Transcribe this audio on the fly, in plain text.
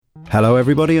Hello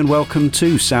everybody and welcome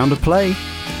to Sound of Play.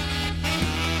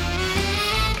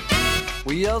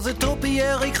 We are the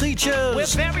topiary creatures. We're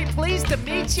very pleased to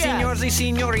meet you. Senors and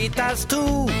senoritas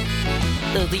too.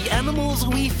 The animals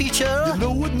we feature. You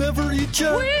know would never eat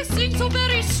you. We seem so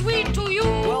very sweet to you.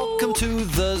 Welcome to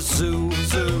the zoo,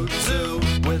 zoo, zoo.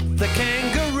 With the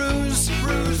kangaroos,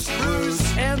 roos,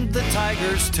 and the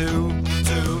tigers too,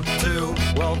 too.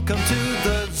 Welcome to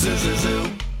the zoo, zoo,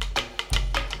 zoo.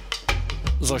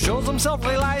 So show some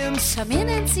self-reliance. Come in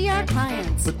and see our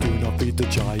clients. But do not feed the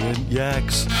giant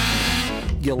yaks.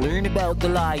 You'll learn about the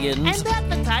lions. And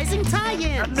advertising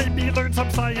tie-ins. And maybe learn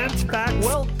some science facts.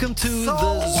 Welcome to So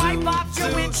the zoo. wipe off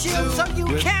your windshield so you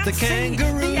with can't the see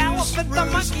kangaroos, the elephant, the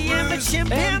monkey, and the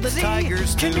chimpanzee. and the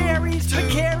tigers too. Canaries, the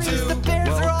carries, the bears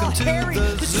are all Welcome to hairy. the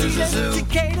The zoo, cheetahs, zoo.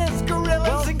 cicadas, gorillas, and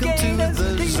Welcome to gators. the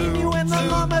The zoo, emu and the zoo,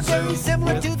 llama, very zoo.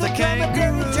 similar With to the the dromedary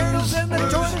kangaroos, turtles and the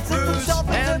tortoises, roos, the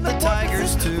dolphins, and and the the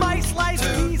tigers porpoises. too. Mice, lice,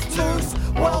 Too, geese, too. moose.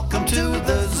 Welcome to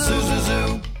the zoo, zoo,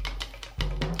 zoo.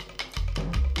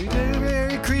 You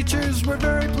very creatures, we're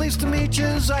very pleased to meet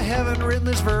yous. I haven't written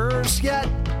this verse yet,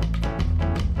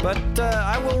 but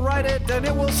I will write it, and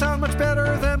it will sound much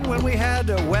better than when we had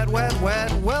a wet.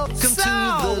 Welcome to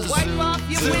the zoo. Wipe off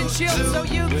your zoo, windshield zoo. so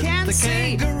you With can the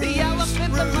see kangaroos, the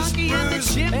elephant, the roos, monkey, and the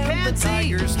roos, chimpanzee.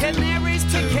 tigers too. Canaries,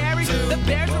 the carries, the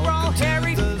bears are all Welcome to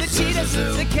hairy. the The zoo, cheetahs,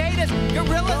 zoo. cicadas,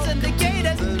 gorillas, and the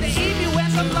gators. The emu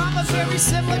and the llama, very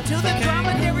similar to the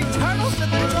dromedary turtles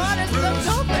and the tortoise, the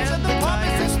dolphins, and the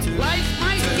porpoises. Lice,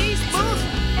 mice, geese, moose.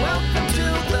 Welcome to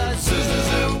the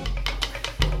zoo.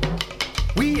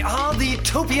 We are the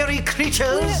topiary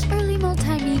creatures. We're early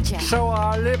multimedia. So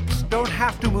our lips don't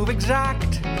have to move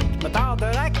exact. But now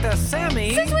they're like the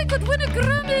Sammy. Since we could win a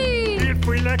Grammy. If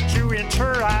we let you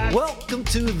interact. Welcome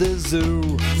to the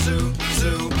zoo, zoo,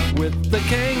 with the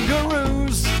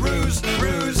kangaroos, roos,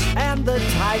 and the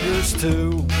tigers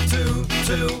too,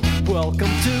 too. Welcome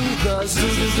to the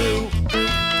zoo, zoo.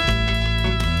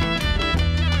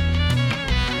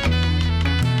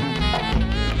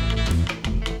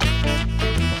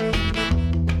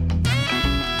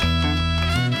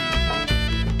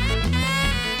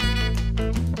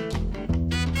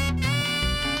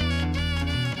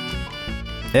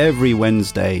 Every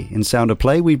Wednesday in Sound of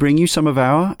Play we bring you some of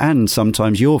our and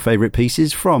sometimes your favourite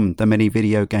pieces from the many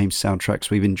video game soundtracks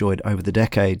we've enjoyed over the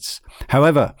decades.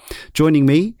 However, joining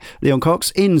me, Leon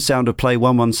Cox, in Sound of Play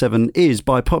 117 is,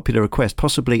 by popular request,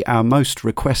 possibly our most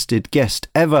requested guest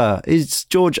ever. It's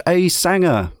George A.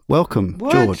 Sanger. Welcome,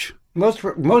 What? George.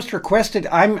 Most requested.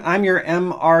 I'm your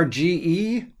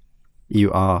MRGE.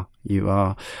 You are.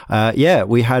 Yeah,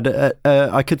 we had.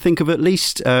 I could think of at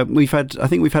least. I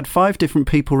think we've had 5 different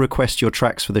people request your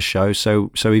tracks for the show.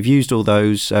 So we've used all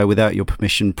those without your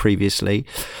permission previously.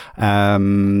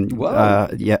 Whoa.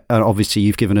 Yeah, and obviously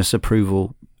you've given us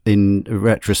approval in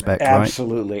retrospect, right?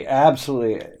 Absolutely,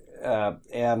 and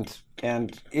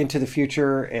into the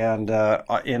future and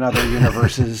in other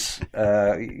universes,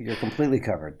 you're completely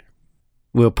covered.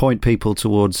 We'll point people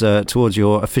towards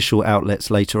your official outlets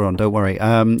later on. Don't worry.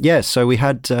 So we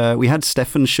had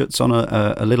Stefan Schutz on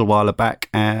a little while back,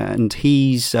 and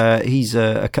he's a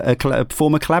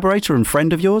former collaborator and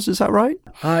friend of yours. Is that right?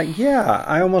 Yeah,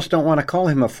 I almost don't want to call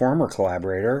him a former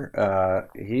collaborator.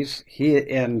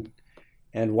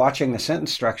 And watching the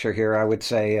sentence structure here, I would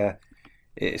say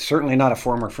certainly not a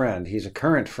former friend. He's a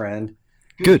current friend.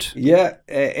 Good. Yeah,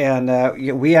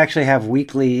 and we actually have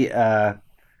weekly.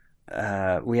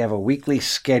 We have a weekly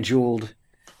scheduled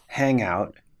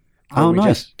hangout where we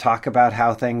nice. just talk about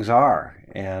how things are.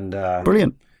 And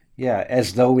Brilliant. Yeah,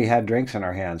 as though we had drinks in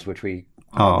our hands, which we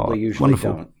probably usually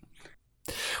wonderful. don't.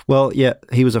 Well, yeah,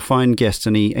 he was a fine guest,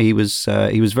 and he was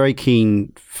very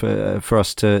keen for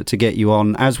us to get you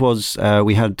on. As was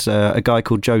we had a guy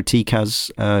called Joe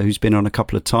Tikaz, who's been on a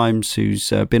couple of times,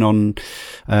 who's been on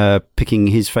picking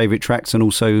his favourite tracks and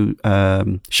also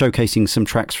showcasing some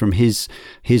tracks from his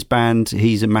band.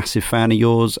 He's a massive fan of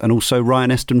yours, and also Ryan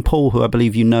Eston Paul, who I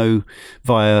believe you know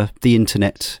via the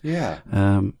internet. Yeah.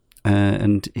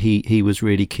 And he was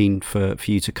really keen for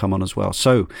you to come on as well.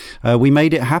 So we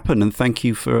made it happen, and thank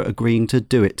you for agreeing to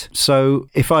do it. So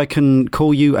if I can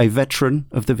call you a veteran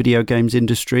of the video games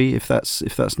industry, if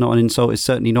that's not an insult, it's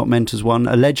certainly not meant as one.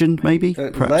 A legend, maybe?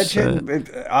 Perhaps, legend.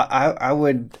 I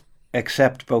would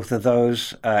accept both of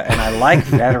those, and I like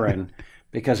veteran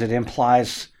because it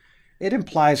implies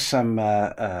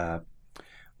some.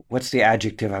 What's the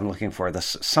adjective I'm looking for?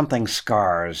 Something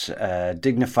scars,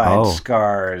 dignified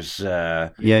scars.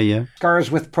 Scars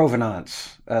with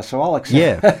provenance. So I'll accept.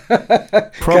 Yeah,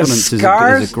 provenance is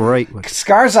a great word.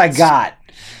 Scars I got.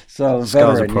 So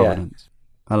Scars veteran, of provenance.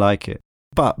 I like it.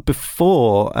 But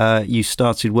before you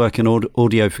started working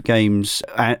audio for games,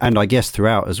 and I guess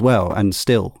throughout as well, and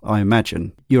still, I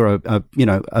imagine you're a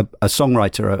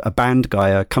songwriter, a band guy,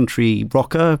 a country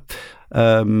rocker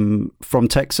from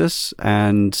Texas,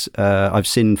 and I've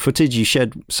seen footage. You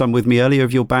shared some with me earlier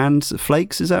of your band,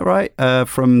 Flakes. Is that right?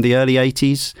 From the early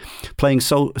 '80s, playing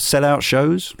sellout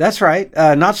shows. That's right.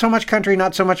 Not so much country,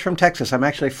 not so much from Texas. I'm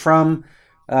actually from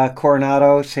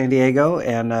Coronado, San Diego,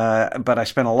 and but I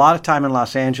spent a lot of time in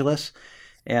Los Angeles.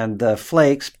 And the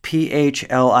Flakes, Phlaix.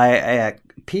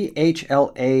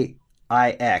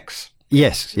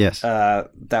 Yes, yes.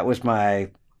 That was my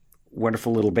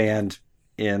wonderful little band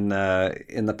in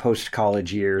the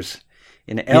post-college years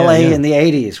in LA in the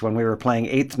 80s when we were playing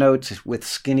eighth notes with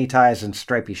skinny ties and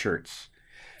stripy shirts.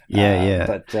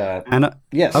 Yes.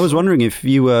 I was wondering if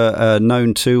you were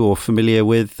known to or familiar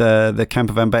with the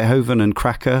Camper Van Beethoven and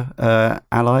Cracker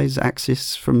allies,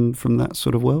 Axis from that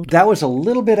sort of world. That was a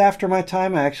little bit after my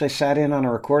time. I actually sat in on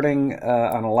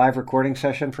a live recording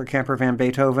session for Camper Van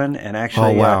Beethoven, and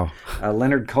actually,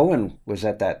 Leonard Cohen was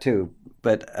at that too.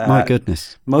 But my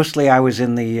goodness, mostly I was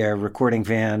in the recording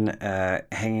van,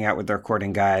 hanging out with the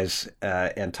recording guys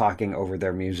and talking over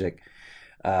their music.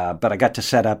 But I got to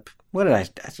set up. What did I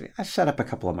set up a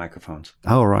couple of microphones.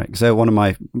 Oh, right. So one of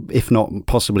my, if not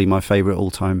possibly my favorite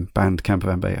all-time band, Camper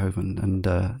Van Beethoven. And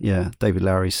David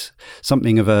Lowery's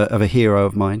something of a hero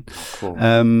of mine.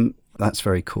 Cool. That's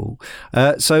very cool.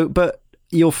 But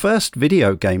your first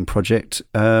video game project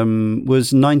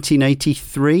was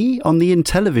 1983 on the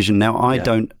Intellivision. Now,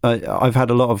 I've had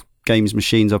a lot of games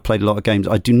machines. I've played a lot of games.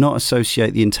 I do not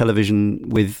associate the Intellivision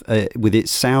with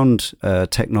its sound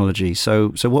technology.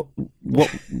 So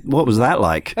what was that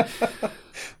like?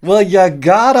 Well, you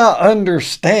gotta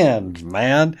understand,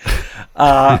 man.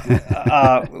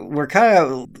 We're kind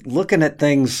of looking at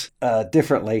things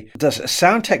differently. The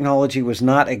sound technology was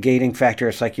not a gating factor.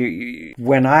 It's like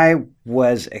when I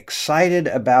was excited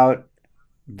about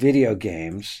video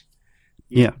games.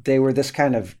 Yeah, they were this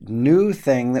kind of new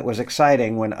thing that was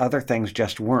exciting when other things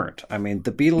just weren't. I mean,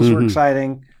 the Beatles were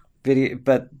exciting,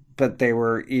 but they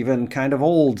were even kind of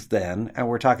old then, and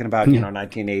we're talking about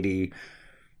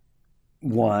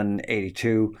 1981,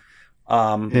 82.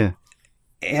 And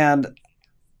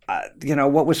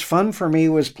what was fun for me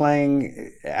was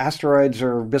playing Asteroids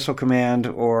or Missile Command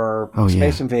or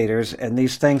Space Invaders, and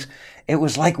these things. It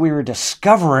was like we were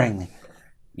discovering.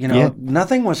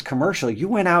 Nothing was commercial. You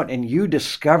went out and you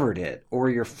discovered it, or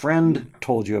your friend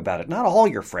told you about it. Not all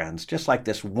your friends, just like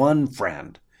this one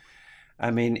friend.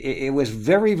 I mean, it was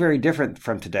very, very different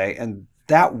from today, and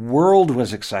that world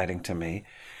was exciting to me.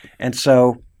 And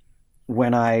so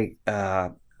when I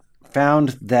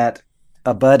found that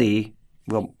a buddy,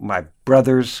 my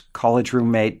brother's college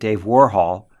roommate, Dave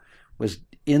Warhol, was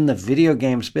in the video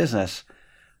games business,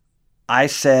 I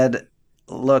said,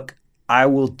 look, I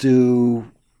will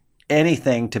do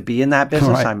anything to be in that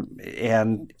business. Right.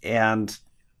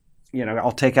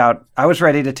 I was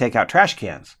ready to take out trash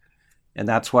cans, and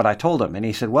that's what I told him. And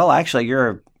he said, well, actually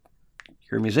you're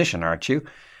a musician, aren't you?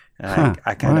 And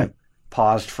I kind of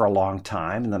paused for a long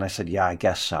time, and then I said, yeah, I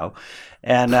guess so.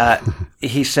 And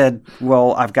he said,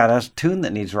 well, I've got a tune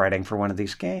that needs writing for one of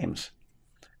these games.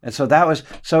 And so there was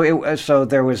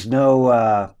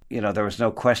no there was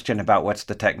no question about what's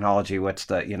the technology,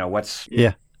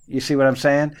 you see what I'm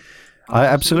saying?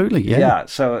 Absolutely, yeah. Yeah,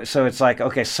 so it's like,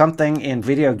 okay, something in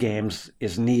video games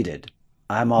is needed.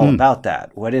 I'm all about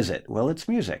that. What is it? Well, it's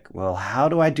music. Well, how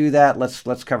do I do that?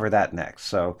 Let's cover that next.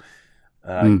 So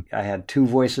I had two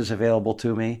voices available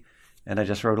to me, and I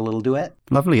just wrote a little duet.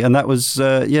 Lovely. And that was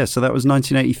so that was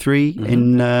 1983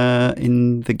 in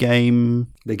the game.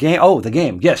 The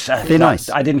game. Yes. Thin Ice.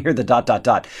 I didn't hear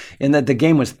the ... And the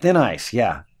game was Thin Ice.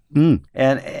 Yeah.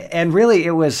 And really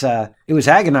it was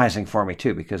agonizing for me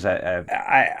too, because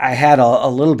I had a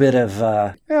little bit of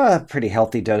a pretty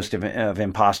healthy dose of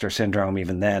imposter syndrome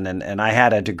even then, and I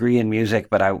had a degree in music,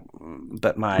 but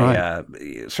my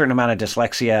certain amount of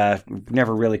dyslexia,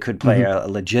 never really could play a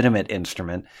legitimate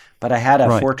instrument, but I had a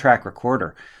 4-track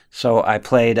recorder. So I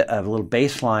played a little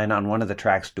bass line on one of the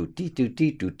tracks, doot-deet,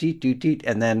 doot-deet, doot-deet, doot-deet,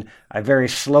 and then I very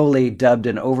slowly dubbed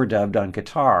and overdubbed on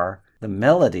guitar the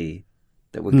melody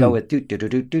that would go with doot doot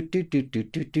doot doot doot doot doot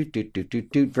doot doot doot doot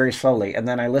doot doot very slowly, and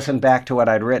then I listened back to what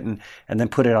I'd written, and then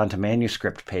put it onto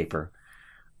manuscript paper,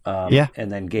 and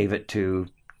then gave it to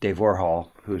Dave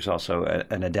Warhol, who's also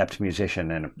an adept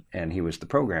musician, and he was the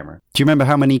programmer. Do you remember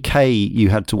how many K you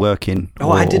had to work in?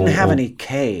 I didn't have any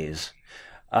Ks.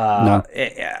 No.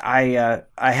 I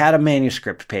had a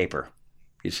manuscript paper,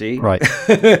 You see? Right.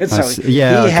 So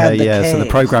yeah. he had Okay. the Yeah. So the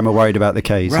Ks. programmer worried about the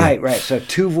Ks. Right, Yeah. right. So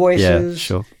 2 voices. Yeah,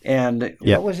 sure. And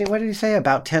Yeah. what did he say?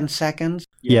 About 10 seconds?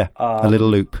 Yeah. A little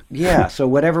loop. Yeah, so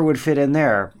whatever would fit in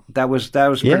there, that was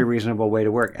a Yeah. pretty reasonable way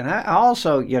to work. And I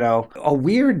also, a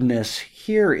weirdness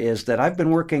here is that I've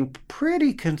been working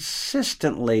pretty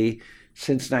consistently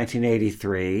since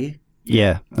 1983.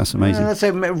 Yeah, that's amazing. Let's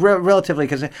say relatively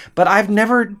consistent, but I've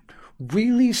never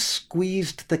really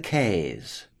squeezed the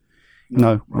Ks.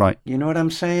 No, right. You know what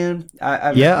I'm saying?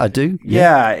 I do.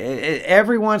 Yeah,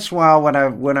 every once in a while when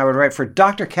I would write for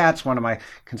Dr. Katz, one of my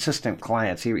consistent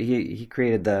clients, he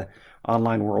created the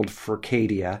online world for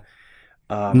Cadia,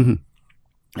 and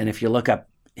if you look up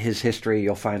his history,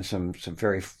 you'll find some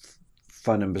very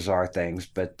fun and bizarre things.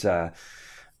 But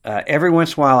every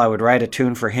once in a while, I would write a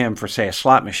tune for him for, say, a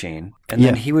slot machine, and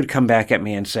then he would come back at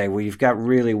me and say, "Well, you've got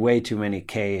really way too many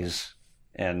Ks,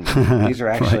 and these are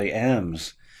actually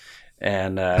Ms."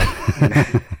 And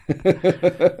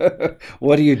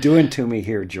what are you doing to me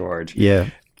here, George? Yeah.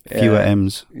 Fewer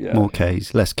M's, more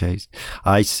K's, less K's.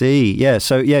 I see. Yeah.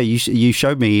 So yeah, you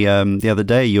showed me the other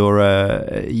day.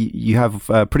 You have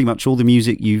pretty much all the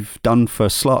music you've done for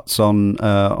slots on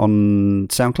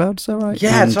SoundCloud. Is that right?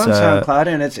 Yeah, it's on SoundCloud,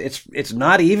 and it's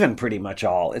not even pretty much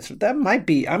all. That might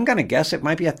be. I'm gonna guess it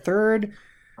might be a third.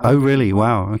 Oh, really?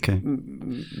 Wow. Okay.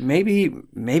 Maybe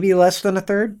less than a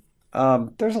third.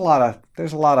 There's a lot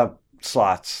of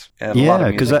slots. And yeah,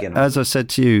 because as I said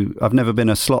to you, I've never been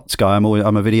a slots guy. I'm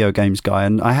a video games guy,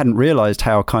 and I hadn't realised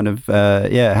how kind of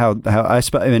how I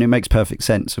mean, it makes perfect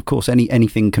sense. Of course,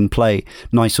 anything can play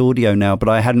nice audio now, but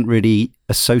I hadn't really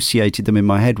associated them in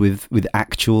my head with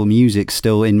actual music.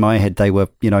 Still in my head, they were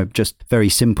just very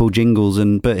simple jingles,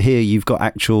 but here you've got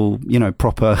actual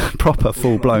proper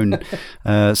full blown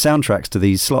soundtracks to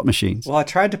these slot machines. Well, I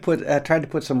tried to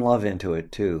put some love into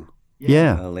it too.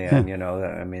 Yeah, Leon,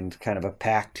 I mean, kind of a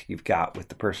pact you've got with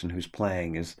the person who's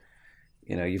playing is,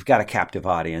 you've got a captive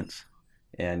audience,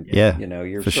 and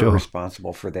you're sort of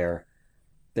responsible for their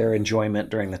enjoyment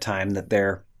during the time that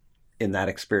they're in that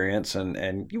experience,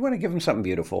 and you want to give them something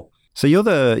beautiful. So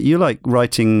you're like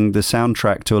writing the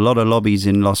soundtrack to a lot of lobbies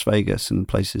in Las Vegas and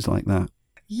places like that.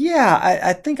 Yeah,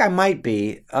 I think I might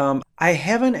be. I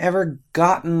haven't ever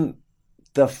gotten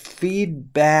the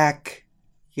feedback.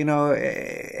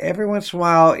 Every once in a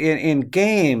while in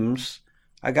games,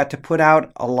 I got to put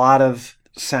out a lot of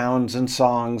sounds and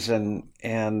songs and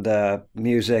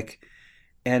music.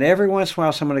 And every once in a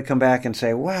while, someone would come back and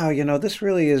say, "Wow, this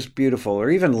really is beautiful." Or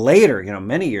even later,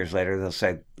 many years later, they'll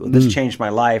say, "Well, this changed my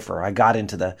life," or "I got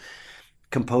into the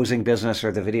composing business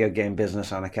or the video game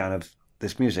business on account of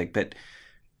this music." But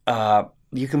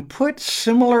you can put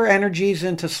similar energies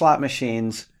into slot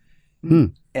machines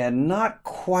and not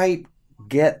quite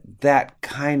get that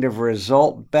kind of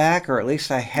result back, or at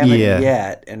least I haven't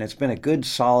yet. And it's been a good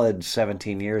solid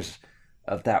 17 years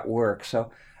of that work.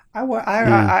 So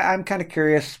I'm kind of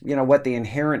curious, what the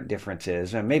inherent difference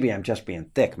is. And maybe I'm just being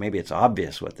thick. Maybe it's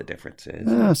obvious what the difference is.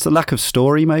 It's the lack of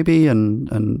story, maybe,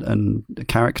 and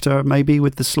character, maybe,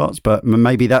 with the slots. But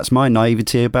maybe that's my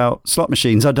naivety about slot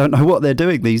machines. I don't know what they're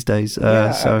doing these days.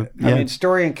 I mean,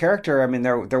 story and character. I mean,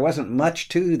 there wasn't much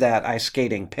to that ice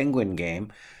skating penguin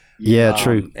game. Yeah,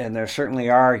 true. And there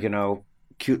certainly are,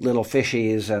 cute little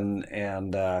fishies and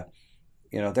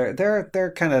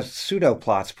they're kind of pseudo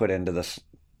plots put into this.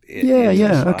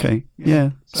 Okay. Yeah.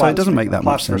 So it doesn't make that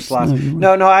much sense.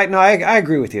 No, I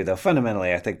agree with you though.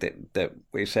 Fundamentally, I think that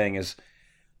what you're saying is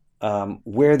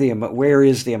where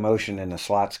is the emotion in the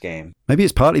slots game? Maybe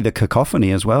it's partly the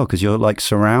cacophony as well, because you're like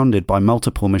surrounded by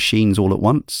multiple machines all at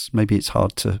once. Maybe it's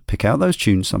hard to pick out those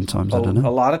tunes sometimes. I don't know.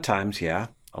 A lot of times, yeah.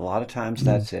 A lot of times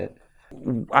that's it.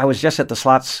 I was just at the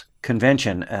slots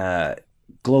convention,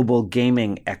 Global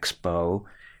Gaming Expo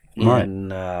in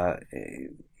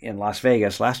Las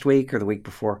Vegas last week or the week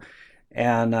before.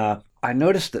 And I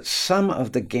noticed that some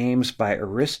of the games by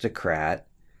Aristocrat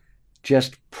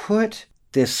just put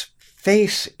this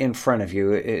face in front of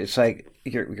you. It's like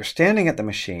you're standing at the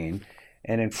machine,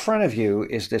 and in front of you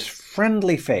is this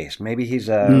friendly face. Maybe he's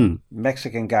a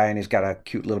Mexican guy and he's got a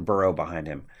cute little burro behind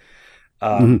him.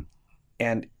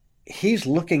 And he's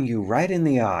looking you right in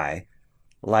the eye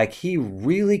like he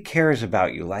really cares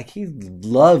about you, like he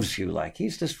loves you, like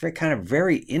he's this kind of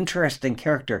very interesting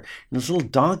character. And this little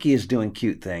donkey is doing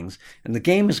cute things, and the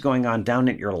game is going on down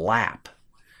at your lap.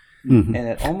 And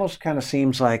it almost kind of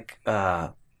seems like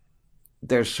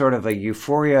there's sort of a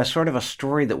euphoria, sort of a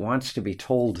story that wants to be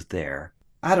told there.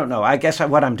 I don't know. I guess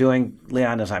what I'm doing,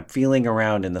 Leon, is I'm feeling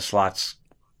around in the slots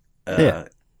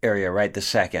area right this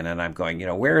second, and I'm going,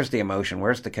 where's the emotion?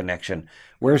 Where's the connection?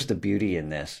 Where's the beauty in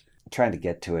this? I'm trying to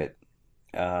get to it.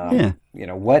 Yeah.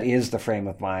 What is the frame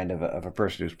of mind of a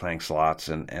person who's playing slots,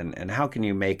 and how can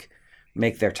you make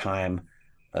their time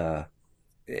a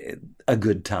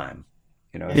good time?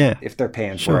 If they're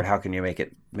paying for it, how can you make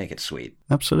it sweet?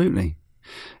 Absolutely.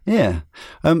 Yeah.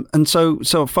 And so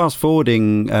fast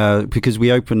forwarding, because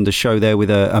we opened the show there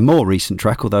with a more recent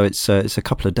track, although it's a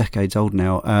couple of decades old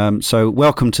now. So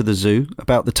Welcome to the Zoo,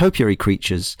 about the topiary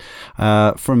creatures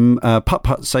from Putt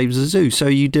Putt Saves the Zoo. So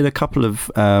you did a couple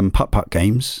of Putt Putt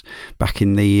games back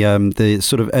in the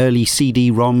sort of early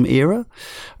CD-ROM era.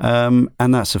 And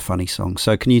that's a funny song.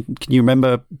 So can you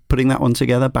remember putting that one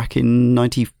together back in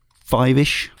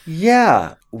 95-ish?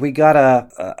 Yeah, we got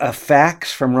a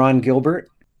fax from Ron Gilbert,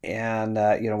 and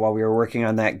while we were working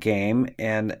on that game,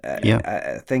 and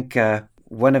I think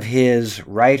one of his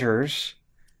writers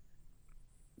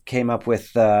came up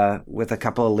with a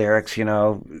couple of lyrics.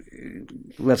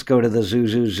 Let's go to the zoo,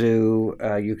 zoo, zoo.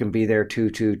 You can be there, too,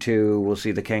 too, too. We'll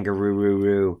see the kangaroo, roo,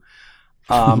 roo.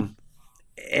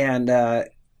 And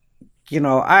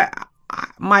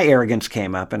my arrogance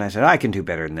came up, and I said I can do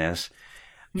better than this.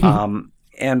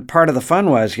 And part of the fun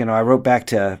was, I wrote back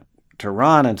to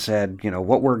Ron and said,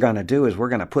 what we're going to do is we're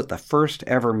going to put the first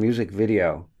ever music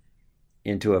video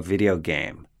into a video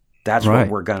game. That's right. What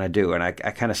we're going to do. And I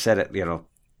kind of said it,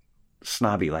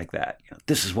 snobby like that.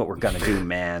 This is what we're going to do,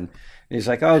 man. And he's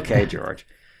like, okay, George.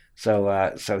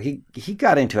 So he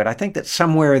got into it. I think that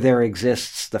somewhere there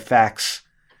exists the fax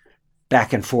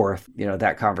back and forth,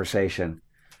 that conversation.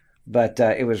 But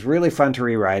it was really fun to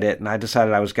rewrite it, and I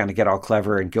decided I was going to get all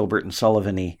clever and Gilbert and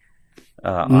Sullivan-y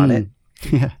on it.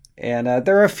 Yeah. And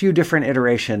there are a few different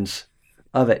iterations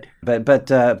of it. But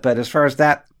as far as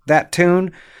that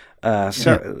tune,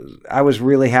 I was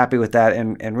really happy with that,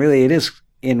 and really it is,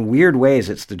 in weird ways,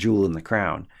 it's the jewel in the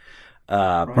crown.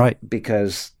 Right.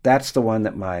 Because that's the one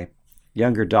that my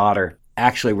younger daughter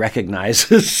actually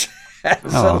recognizes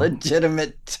as a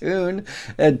legitimate tune.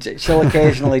 And she'll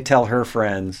occasionally tell her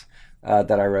friends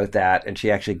that I wrote that, and she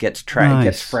actually gets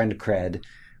friend cred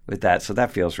with that, so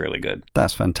that feels really good.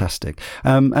 That's fantastic.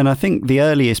 And I think the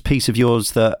earliest piece of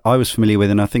yours that I was familiar with,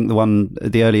 and I think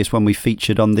the earliest one we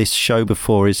featured on this show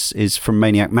before is from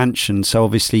Maniac Mansion. So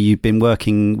obviously you've been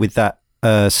working with that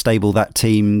stable, that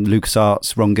team,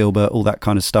 LucasArts, Ron Gilbert, all that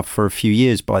kind of stuff for a few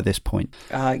years by this point.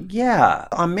 Yeah.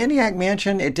 On Maniac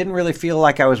Mansion, it didn't really feel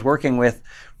like I was working with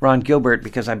Ron Gilbert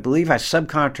because I believe I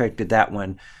subcontracted that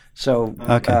one. So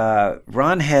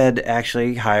Ron had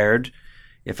actually hired,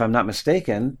 if I'm not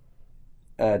mistaken,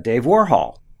 Dave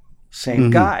Warhol,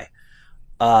 same guy.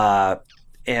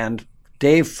 And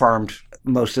Dave farmed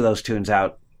most of those tunes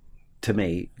out to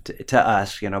me, to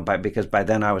us, because by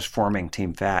then I was forming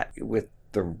Team Fat with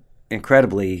the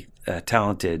incredibly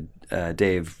talented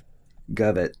Dave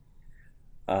Govett.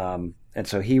 And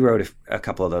so he wrote a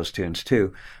couple of those tunes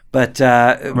too. But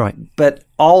but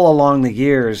all along the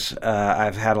years,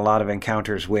 I've had a lot of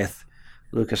encounters with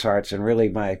LucasArts, and really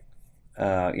my,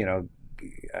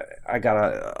 I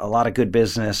got a lot of good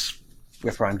business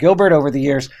with Ron Gilbert over the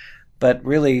years. But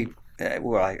really,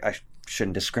 I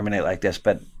shouldn't discriminate like this,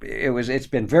 but it's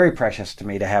been very precious to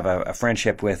me to have a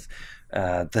friendship with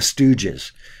the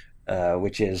Stooges,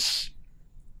 which is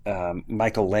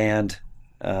Michael Land,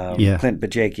 Clint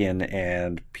Bajakian,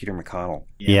 and Peter McConnell.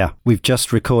 Yeah, we've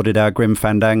just recorded our Grim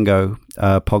Fandango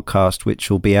podcast, which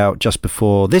will be out just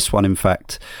before this one, in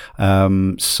fact. We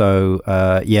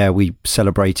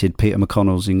celebrated Peter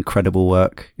McConnell's incredible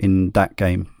work in that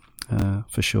game,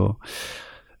 for sure.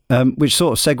 Which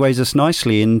sort of segues us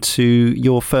nicely into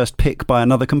your first pick by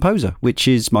another composer, which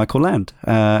is Michael Land.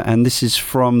 And this is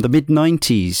from the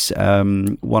mid-90s,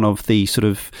 one of the sort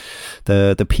of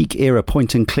the peak era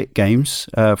point-and-click games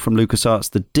from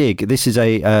LucasArts, The Dig. This is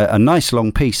a nice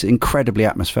long piece, incredibly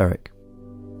atmospheric.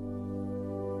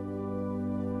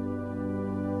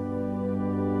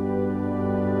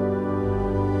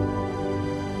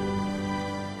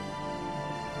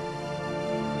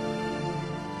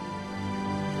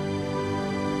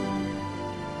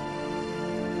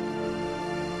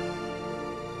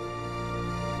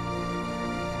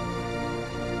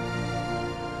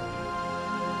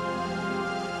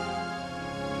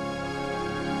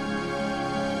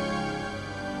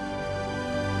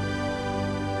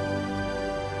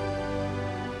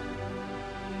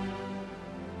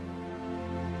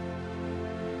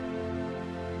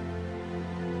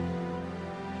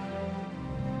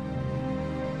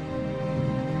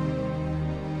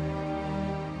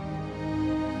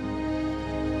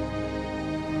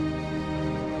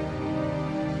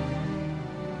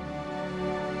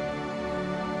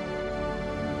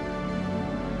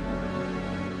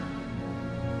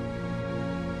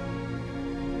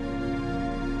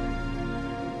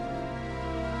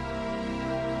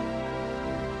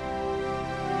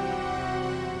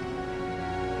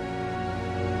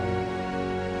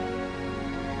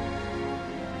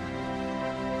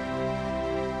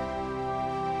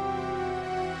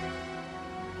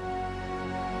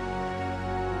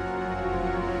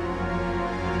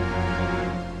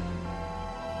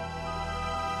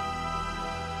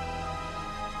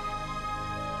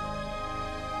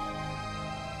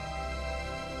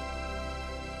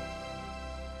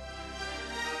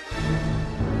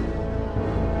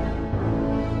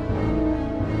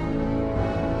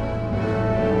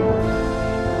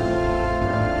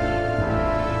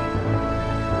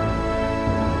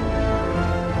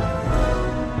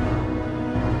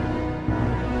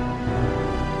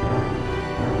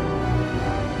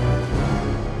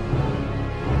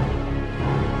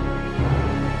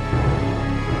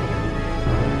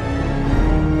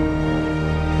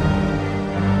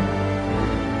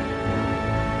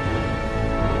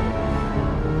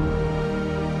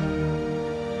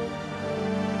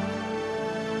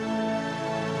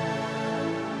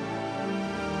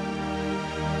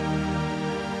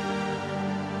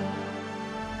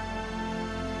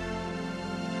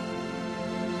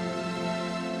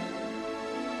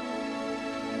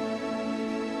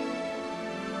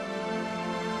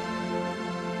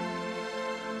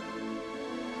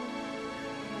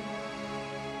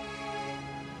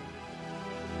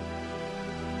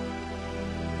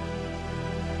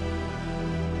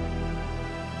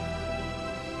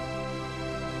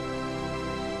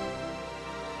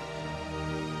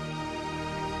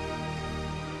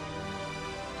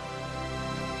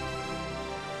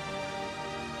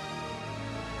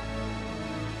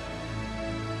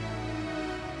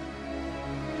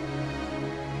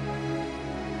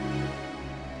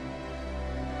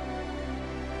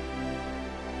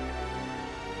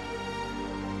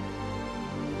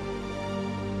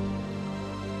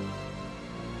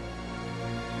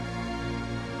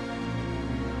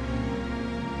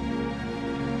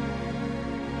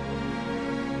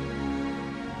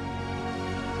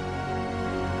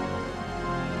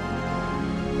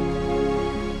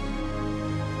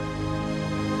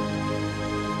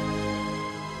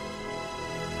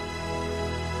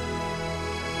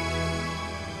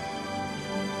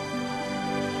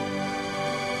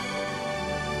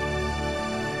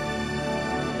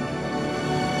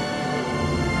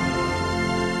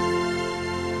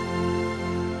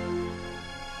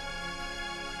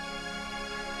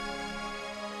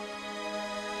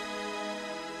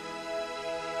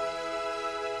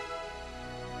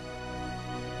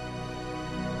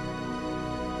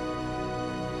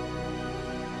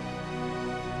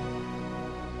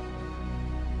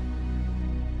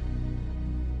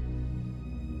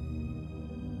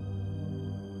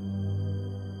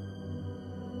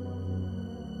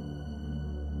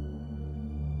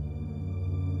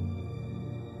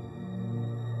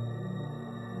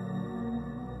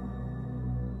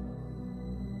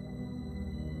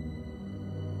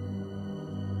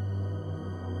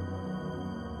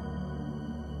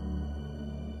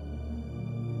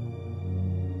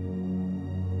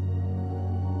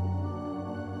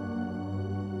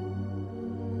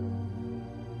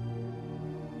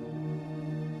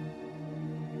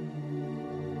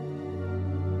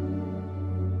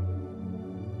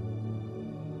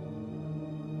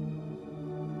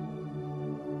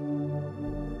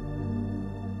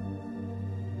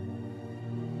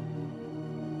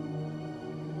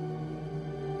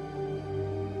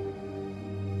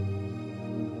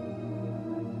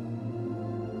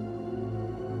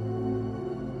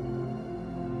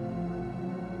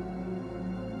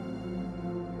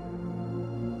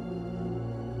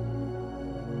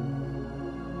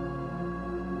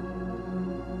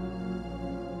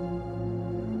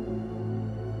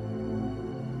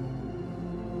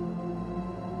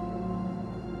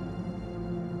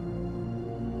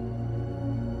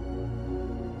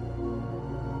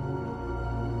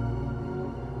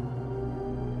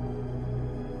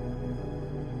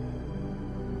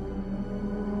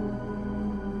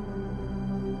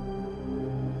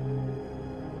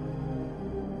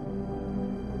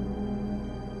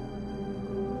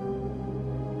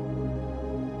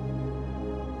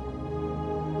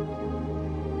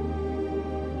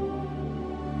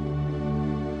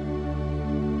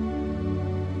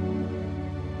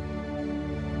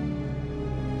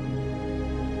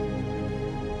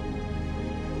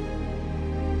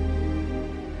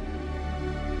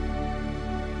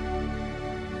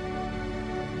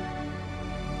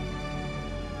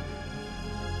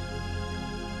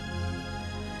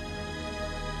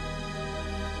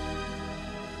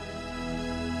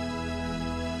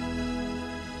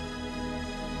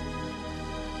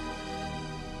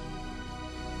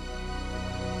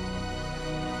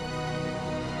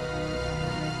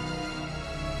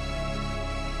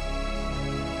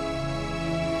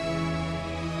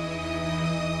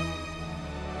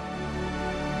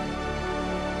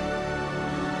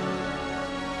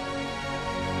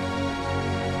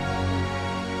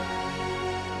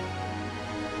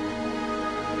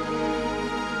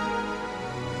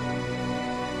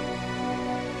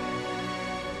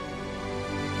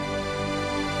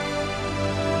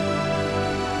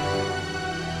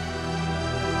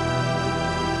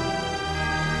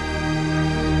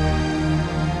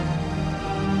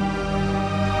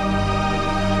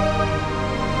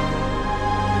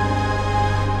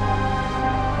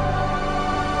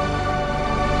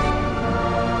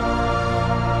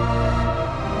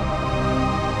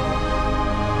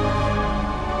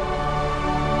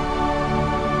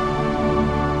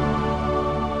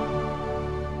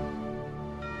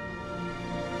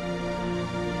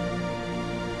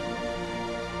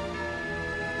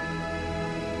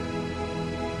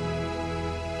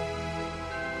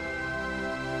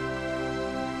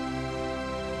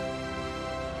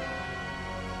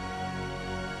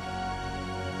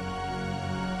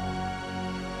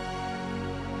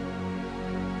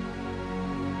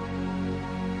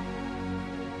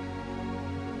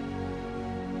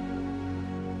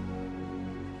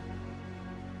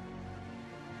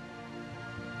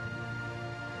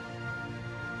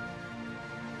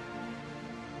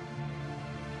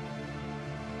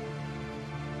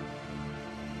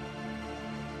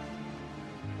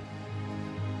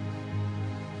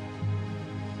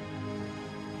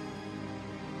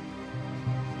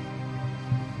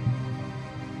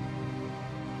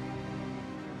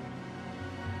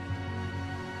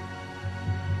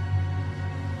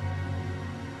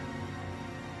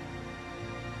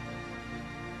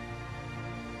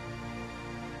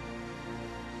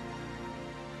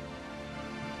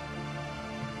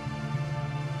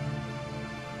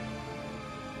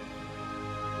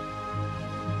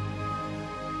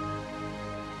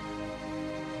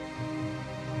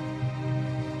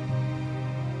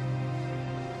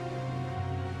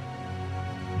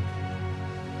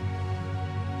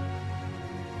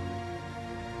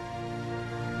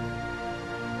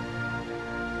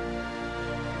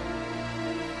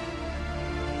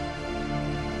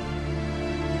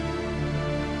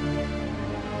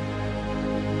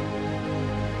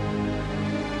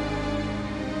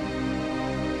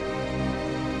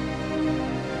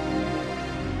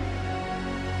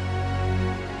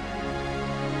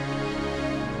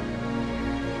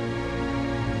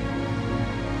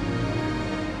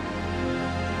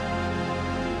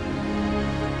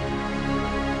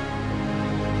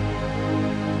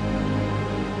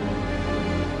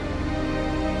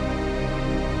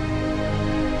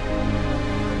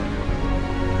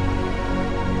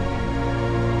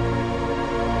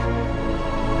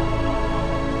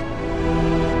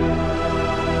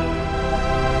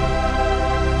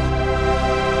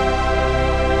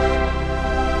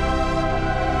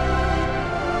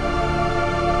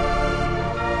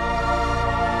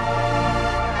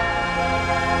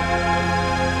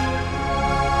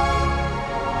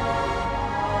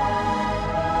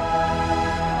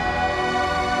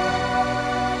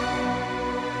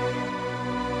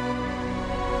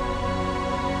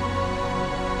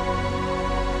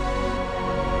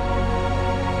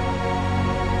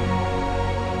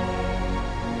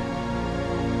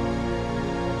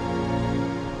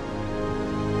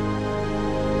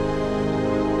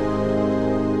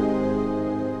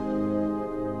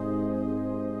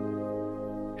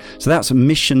 So that's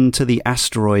Mission to the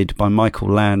Asteroid by Michael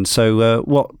Land. So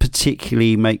what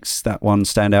particularly makes that one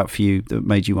stand out for you that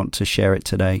made you want to share it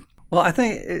today? Well, I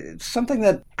think it's something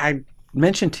that I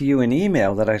mentioned to you in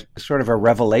email that I sort of a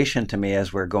revelation to me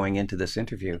as we're going into this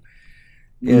interview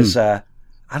is I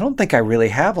don't think I really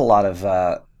have a lot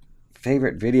of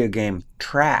favorite video game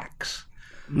tracks.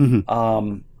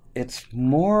 It's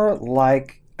more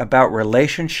like about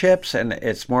relationships, and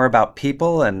it's more about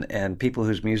people and people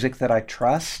whose music that I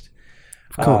trust.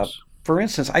 Of course. For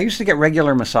instance, I used to get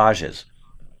regular massages,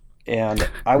 and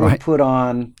I would put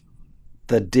on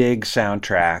the Dig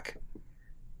soundtrack,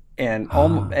 and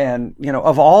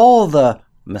of all the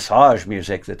massage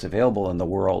music that's available in the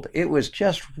world, it was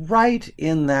just right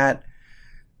in that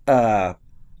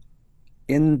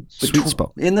Sweet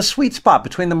spot. In the sweet spot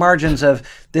between the margins of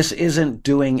this isn't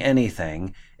doing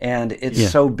anything and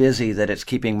it's so busy that it's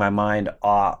keeping my mind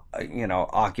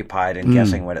occupied and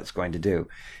guessing what it's going to do.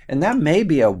 And that may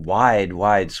be a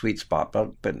wide sweet spot,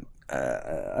 but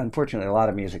unfortunately a lot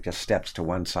of music just steps to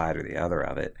one side or the other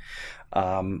of it.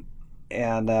 And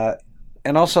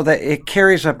also that it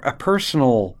carries a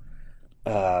personal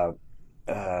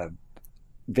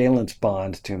valence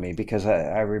bond to me, because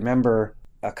I remember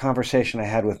a conversation I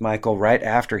had with Michael right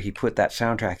after he put that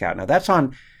soundtrack out. Now that's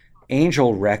on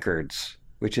Angel Records,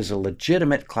 which is a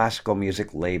legitimate classical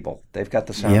music label. They've got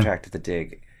the soundtrack to the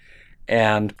Dig,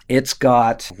 and it's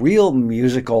got real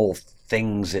musical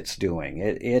things it's doing.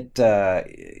 It's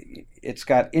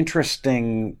got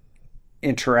interesting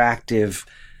interactive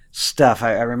stuff.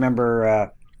 I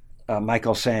remember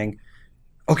Michael saying,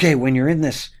 "Okay, when you're in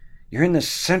this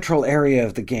central area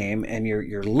of the game, and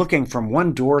you're looking from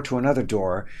one door to another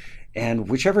door, and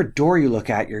whichever door you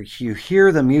look at, you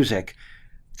hear the music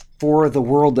for the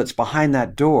world that's behind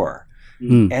that door."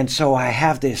 And so I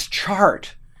have this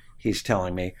chart, he's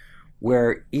telling me,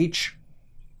 where each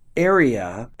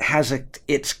area has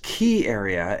its key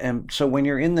area. And so when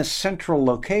you're in this central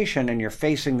location and you're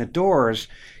facing the doors,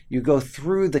 you go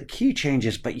through the key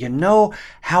changes, but you know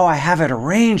how I have it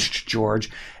arranged, George.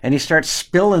 And he starts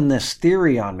spilling this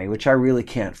theory on me, which I really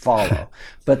can't follow.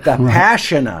 But the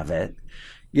passion of it,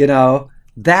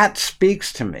 that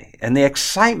speaks to me. And the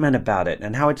excitement about it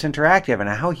and how it's interactive and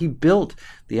how he built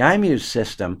the iMuse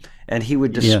system. And he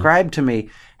would describe to me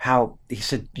how, he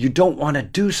said, "You don't want to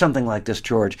do something like this,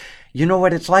 George. You know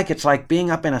what it's like? It's like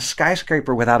being up in a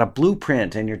skyscraper without a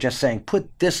blueprint, and you're just saying,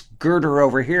 put this girder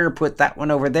over here, put that one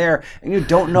over there, and you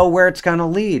don't know where it's going to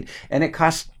lead. And it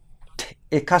costs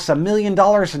 $1 million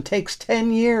and takes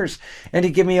 10 years. And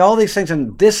he'd give me all these things,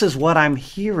 and this is what I'm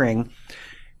hearing.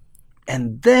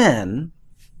 And then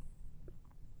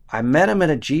I met him at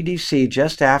a GDC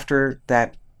just after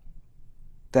that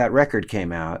record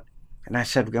came out, and I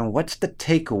said, "What's the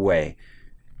takeaway?"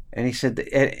 And he said,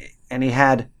 and he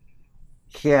had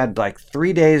like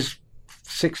 3 days,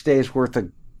 6 days worth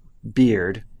of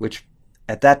beard, which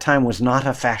at that time was not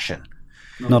a fashion.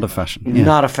 Not a fashion.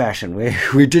 Not a fashion.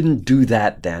 We didn't do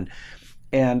that then.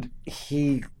 And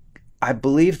I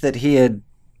believe that he had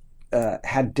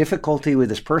had difficulty with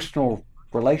his personal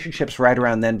relationships right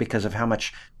around then because of how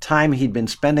much time he'd been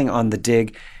spending on the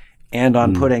Dig and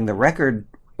on putting the record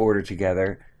order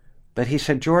together. But he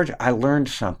said, "George, I learned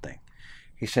something."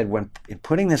 He said, when in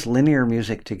putting this linear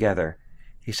music together,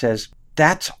 he says,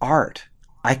 "That's art.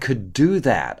 I could do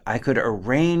that. I could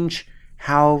arrange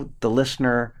how the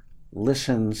listener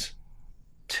listens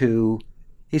to."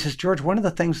 He says, "George, one of the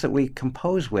things that we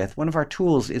compose with, one of our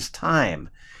tools is time.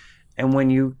 And when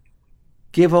you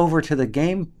give over to the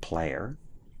game player,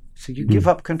 so you give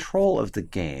up control of the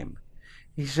game."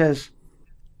 He says,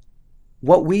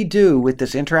 "What we do with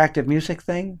this interactive music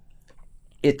thing,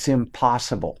 it's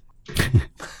impossible."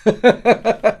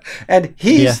 And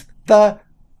he's the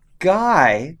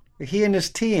guy, he and his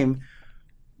team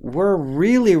were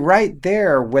really right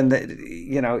there when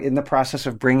in the process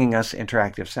of bringing us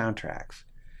interactive soundtracks.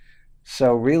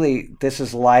 So really, this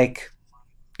is like,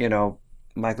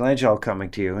 Michelangelo coming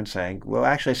to you and saying, "Well,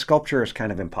 actually, sculpture is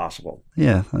kind of impossible."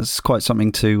 Yeah, that's quite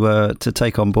something to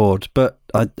take on board. But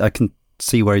I can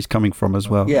see where he's coming from as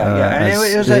well.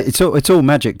 It's all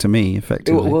magic to me,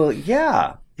 effectively. Well,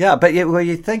 yeah. But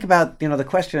you think about the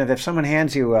question of if someone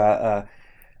hands you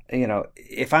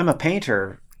if I'm a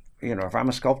painter, if I'm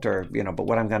a sculptor, but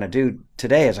what I'm going to do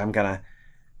today is I'm going to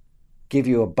give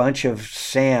you a bunch of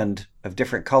sand of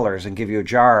different colors and give you a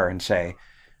jar and say,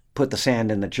 "Put the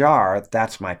sand in the jar.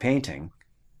 That's my painting."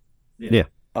 Yeah.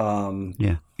 Then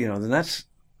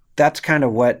that's kind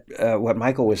of what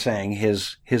Michael was saying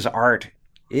his art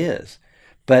is.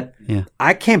 But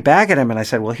I came back at him and I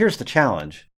said, "Well, here's the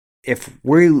challenge. If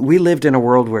we lived in a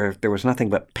world where there was nothing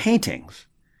but paintings,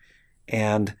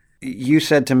 And you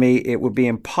said to me it would be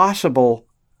impossible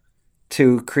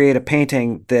to create a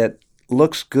painting that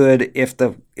looks good if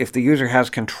the user has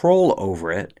control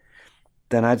over it.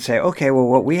 Then I'd say, okay, well,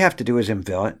 what we have to do is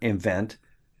invent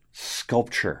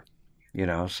sculpture,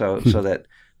 so that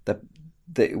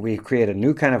we create a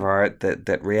new kind of art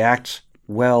that reacts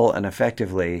well and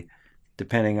effectively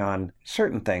depending on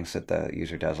certain things that the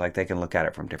user does, like they can look at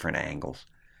it from different angles.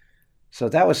 So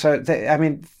that was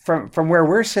from where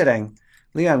we're sitting,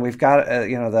 Leon, we've got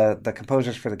the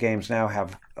composers for the games now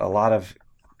have a lot of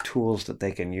tools that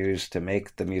they can use to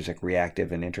make the music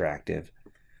reactive and interactive.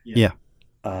 Yeah.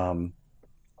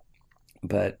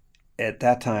 But at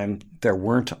that time, there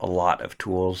weren't a lot of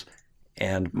tools,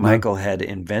 and Michael had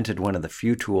invented one of the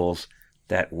few tools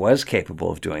that was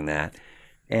capable of doing that,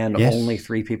 and only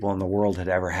 3 people in the world had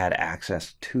ever had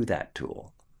access to that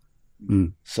tool.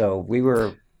 Mm. So we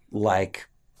were like,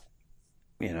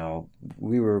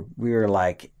 we were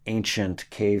like ancient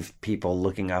cave people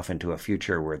looking off into a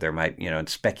future where there might, and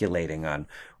speculating on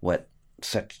what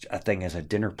such a thing as a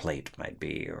dinner plate might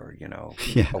be, or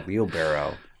a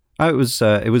wheelbarrow. It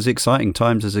was exciting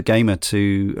times as a gamer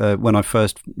to when I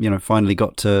first finally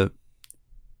got to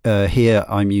hear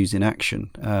iMuse in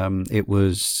action. It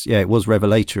was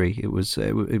revelatory. It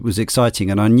was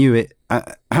exciting, and I knew it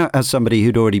as somebody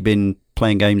who'd already been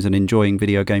playing games and enjoying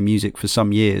video game music for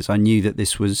some years. I knew that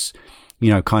this was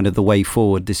kind of the way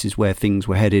forward. This is where things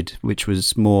were headed, which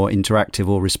was more interactive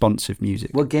or responsive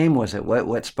music. What game was it?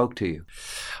 What spoke to you?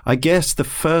 I guess the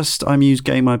first iMuse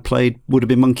game I played would have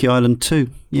been Monkey Island 2.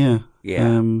 Yeah.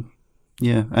 Yeah.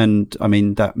 Yeah, and I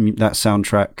mean that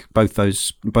soundtrack, both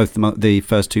the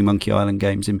first 2 Monkey Island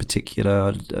games in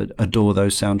particular, I adore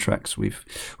those soundtracks.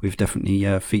 We've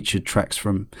definitely featured tracks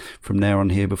from there on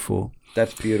here before.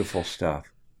 That's beautiful stuff.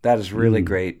 That is really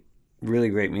great, really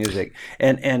great music.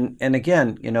 And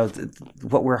again,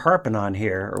 what we're harping on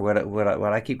here, or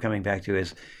what I keep coming back to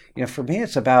is, for me,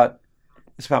 it's about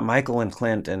Michael and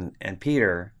Clint and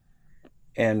Peter,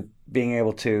 and being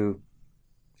able to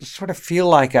sort of feel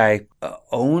like I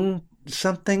own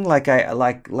something, like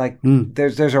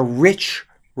there's a rich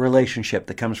relationship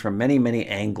that comes from many, many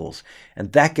angles,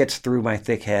 and that gets through my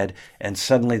thick head, and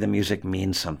suddenly the music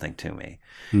means something to me.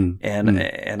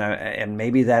 And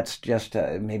maybe that's just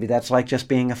maybe that's like just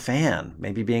being a fan.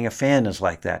 Maybe being a fan is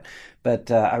like that. But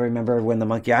I remember when the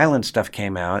Monkey Island stuff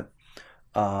came out,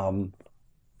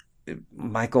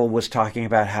 Michael was talking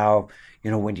about how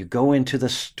when you go into the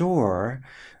store,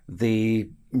 the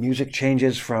music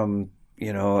changes from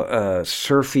a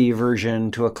surfy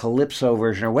version to a calypso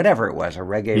version, or whatever it was, a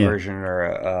reggae version, or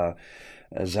a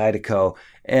zydeco.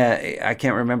 I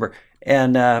can't remember.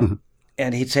 And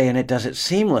and he'd say, and it does it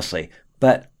seamlessly.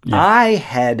 But I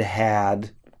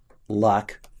had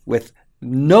luck with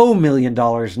no $1 million,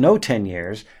 no 10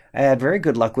 years. I had very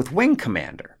good luck with Wing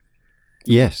Commander.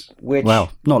 Yes.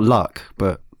 Well, not luck,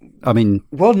 but I mean...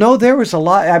 Well, no, there was a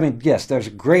lot. I mean, yes, there's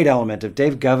a great element of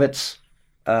Dave Govett's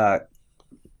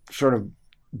sort of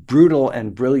brutal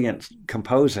and brilliant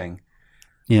composing.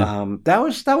 Yeah. That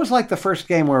was like the first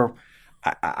game where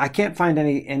I can't find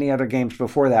any other games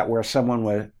before that where someone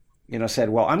would, said,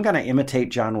 well, I'm going to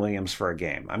imitate John Williams for a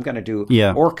game. I'm going to do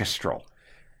orchestral.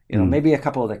 Maybe a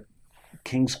couple of the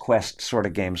King's Quest sort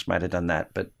of games might have done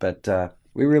that, but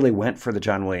we really went for the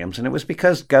John Williams, and it was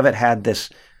because Govett had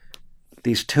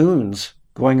these tunes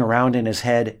going around in his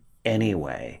head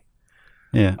anyway.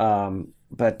 Yeah.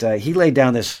 But he laid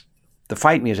down the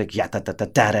fight music. So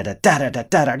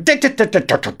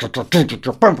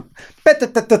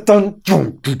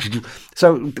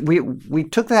we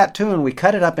took that tune, we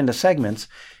cut it up into segments,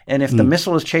 and if the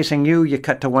missile is chasing you, you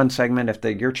cut to one segment. If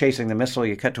you're chasing the missile,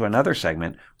 you cut to another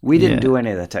segment. We didn't do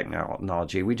any of the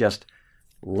technology. We just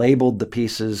labeled the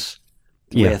pieces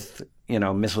with,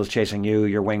 missiles chasing you,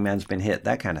 your wingman's been hit,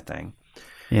 that kind of thing.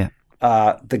 Yeah.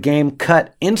 The game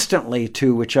cut instantly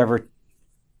to whichever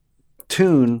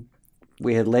tune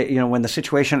we had when the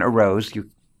situation arose,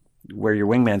 where your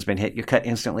wingman's been hit, you cut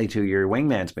instantly to your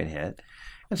wingman's been hit.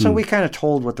 And so we kind of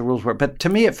told what the rules were. But to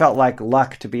me, it felt like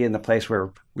luck to be in the place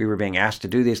where we were being asked to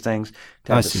do these things,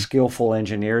 to have the skillful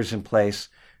engineers in place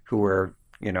who were,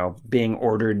 being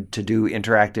ordered to do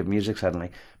interactive music suddenly.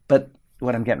 But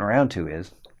what I'm getting around to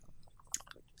is,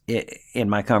 in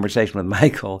my conversation with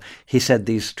Michael, he said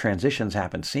these transitions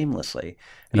happen seamlessly.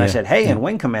 And I said, hey, in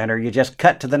Wing Commander, you just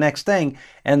cut to the next thing,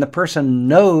 and the person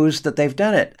knows that they've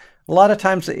done it. A lot of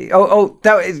times,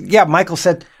 Michael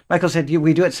said,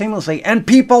 we do it seamlessly, and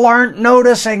people aren't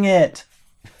noticing it.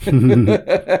 And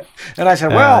I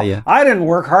said, I didn't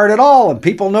work hard at all, and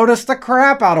people noticed the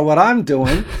crap out of what I'm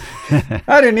doing.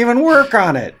 I didn't even work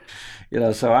on it.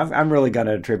 So I'm really going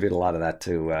to attribute a lot of that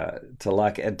to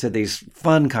luck and to these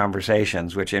fun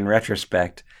conversations, which in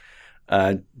retrospect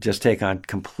just take on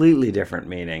completely different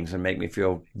meanings and make me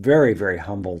feel very, very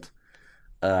humbled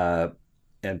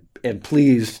and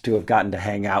pleased to have gotten to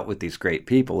hang out with these great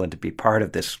people and to be part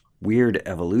of this weird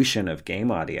evolution of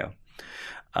game audio.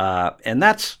 And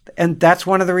that's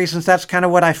one of the reasons. That's kind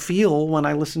of what I feel when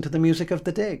I listen to the music of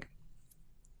the Dig.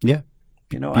 Yeah.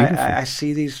 I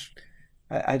see these.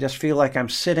 I just feel like I'm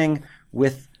sitting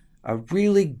with a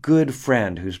really good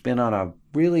friend who's been on a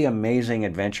really amazing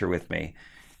adventure with me,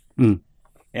 and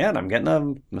I'm getting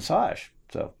a massage.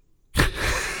 So.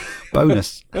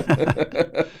 Bonus.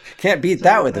 Can't beat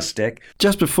that with a stick.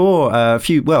 Just before I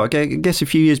guess a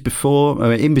few years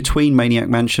before, in between Maniac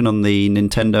Mansion on the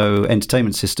Nintendo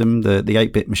Entertainment System, the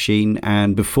 8-bit machine,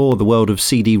 and before the world of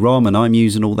CD-ROM and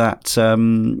IMUs and all that,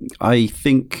 I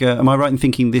think, am I right in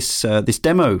thinking this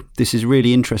demo, this is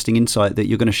really interesting insight that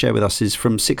you're going to share with us, is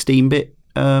from 16-bit?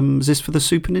 Is this for the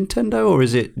Super Nintendo, or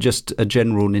is it just a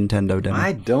general Nintendo demo?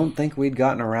 I don't think we'd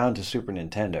gotten around to Super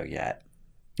Nintendo yet.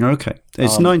 Okay.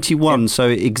 It's 91, so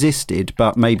it existed,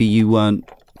 but maybe you weren't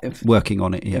working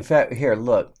on it yet. In fact, here,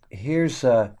 look. Here's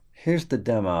the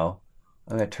demo.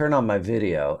 I'm going to turn on my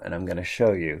video, and I'm going to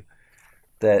show you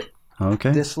that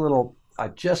this little... I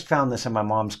just found this in my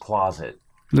mom's closet.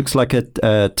 Looks like a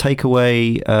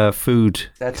takeaway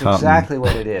food That's carton. Exactly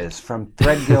what it is. From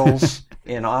Threadgill's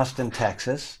in Austin,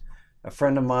 Texas. A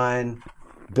friend of mine,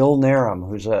 Bill Narum,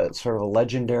 who's a sort of a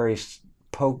legendary...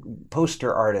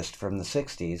 poster artist from the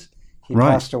 60s. He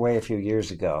passed away a few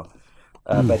years ago.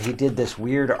 But he did this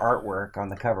weird artwork on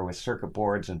the cover with circuit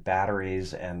boards and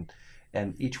batteries, and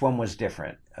each one was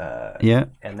different.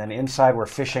 And then inside were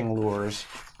fishing lures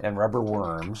and rubber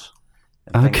worms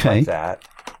and things like that.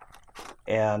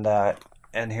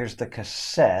 And here's the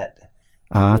cassette.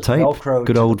 Tape.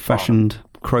 Good old-fashioned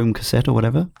chrome cassette or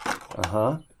whatever.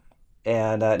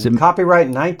 And copyright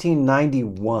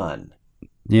 1991.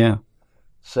 Yeah.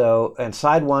 So, and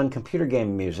side 1, computer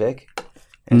game music,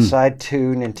 and side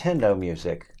 2, Nintendo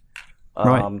music.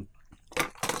 Right.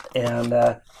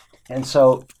 And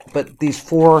so, but these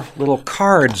 4 little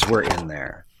cards were in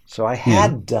there. So I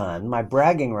had done, my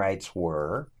bragging rights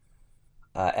were,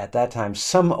 at that time,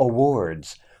 some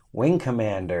awards. Wing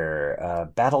Commander,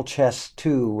 Battle Chess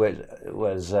 2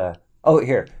 was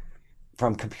here,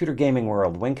 from Computer Gaming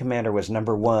World, Wing Commander was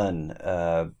number 1,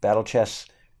 Battle Chess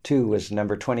 2 was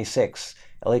number 26.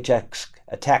 LHX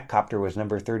Attack Copter was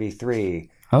number 33.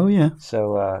 Oh, yeah.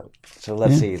 So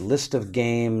let's see. List of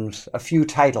games, a few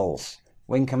titles.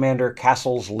 Wing Commander,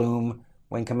 Castles Loom,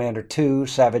 Wing Commander 2,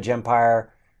 Savage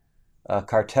Empire,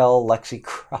 Cartel, Lexi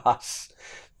Cross,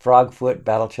 Frogfoot,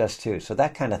 Battle Chess 2. So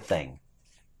that kind of thing.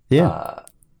 Yeah.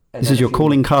 This is your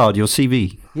calling card, your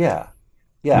CV. Yeah.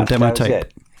 Your demo that was tape.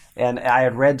 it. And I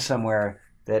had read somewhere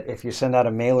that if you send out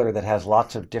a mailer that has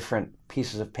lots of different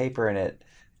pieces of paper in it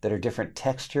that are different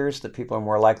textures, that people are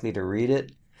more likely to read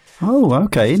it. Oh,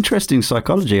 okay. Interesting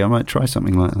psychology. I might try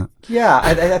something like that. Yeah,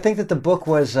 I think that the book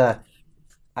was,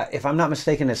 if I'm not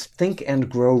mistaken, is Think and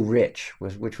Grow Rich,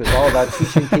 which was all about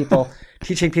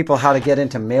teaching people how to get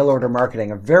into mail order marketing.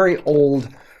 A very old,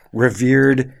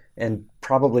 revered, and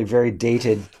probably very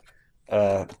dated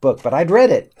book. But I'd read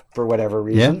it for whatever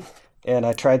reason, and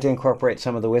I tried to incorporate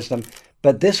some of the wisdom.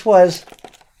 But this was...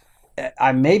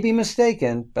 I may be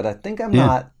mistaken, but I think I'm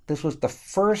not. This was the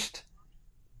first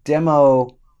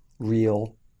demo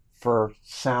reel for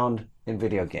sound in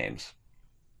video games.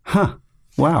 Huh.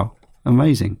 Wow.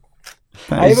 Amazing.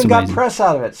 I even got press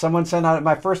out of it. Someone sent out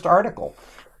my first article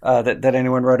that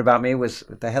anyone wrote about me.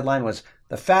 The headline was,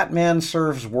 "The Fat Man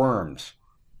Serves Worms."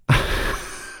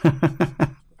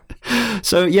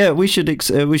 So yeah, I should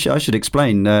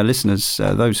explain, listeners,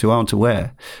 those who aren't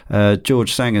aware.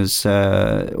 George Sanger's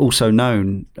also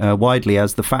known widely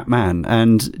as the Fat Man,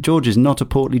 and George is not a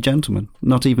portly gentleman,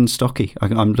 not even stocky. I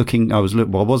was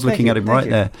looking at him right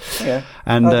there. Yeah.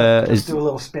 And just do a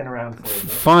little spin around for you.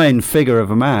 Fine figure of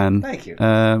a man. Thank you.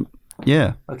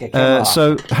 Yeah. Okay.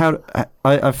 So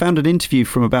I found an interview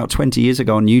from about 20 years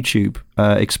ago on YouTube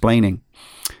explaining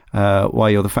why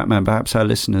you're the Fat Man. Perhaps our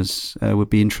listeners would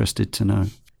be interested to know.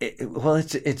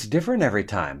 It's different every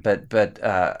time, but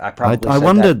I probably I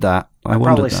wondered that. I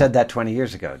probably said that 20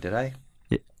 years ago. Did I?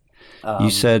 You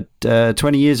said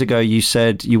 20 years ago. You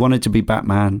said you wanted to be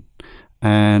Batman,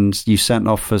 and you sent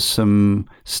off for some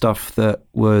stuff that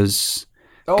was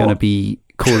going to be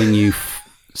calling you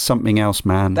something else,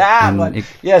 man.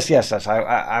 Yes.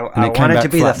 I wanted to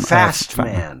be the Fast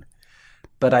Man.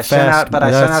 But I sent out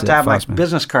to have my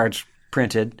business cards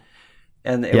printed,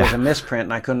 and it was a misprint,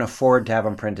 and I couldn't afford to have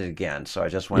them printed again, so I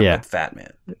just went with Fat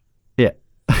Man. Yeah,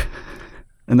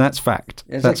 And that's fact.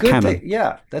 It's That's a good canon. thing.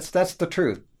 Yeah, that's the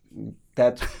truth.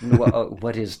 That's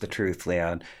what is the truth,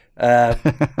 Leon? Yeah,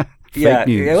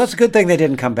 news. Well, it's a good thing they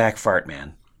didn't come back, Fart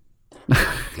Man.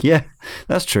 Yeah,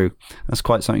 that's true. That's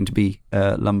quite something to be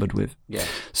lumbered with. Yeah.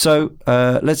 So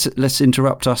let's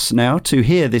interrupt us now to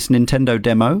hear this Nintendo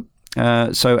demo.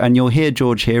 And you'll hear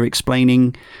George here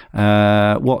explaining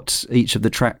what each of the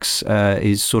tracks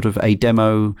is sort of a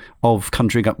demo of,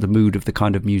 conjuring up the mood of the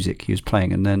kind of music he was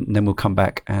playing, and then we'll come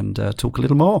back and talk a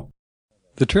little more.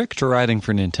 The trick to writing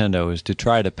for Nintendo is to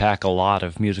try to pack a lot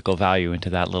of musical value into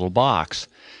that little box.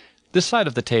 This side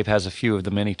of the tape has a few of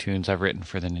the many tunes I've written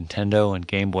for the Nintendo and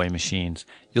Game Boy machines.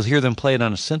 You'll hear them played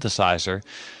on a synthesizer,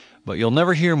 but you'll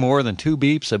never hear more than 2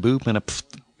 beeps, a boop, and a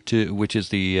pfft, which is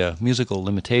the musical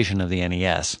limitation of the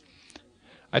NES.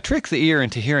 I tricked the ear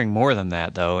into hearing more than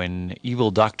that, though, in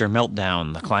Evil Dr.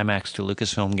 Meltdown, the climax to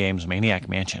Lucasfilm Games' Maniac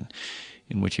Mansion,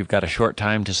 in which you've got a short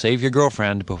time to save your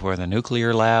girlfriend before the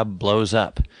nuclear lab blows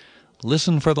up.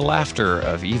 Listen for the laughter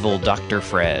of Evil Dr.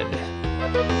 Fred.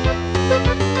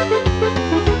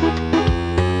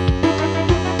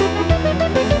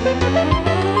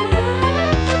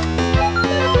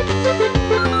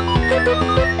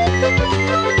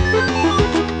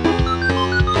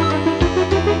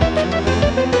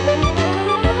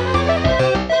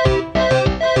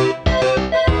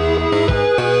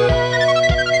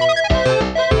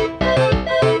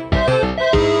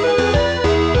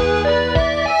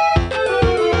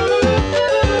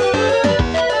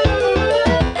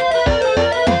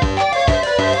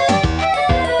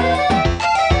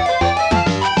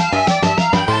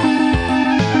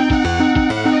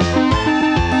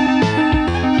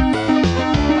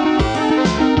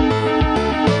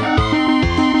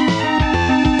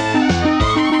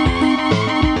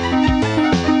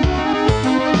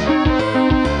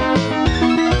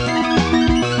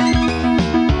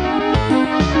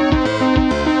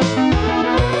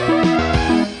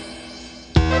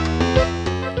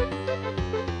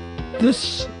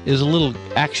 This is a little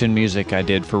action music I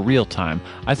did for real time.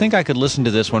 I think I could listen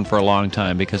to this one for a long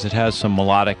time because it has some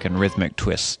melodic and rhythmic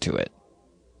twists to it.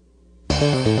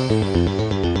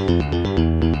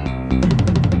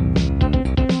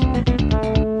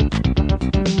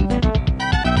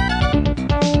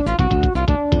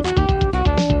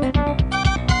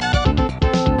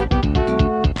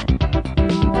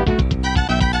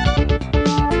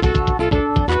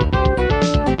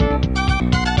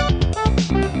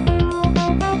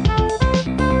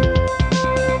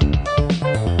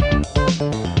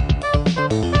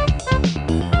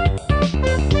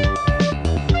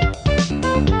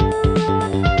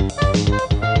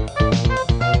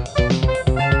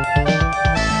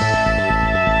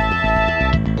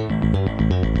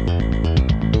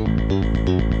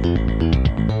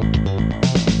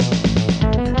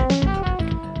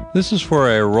 This is for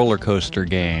a roller coaster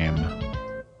game.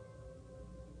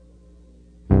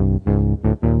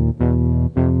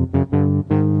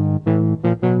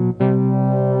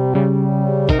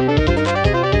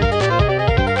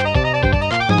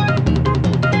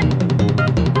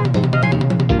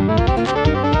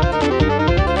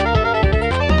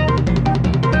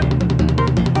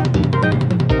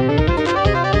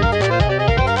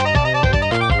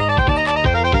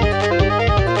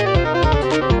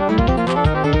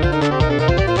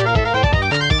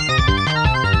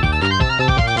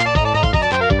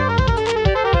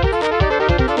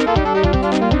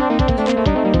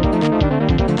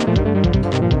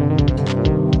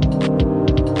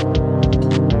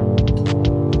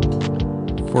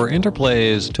 For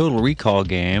Interplay's Total Recall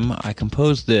game, I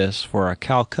composed this for a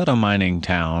Calcutta mining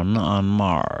town on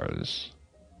Mars.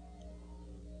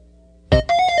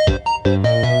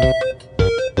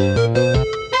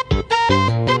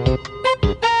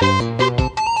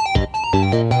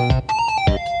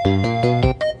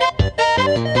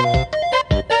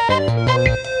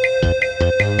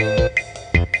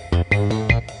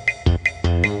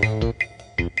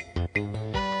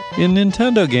 In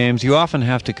Nintendo games, you often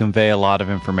have to convey a lot of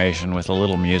information with a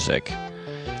little music.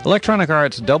 Electronic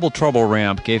Arts' Double Trouble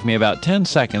ramp gave me about 10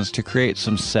 seconds to create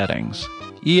some settings.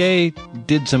 EA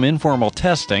did some informal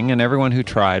testing, and everyone who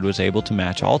tried was able to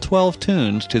match all 12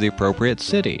 tunes to the appropriate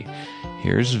city.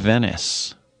 Here's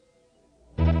Venice.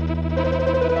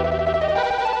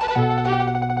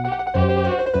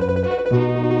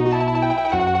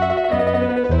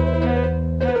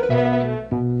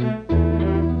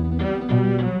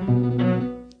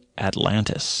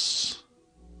 Atlantis.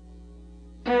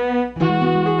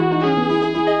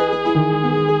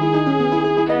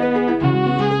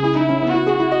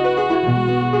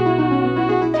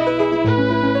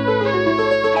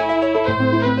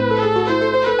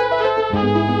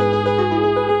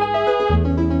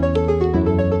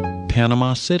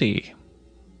 Panama City.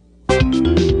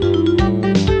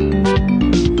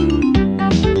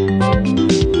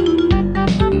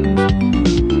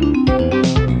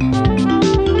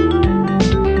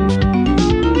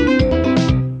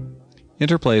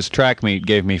 Interplay's track meet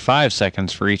gave me 5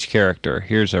 seconds for each character.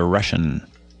 Here's a Russian.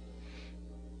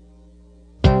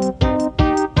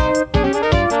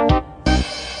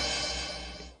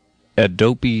 A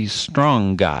dopey,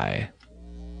 strong guy.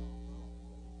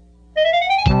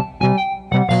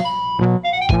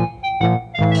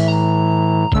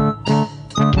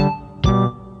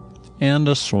 And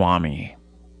a Swami.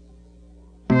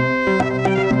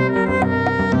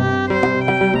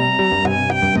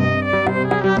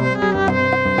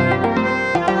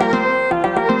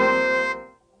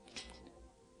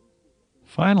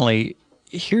 Finally,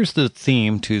 here's the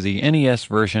theme to the NES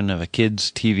version of a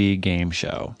kids' TV game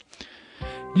show.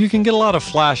 You can get a lot of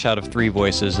flash out of 3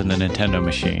 voices in the Nintendo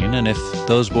machine, and if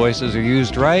those voices are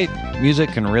used right,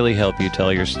 music can really help you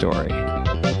tell your story.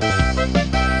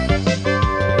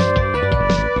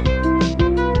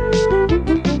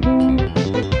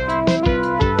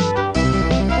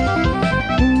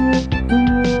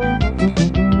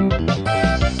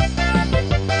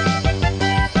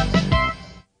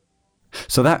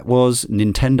 So that was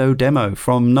Nintendo Demo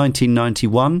from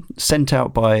 1991, sent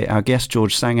out by our guest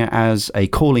George Sanger as a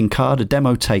calling card, a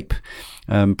demo tape,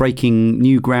 breaking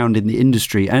new ground in the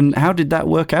industry. And how did that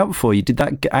work out for you? Did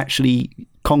that actually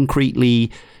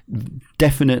concretely,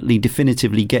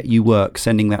 definitively get you work,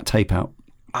 sending that tape out?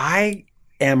 I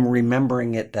am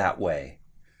remembering it that way.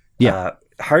 Yeah.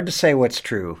 Hard to say what's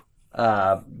true,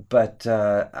 but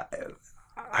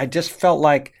I just felt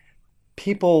like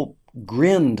people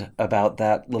grinned about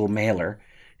that little mailer,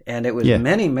 and it was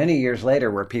many years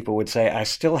later where people would say, I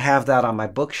still have that on my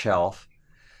bookshelf,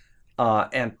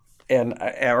 and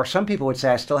or some people would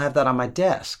say, I still have that on my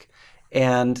desk,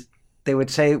 and they would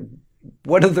say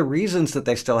one of the reasons that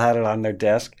they still had it on their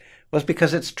desk was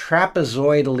because it's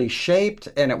trapezoidally shaped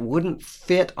and it wouldn't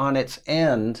fit on its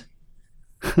end,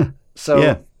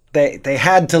 so they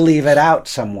had to leave it out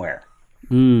somewhere.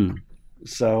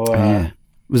 So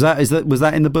Was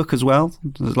that in the book as well?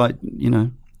 It was like,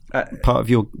 part of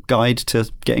your guide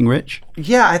to getting rich?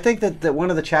 Yeah, I think that one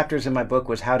of the chapters in my book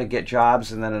was how to get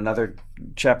jobs, and then another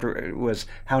chapter was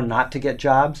how not to get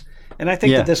jobs. And I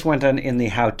think that this went on in the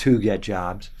how to get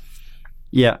jobs.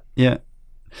 Yeah.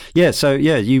 So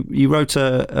you wrote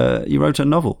a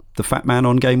novel, The Fat Man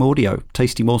on Game Audio: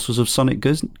 Tasty Morsels of Sonic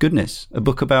Goodness, a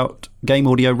book about game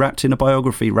audio wrapped in a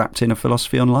biography, wrapped in a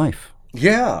philosophy on life.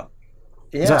 Yeah.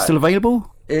 Is that still available?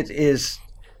 It is.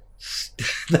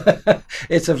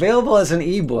 It's available as an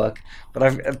ebook,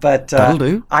 but that'll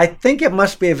do. I think it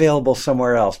must be available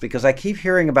somewhere else because I keep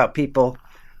hearing about people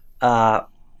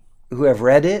who have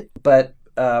read it, but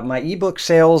my ebook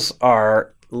sales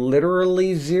are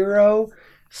literally zero.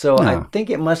 So I think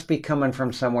it must be coming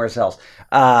from somewhere else.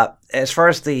 As far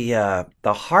as the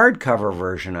hardcover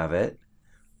version of it,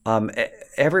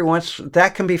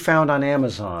 that can be found on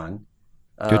Amazon.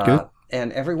 Good.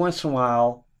 And every once in a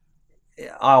while,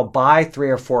 I'll buy 3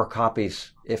 or 4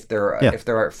 copies if they're at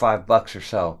 $5 or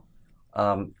so,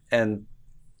 and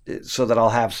so that I'll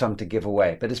have some to give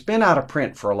away. But it's been out of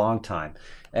print for a long time,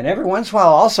 and every once in a while,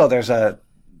 also there's an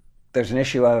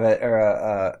issue of it or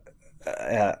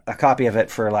a copy of it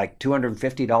for like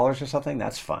 $250 or something.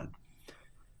 That's fun,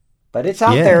 but it's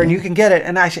out there and you can get it,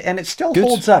 and it still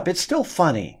holds up. It's still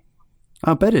funny.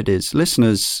 I bet it is.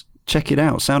 Listeners, check it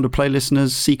out. Sound of Play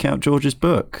listeners, seek out George's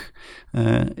book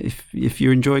if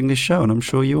you're enjoying this show, and I'm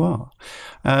sure you are.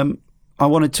 I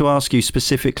wanted to ask you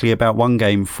specifically about one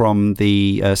game from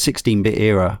the 16-bit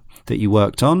era that you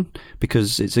worked on,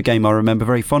 because it's a game I remember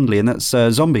very fondly, and that's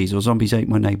Zombies, or Zombies Ate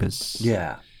My Neighbors.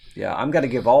 Yeah. I'm going to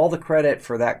give all the credit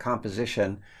for that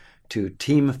composition to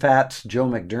Team Fat's Joe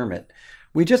McDermott.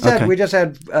 We just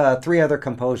had 3 other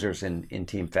composers in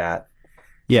Team Fat.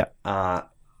 Yeah.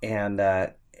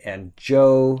 And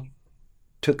Joe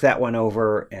took that one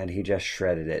over and he just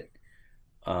shredded it.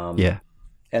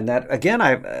 And that, again,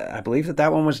 I believe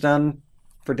that one was done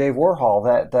for Dave Warhol.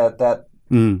 That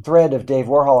thread of Dave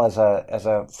Warhol as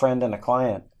a friend and a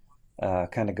client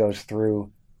kind of goes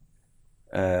through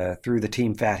the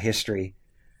Team Fat history.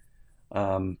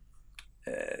 And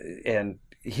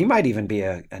he might even be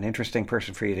an interesting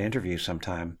person for you to interview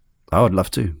sometime. I would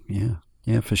love to,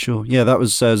 Yeah, for sure. Yeah, that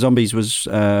was Zombies was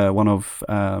one of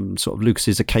sort of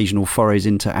Lucas's occasional forays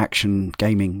into action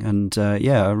gaming, and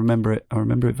I remember it. I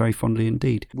remember it very fondly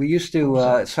indeed. We used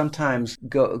to sometimes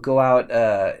go out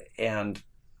and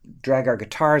drag our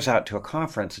guitars out to a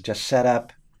conference and just set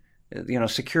up.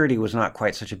 Security was not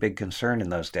quite such a big concern in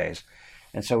those days,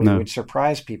 And so we No. would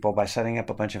surprise people by setting up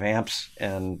a bunch of amps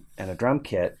and a drum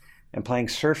kit and playing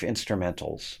surf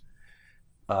instrumentals,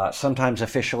 sometimes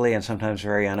officially and sometimes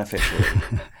very unofficially.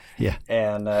 Yeah.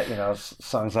 And,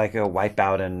 songs like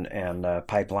Wipeout and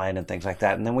Pipeline and things like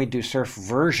that. And then we'd do surf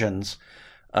versions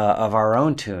of our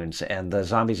own tunes. And the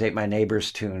Zombies Ate My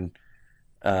Neighbors tune,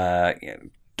 dun,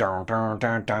 dun,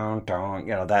 dun, dun,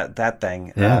 dun, that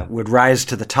thing would rise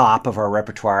to the top of our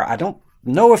repertoire. I don't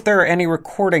know if there are any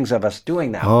recordings of us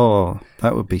doing that. Oh,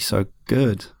 that would be so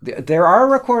good. There are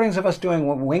recordings of us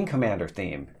doing Wing Commander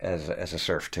theme as a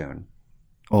surf tune.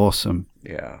 Awesome.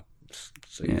 Yeah.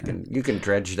 So you can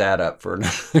dredge that up for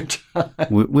another time.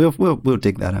 We'll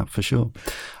dig that out for sure.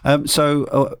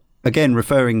 Again,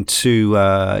 referring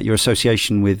to your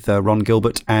association with Ron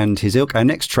Gilbert and his ilk, our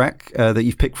next track that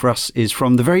you've picked for us is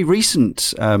from the very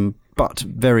recent but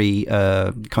very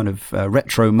kind of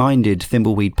retro-minded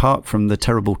Thimbleweed Park from the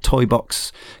Terrible Toy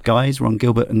Box guys, Ron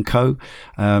Gilbert and co.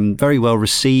 Very well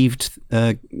received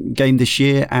game this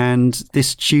year, and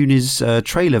this tune is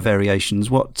trailer variations.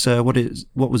 What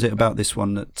was it about this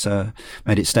one that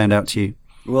made it stand out to you?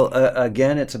 Well,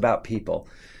 again, it's about people,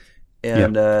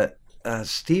 and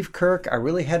Steve Kirk, I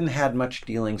really hadn't had much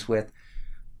dealings with.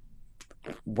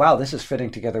 Wow, this is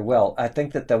fitting together well. I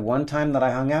think that the one time that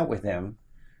I hung out with him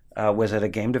was at a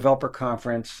game developer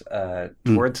conference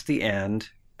towards the end.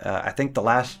 I think the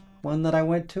last one that I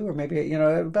went to, or maybe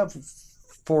about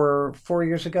four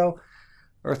years ago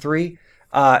or 3,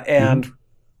 and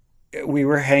we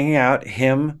were hanging out,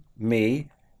 him, me,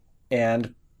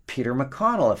 and Peter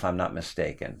McConnell, if I'm not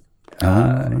mistaken,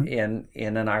 in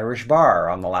an Irish bar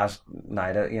on the last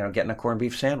night, getting a corned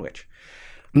beef sandwich,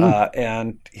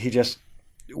 and he just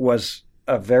was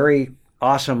a very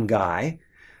awesome guy.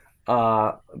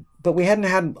 But we hadn't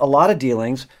had a lot of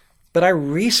dealings. But I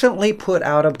recently put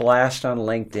out a blast on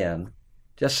LinkedIn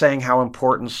just saying how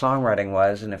important songwriting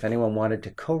was, and if anyone wanted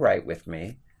to co-write with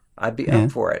me, I'd be up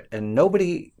for it. And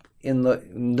nobody in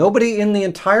the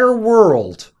entire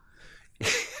world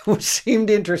seemed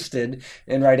interested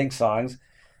in writing songs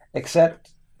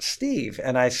except Steve.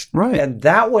 And and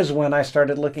that was when I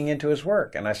started looking into his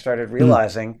work, and I started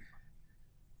realizing,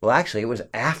 well, actually, it was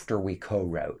after we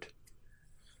co-wrote.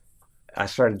 I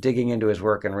started digging into his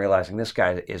work and realizing this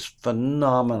guy is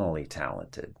phenomenally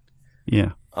talented.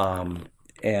 Yeah. And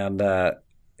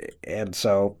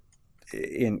so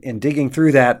in digging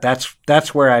through that,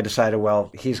 that's where I decided, well,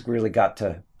 he's really got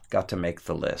to make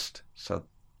the list. So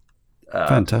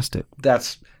fantastic.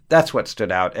 That's what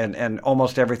stood out, and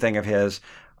almost everything of his,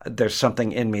 there's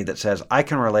something in me that says I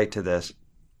can relate to this.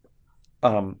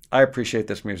 I appreciate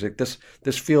this music.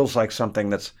 This feels like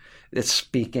something it's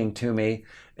speaking to me,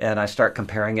 and I start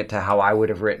comparing it to how I would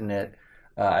have written it.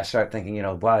 I start thinking,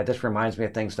 wow, this reminds me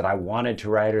of things that I wanted to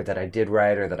write, or that I did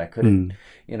write, or that I couldn't,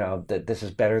 that this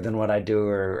is better than what I do,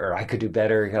 or I could do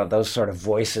better. Those sort of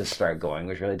voices start going,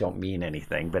 which really don't mean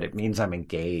anything, but it means I'm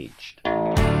engaged.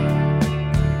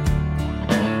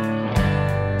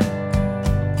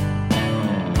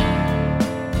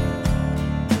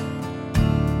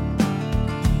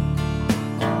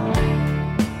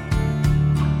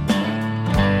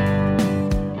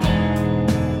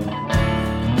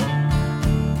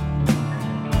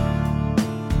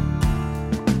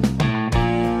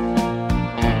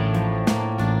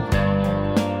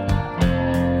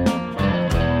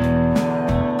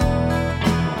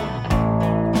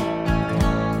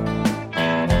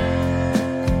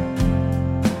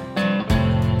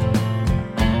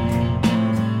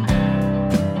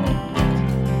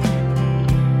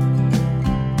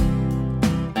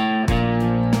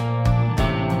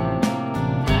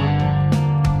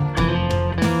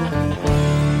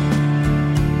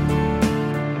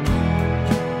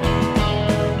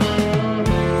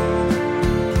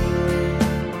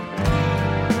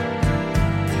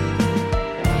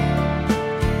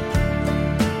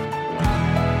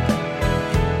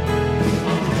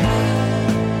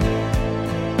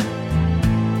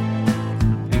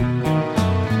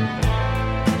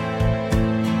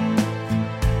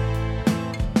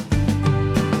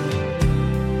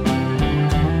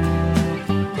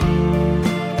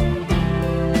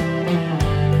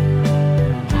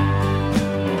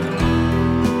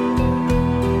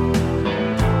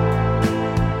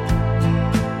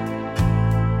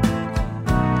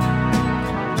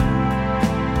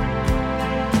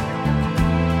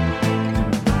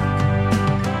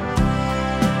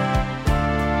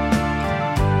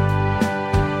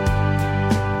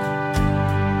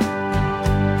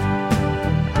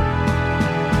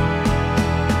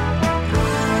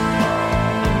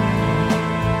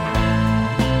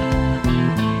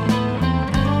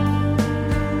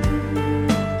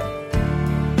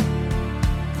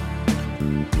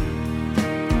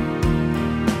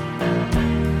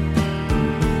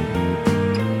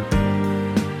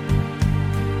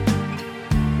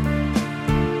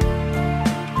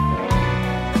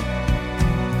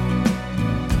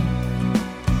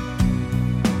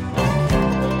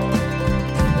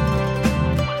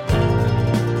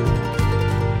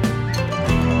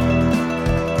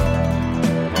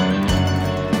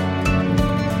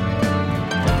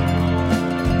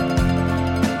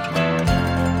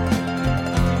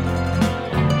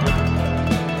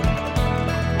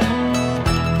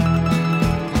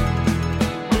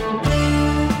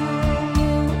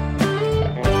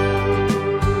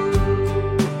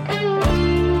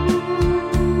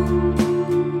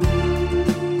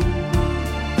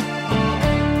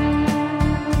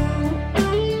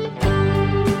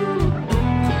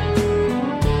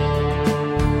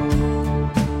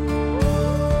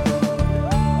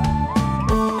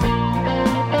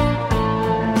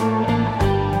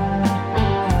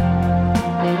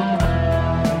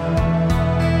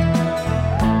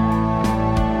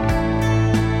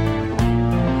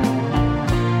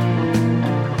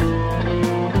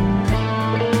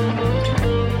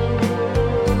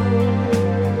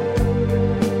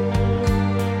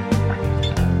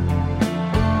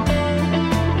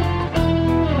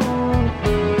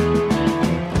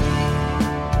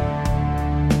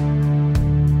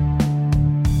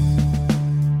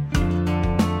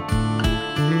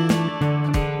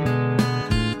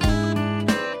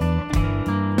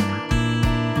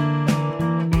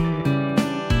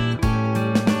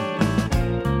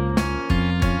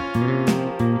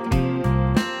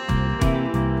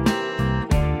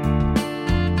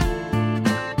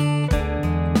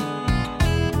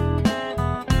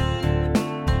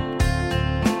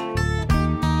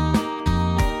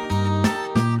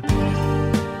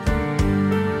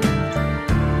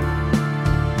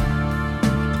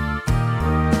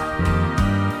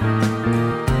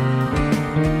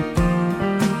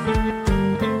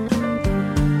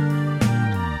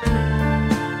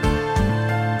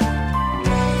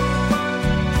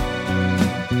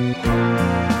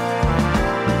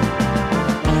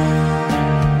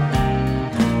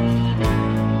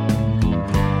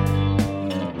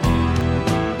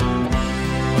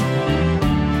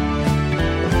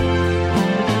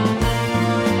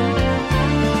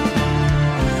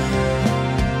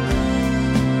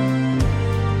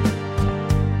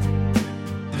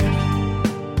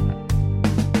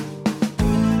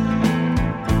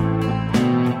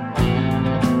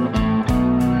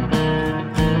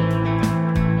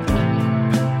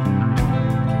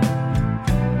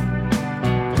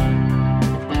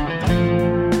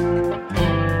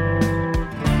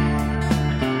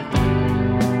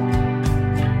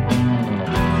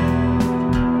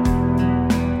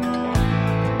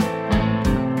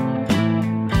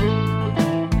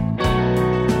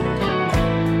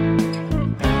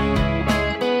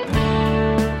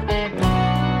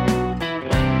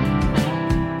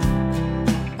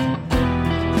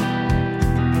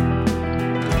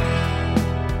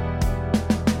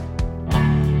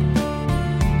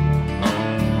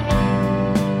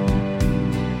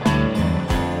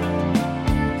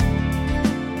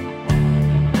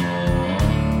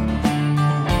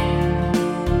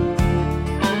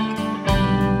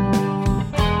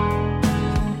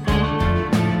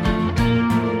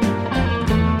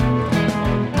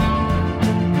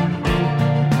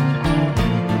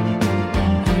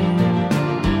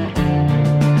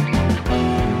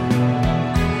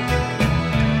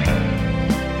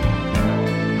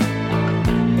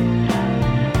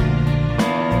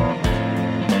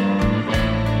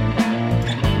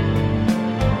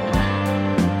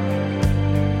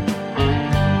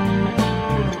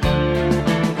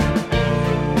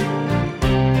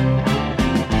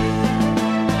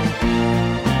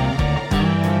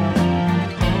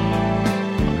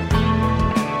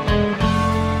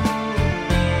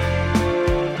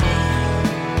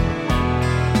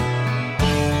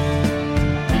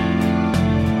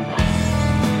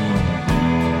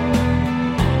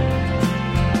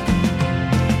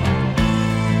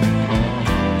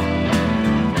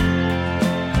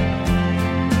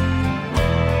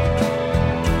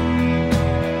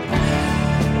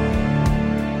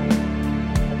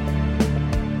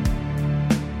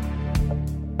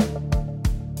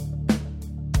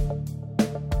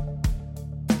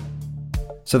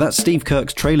 So that's Steve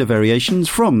Kirk's trailer variations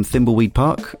from Thimbleweed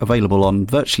Park, available on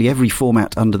virtually every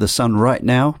format under the sun right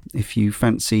now. If you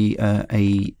fancy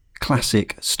a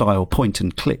classic style point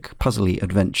and click puzzly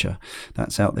adventure,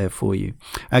 that's out there for you.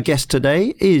 Our guest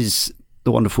today is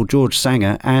the wonderful George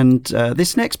Sanger, and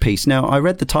this next piece, now I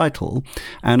read the title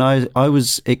and I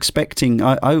was expecting,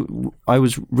 I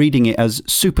was reading it as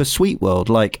Super Sweet World,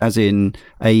 like as in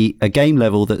a game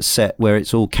level that's set where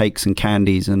it's all cakes and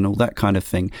candies and all that kind of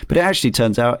thing, but it actually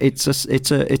turns out it's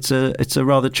a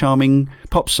rather charming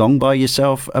pop song by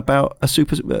yourself about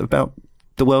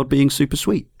the world being super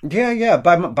sweet. Yeah,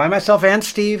 by myself and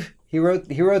Steve. He wrote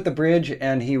the bridge,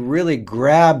 and he really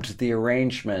grabbed the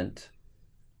arrangement.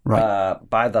 Right.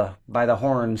 By the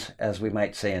horns, as we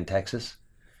might say in Texas.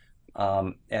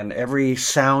 And every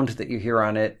sound that you hear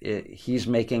on it, he's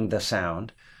making the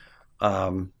sound. A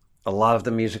lot of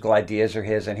the musical ideas are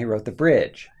his, and he wrote the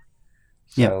bridge.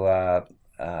 So,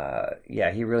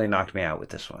 he really knocked me out with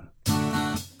this one.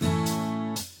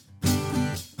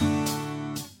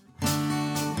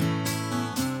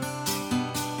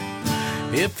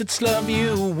 If it's love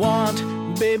you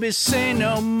want, baby, say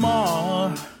no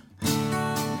more.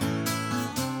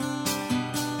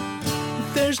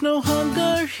 There's no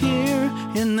hunger here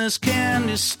in this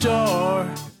candy store.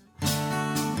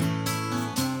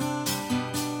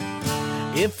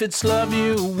 If it's love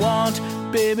you want,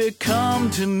 baby, come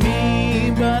to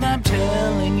me. But I'm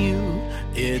telling you,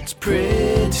 it's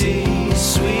pretty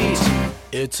sweet.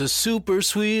 It's a super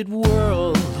sweet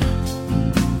world,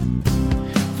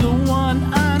 the one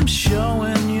I'm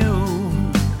showing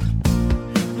you,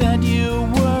 that you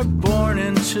were born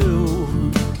into.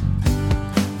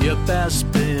 You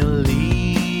best believe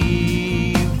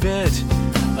it,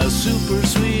 a super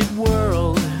sweet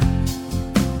world.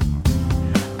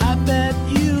 I bet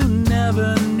you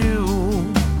never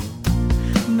knew,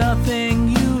 nothing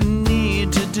you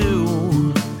need to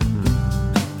do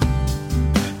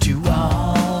to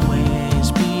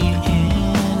always be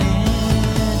in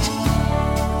it.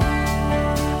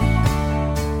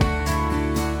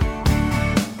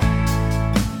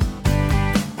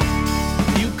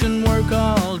 You can work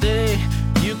all day,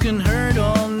 you can hurt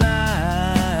all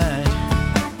night.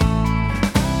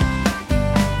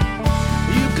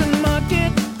 You can muck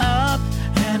it up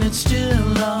and it's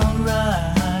still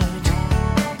alright.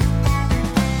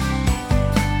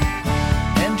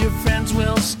 And your friends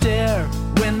will stare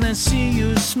when they see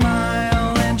you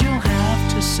smile, and you'll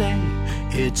have to say,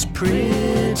 it's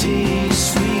pretty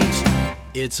sweet.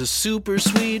 It's a super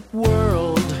sweet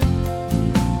world,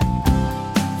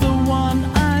 the one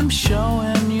I'm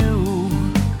showing you,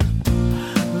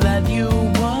 that you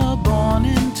were born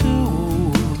into.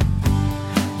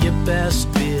 You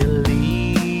best believe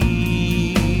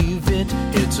it,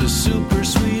 it's a super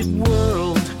sweet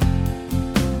world.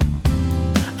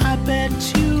 I bet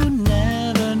you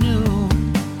never knew,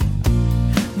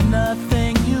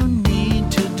 nothing you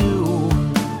need to do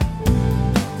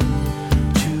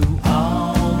to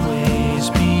always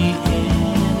be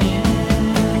in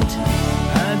it.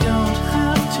 I don't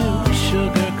have to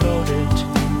sugarcoat it,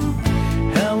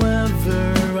 however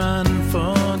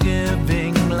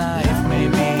unforgiving life may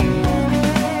be.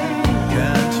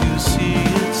 Can't you see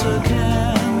it's a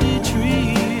candy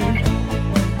treat?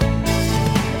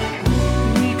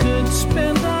 We could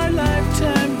spend our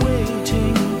lifetime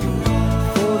waiting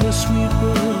for the sweet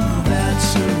world that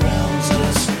surrounds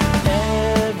us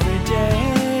every day.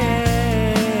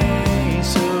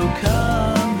 So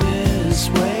come this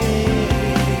way,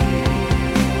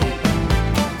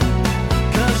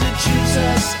 'cause it chews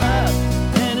us up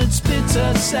and it spits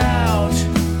us out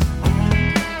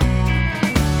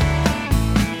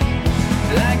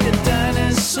like a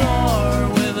dinosaur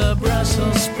with a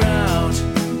Brussels sprout.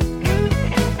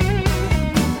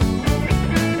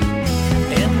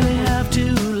 And we have to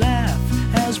laugh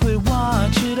as we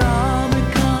watch it all,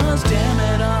 because damn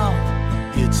it all,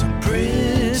 it's a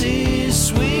pretty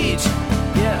sweet,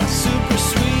 super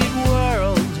sweet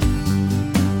world,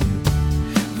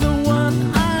 the one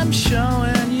I'm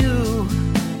showing you,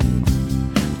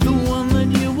 the one that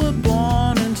you were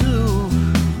born into.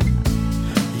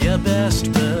 You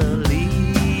best believe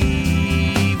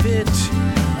it,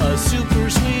 a super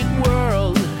sweet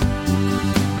world.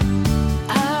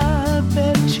 I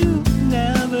bet you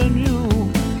never knew,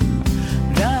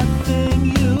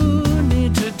 nothing you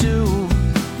need to do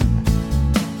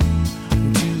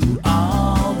to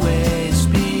always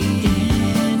be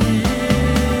in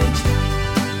it.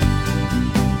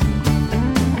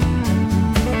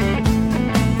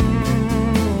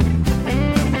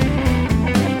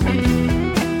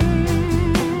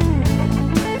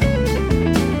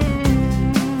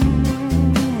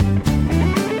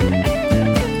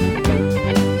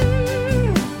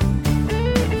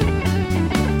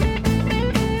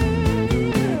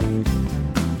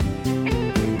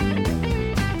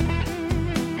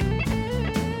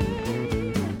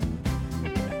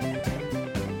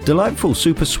 delightful,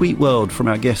 super sweet world from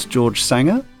our guest George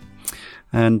Sanger.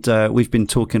 And we've been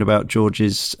talking about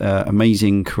George's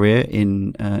amazing career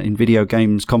in video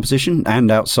games composition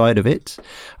and outside of it.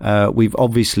 We've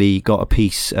obviously got a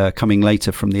piece coming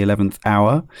later from the 11th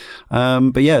hour.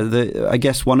 But yeah, I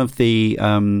guess one of the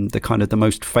kind of the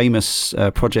most famous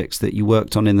projects that you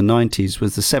worked on in the 90s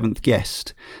was The Seventh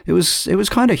Guest. It was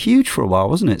kind of huge for a while,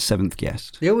 wasn't it, Seventh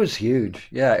Guest? It was huge.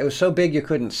 Yeah, it was so big you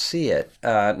couldn't see it.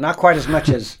 Not quite as much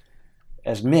as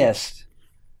Myst.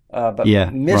 But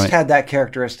Myst had that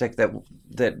characteristic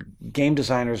that game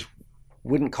designers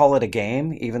wouldn't call it a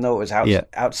game, even though it was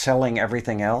outselling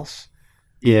everything else.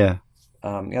 Yeah.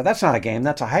 That's not a game.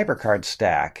 That's a hypercard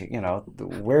stack.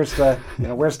 Where's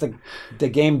the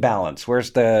game balance?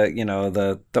 Where's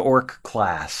the orc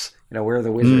class? Where are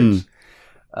the wizards?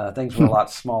 Things were a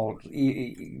lot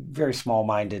very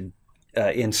small-minded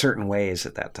in certain ways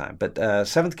at that time. But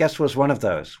Seventh Guest was one of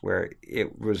those where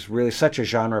it was really such a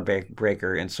genre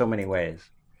breaker in so many ways.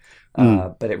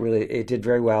 But it did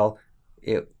very well.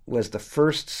 It was the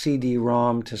first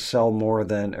CD-ROM to sell more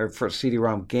than, or first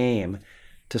CD-ROM game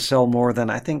to sell more than,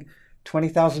 I think,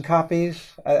 20,000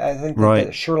 copies. I think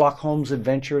that Sherlock Holmes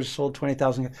Adventures sold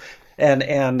 20,000.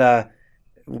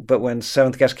 But when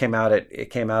Seventh Guest came out, it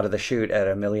came out of the chute at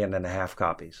 1.5 million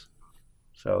copies.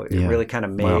 So it really kind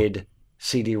of made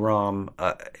CD-ROM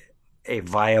a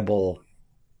viable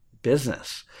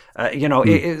business.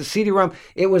 CD-ROM,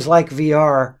 it was like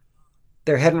VR.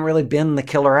 There hadn't really been the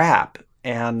killer app,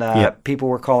 and people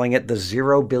were calling it the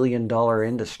 $0 billion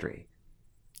industry.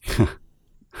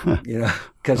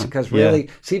 Because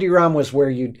really, CD-ROM was where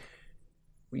you'd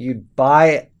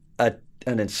buy an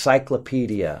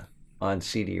encyclopedia on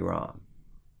CD-ROM.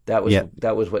 That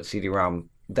was what CD-ROM.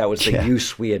 That was the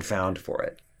use we had found for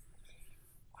it.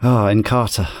 Oh,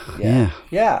 Encarta.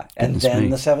 Yeah. And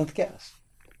then The Seventh Guest.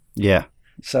 Yeah.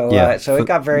 So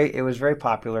it was very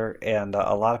popular, and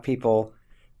a lot of people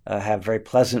have very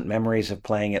pleasant memories of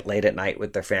playing it late at night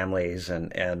with their families,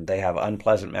 and they have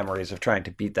unpleasant memories of trying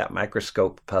to beat that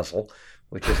microscope puzzle,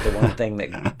 which is the one thing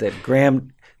that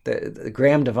Graham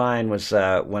Devine was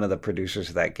one of the producers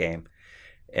of that game.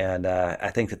 And I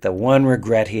think that the one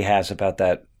regret he has about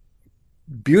that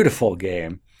beautiful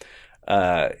game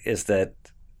is that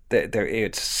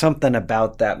it's something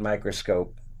about that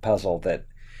microscope puzzle that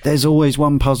there's always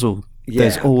one puzzle.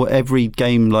 Every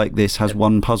game like this has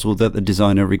one puzzle that the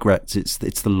designer regrets. It's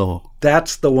the law.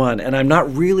 That's the one, and I'm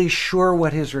not really sure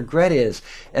what his regret is,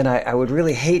 and I would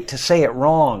really hate to say it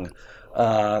wrong,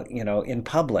 in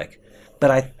public, but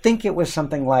I think it was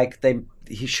something like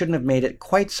he shouldn't have made it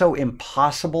quite so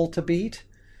impossible to beat.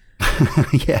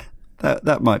 Yeah,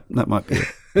 that might be it.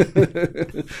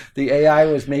 The AI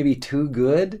was maybe too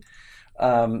good,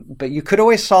 but you could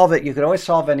always solve it. You could always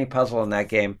solve any puzzle in that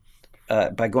game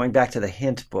by going back to the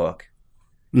hint book.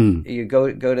 You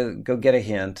go get a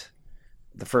hint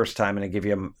the first time, and it give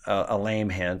you a lame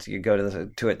hint. You go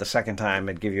to it the second time,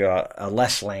 it'd give you a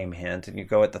less lame hint, and you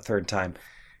go at the third time,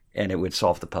 and it would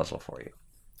solve the puzzle for you.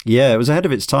 Yeah, it was ahead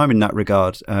of its time in that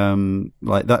regard.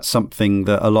 That's something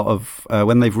that a lot of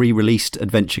when they've re-released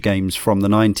adventure games from the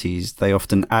 90s, they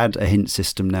often add a hint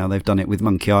system now. They've done it with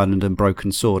Monkey Island and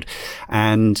Broken Sword,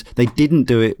 and they didn't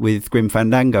do it with Grim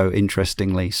Fandango,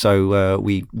 interestingly. So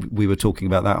we were talking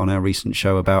about that on our recent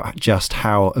show about just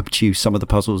how obtuse some of the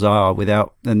puzzles are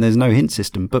and there's no hint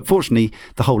system. But fortunately,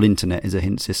 the whole internet is a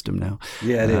hint system now.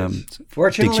 Yeah, it is.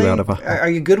 Fortunately,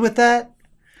 are you good with that?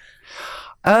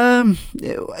 We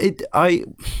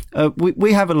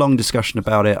have a long discussion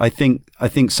about it. I think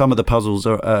some of the puzzles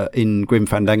are in Grim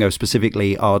Fandango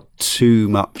specifically are too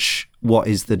much. What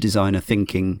is the designer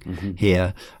thinking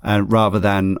here? Rather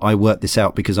than I work this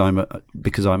out because I'm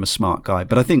a smart guy.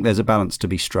 But I think there's a balance to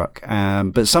be struck.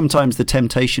 But sometimes the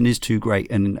temptation is too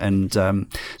great, and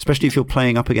especially if you're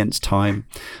playing up against time,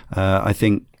 I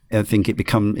think it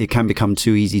can become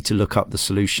too easy to look up the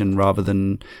solution rather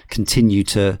than continue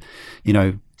to,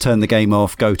 turn the game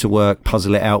off, go to work,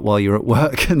 puzzle it out while you're at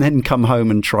work, and then come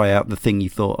home and try out the thing you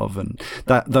thought of. And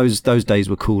those days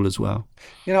were cool as well.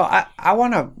 I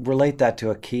want to relate that to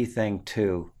a key thing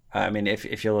too. I mean,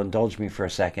 if you'll indulge me for a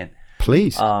second,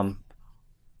 please.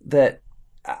 That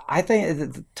I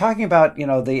think talking about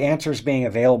the answers being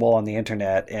available on the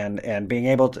internet and being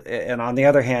able to, and on the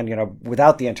other hand,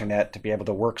 without the internet, to be able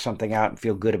to work something out and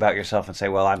feel good about yourself and say,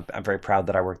 well, I'm very proud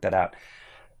that I worked that out.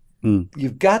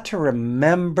 You've got to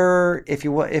remember, if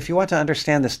you want to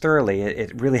understand this thoroughly,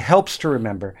 it really helps to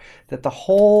remember that the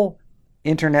whole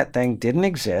internet thing didn't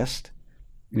exist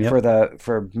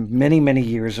for many, many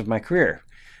years of my career.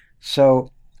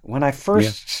 So when I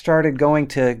first started going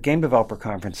to game developer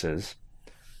conferences,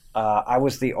 I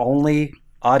was the only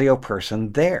audio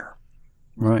person there.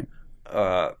 Right.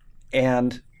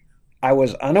 And I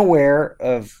was unaware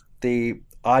of the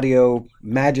audio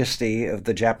majesty of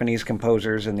the Japanese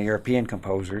composers and the European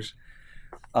composers.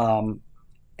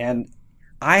 And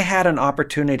I had an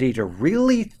opportunity to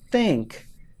really think,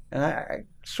 and I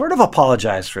sort of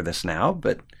apologize for this now,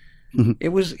 but it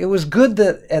was good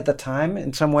that at the time,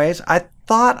 in some ways, I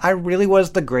thought I really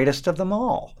was the greatest of them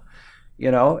all.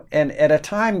 And at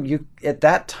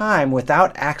that time,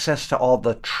 without access to all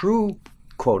the true,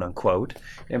 quote unquote,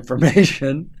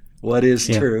 information, what is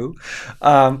true,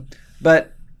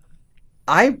 but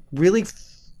I really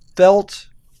felt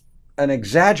an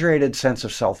exaggerated sense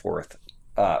of self-worth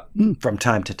from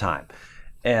time to time.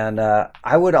 And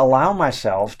I would allow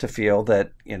myself to feel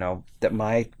that,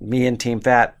 that me and Team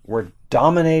Fat were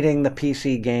dominating the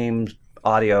PC games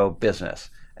audio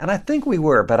business. And I think we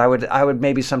were, but I would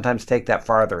maybe sometimes take that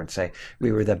farther and say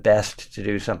we were the best to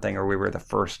do something, or we were the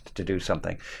first to do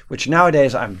something, which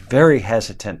nowadays I'm very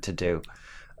hesitant to do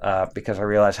because I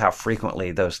realize how frequently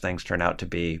those things turn out to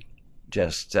be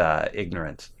just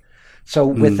ignorance. So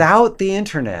without the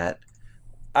internet,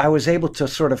 I was able to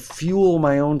sort of fuel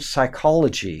my own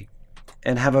psychology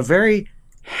and have a very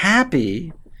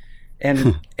happy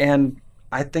and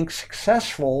I think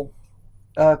successful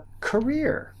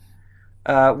career.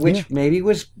 Which maybe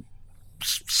was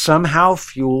somehow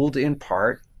fueled in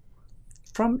part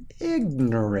from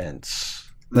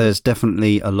ignorance. There's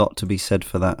definitely a lot to be said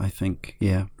for that, I think.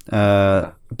 Yeah.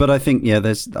 But I think,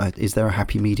 is there a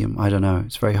happy medium? I don't know.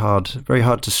 It's very hard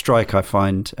to strike, I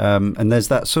find. And there's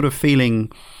that sort of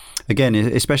feeling, again,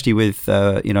 especially with,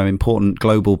 important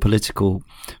global political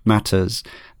matters,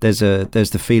 there's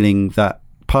the feeling that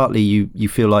partly you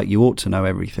feel like you ought to know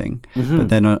everything. But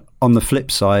then on the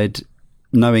flip side,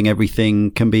 knowing everything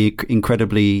can be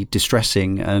incredibly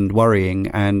distressing and worrying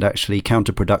and actually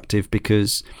counterproductive,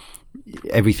 because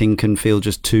everything can feel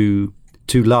just too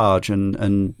large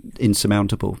and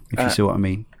insurmountable, if you see what I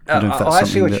mean. I don't know if that's I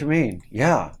see what that, you mean.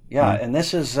 Yeah. And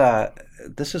this is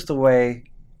the way,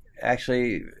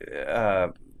 actually,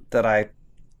 that I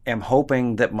am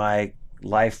hoping that my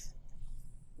life,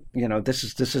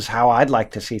 this is how I'd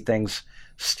like to see things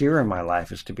steer in my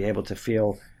life, is to be able to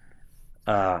feel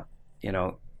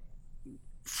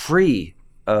free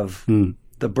of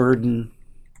the burden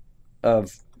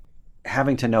of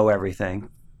having to know everything.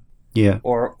 Yeah.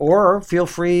 Or feel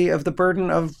free of the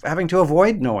burden of having to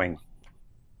avoid knowing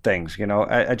things.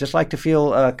 I just like to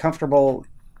feel comfortable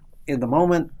in the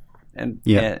moment, and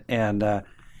I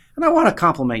want to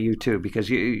compliment you too,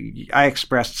 because I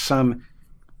expressed some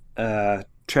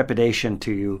trepidation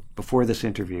to you before this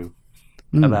interview.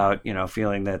 About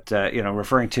feeling that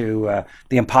referring to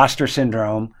the imposter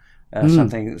syndrome,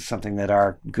 something that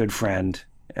our good friend,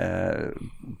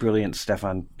 brilliant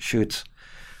Stefan Schutz,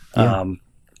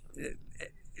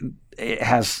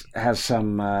 has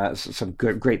some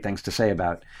great things to say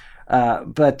about.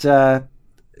 But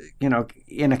in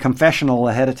a confessional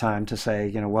ahead of time, to say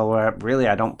really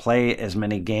I don't play as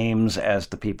many games as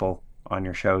the people on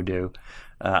your show do.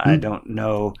 I don't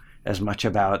know as much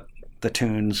about the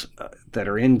tunes that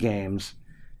are in games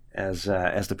as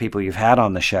the people you've had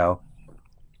on the show,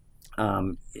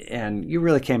 and you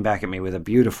really came back at me with a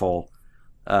beautiful,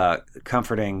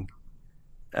 comforting.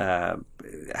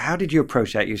 How did you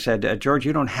approach that? You said, George,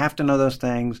 you don't have to know those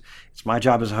things. It's my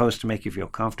job as a host to make you feel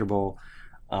comfortable.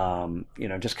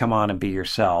 Just come on and be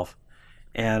yourself.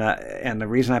 And the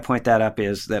reason I point that up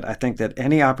is that I think that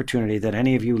any opportunity that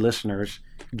any of you listeners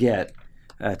get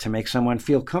to make someone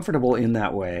feel comfortable in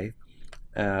that way,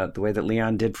 the way that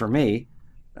Leon did for me,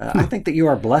 I think that you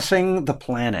are blessing the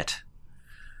planet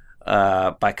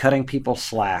by cutting people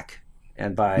slack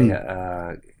and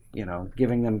by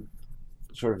giving them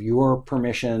sort of your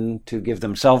permission to give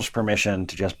themselves permission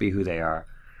to just be who they are.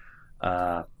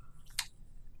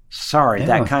 Sorry,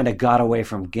 that kind of got away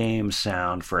from game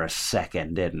sound for a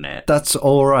second, didn't it? That's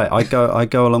all right. I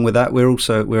go along with that. We're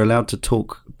allowed to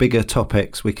talk bigger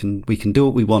topics. We can do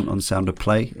what we want on Sound of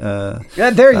Play.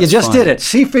 You just did it.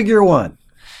 See figure 1.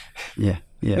 Yeah.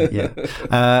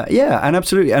 And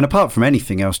absolutely. And apart from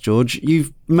anything else, George,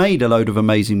 you've made a load of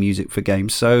amazing music for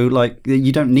games. So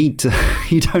you don't need to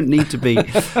be,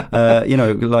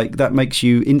 that makes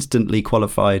you instantly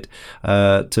qualified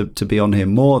to be on here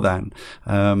more than,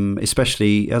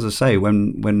 especially, as I say,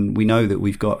 when we know that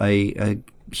we've got a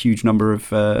huge number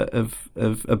of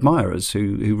admirers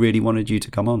who really wanted you to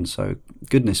come on. So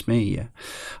goodness me,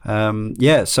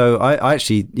 So I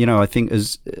actually, I think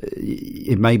as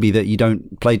it may be that you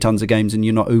don't play tons of games and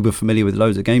you're not uber familiar with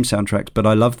loads of game soundtracks, but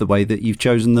I love the way that you've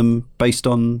chosen them based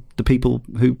on the people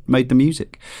who made the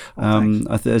music.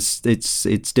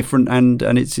 It's different and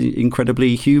it's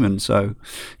incredibly human. So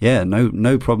yeah,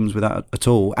 no problems with that at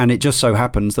all. And it just so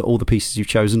happens that all the pieces you've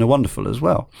chosen are wonderful as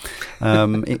well,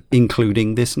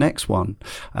 including this next one.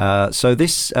 So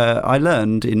this I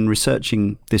learned in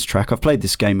researching this track. I've played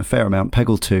this game a fair amount,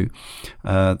 Peggle 2,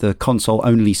 the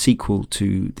console-only sequel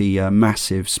to the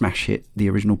massive smash hit, the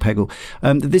original Peggle.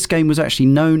 This game was actually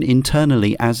known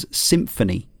internally as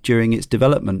Symphony during its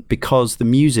development because the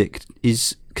music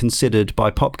is considered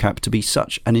by PopCap to be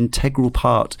such an integral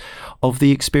part of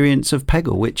the experience of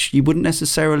Peggle, which you wouldn't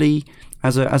necessarily,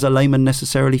 as a layman,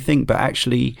 necessarily think, but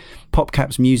actually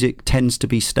PopCap's music tends to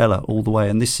be stellar all the way.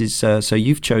 And this is so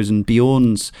you've chosen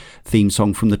Bjorn's theme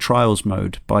song from the Trials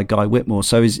mode by Guy Whitmore.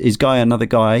 So is Guy another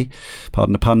guy,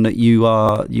 pardon the pun, that you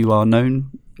are known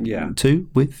to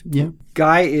with? Yeah,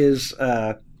 Guy is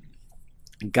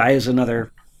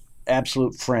another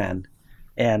absolute friend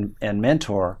and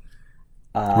mentor.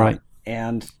 Right.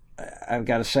 And I've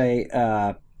got to say,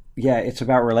 it's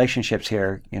about relationships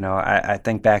here. You know, I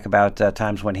think back about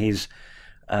times when he's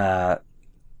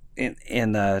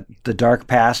in the dark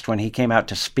past, when he came out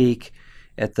to speak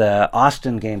at the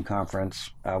Austin Game Conference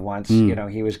once. You know,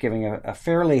 he was giving a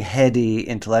fairly heady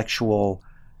intellectual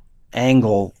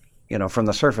angle, you know, from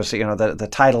the surface. You know, the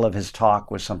title of his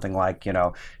talk was something like, you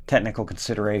know, technical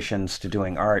considerations to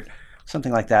doing art,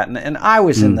 something like that. And I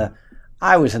was in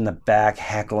the back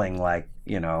heckling, like,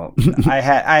 you know, I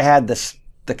had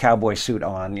the cowboy suit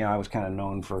on. You know, I was kind of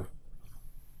known for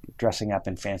dressing up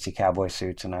in fancy cowboy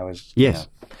suits, and I was you know,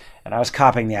 and I was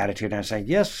copying the attitude, and I was saying,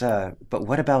 yes, but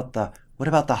what about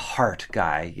the heart,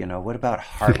 Guy? You know, what about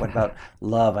heart? What about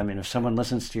love? I mean, if someone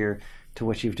listens to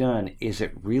what you've done, is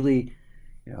it really,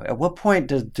 you know, at what point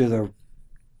does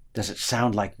it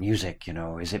sound like music? You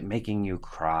know, is it making you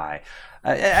cry?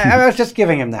 I was just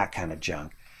giving him that kind of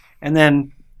junk. And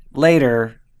then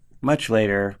later, much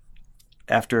later,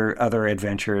 after other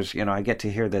adventures, you know, I get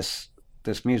to hear this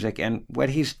music. And what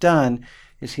he's done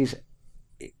is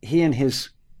he and his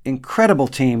incredible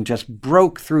team just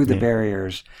broke through the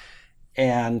barriers.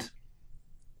 And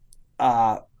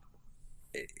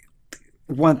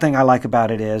one thing I like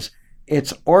about it is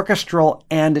it's orchestral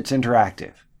and it's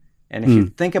interactive. And if you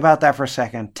think about that for a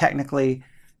second, technically,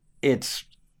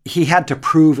 he had to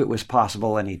prove it was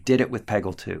possible, and he did it with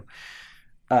Peggle 2.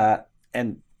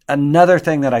 And another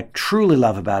thing that I truly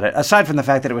love about it, aside from the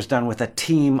fact that it was done with a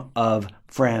team of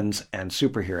friends and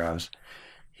superheroes,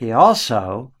 he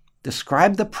also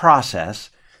described the process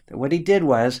that what he did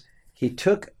was he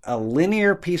took a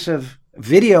linear piece of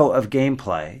video of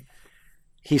gameplay,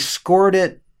 he scored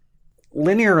it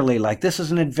linearly, like this is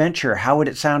an adventure. How would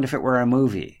it sound if it were a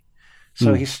movie?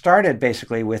 So he started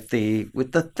basically with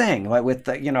the thing, like with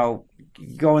the, you know,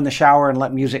 go in the shower and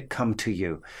let music come to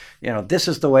you. You know, this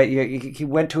is the way he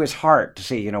went to his heart to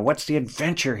see, you know, what's the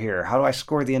adventure here? How do I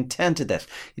score the intent of this?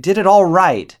 He did it all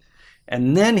right.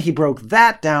 And then he broke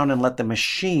that down and let the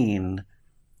machine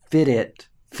fit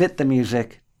the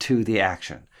music to the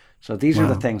action. So these are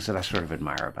the things that I sort of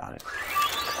admire about it.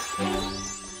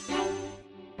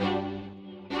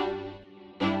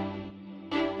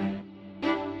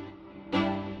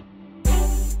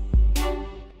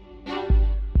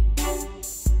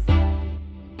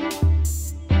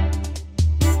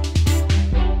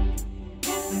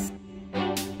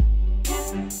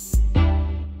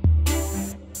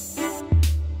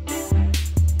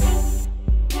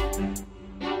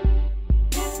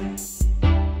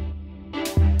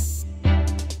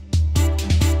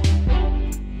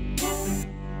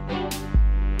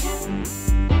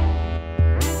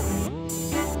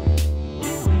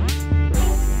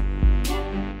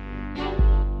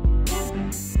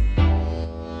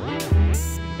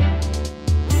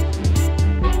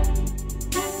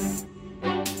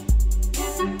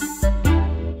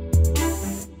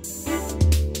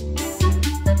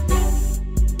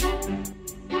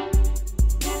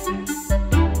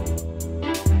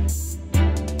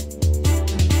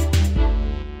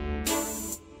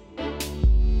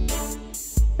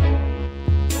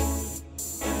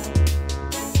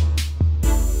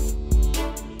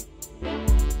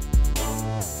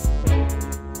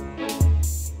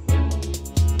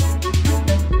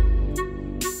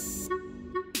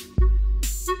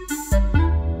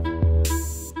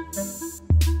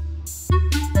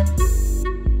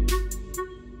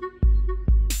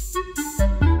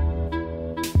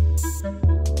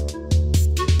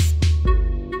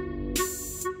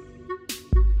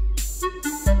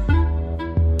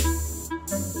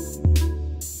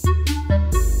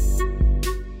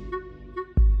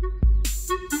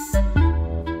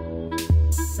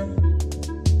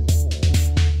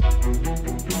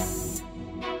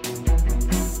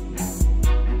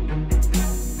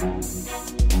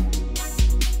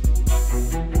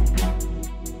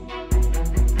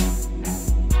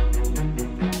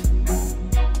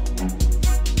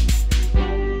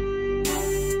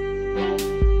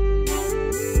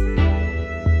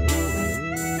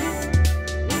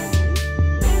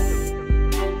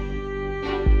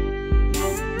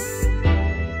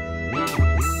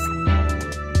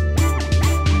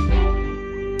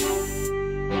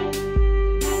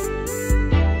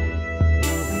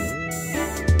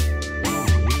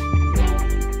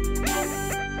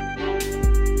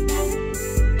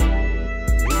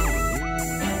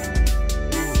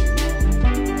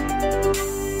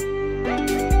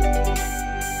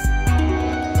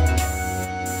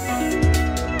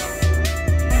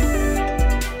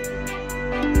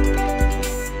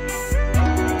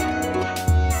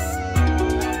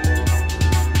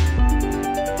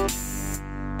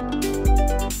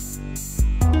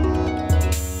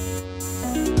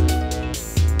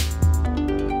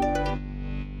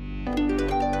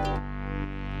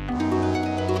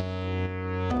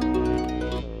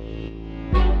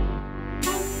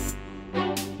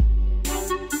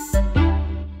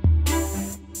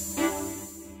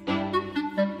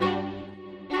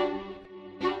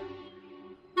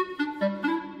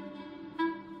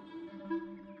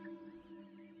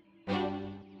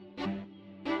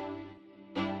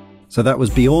 So that was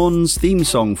Bjorn's theme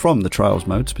song from the Trials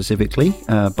mode, specifically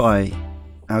by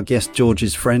our guest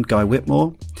George's friend Guy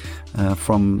Whitmore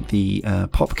from the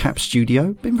PopCap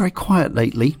studio. Been very quiet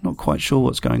lately. Not quite sure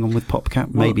what's going on with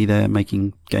PopCap. Maybe they're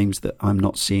making games that I'm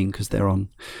not seeing because they're on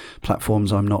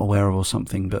platforms I'm not aware of or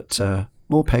something. But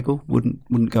more Peggle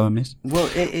wouldn't go amiss. Well,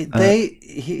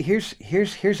 here's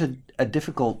a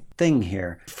difficult thing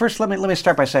here. First, let me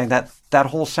start by saying that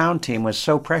whole sound team was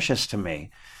so precious to me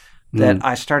that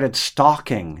I started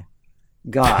stalking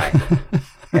Guy,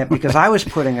 because I was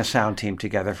putting a sound team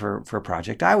together for a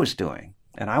project I was doing,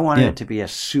 and I wanted it to be a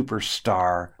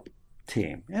superstar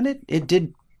team, and it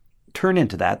did turn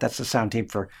into that. That's the sound team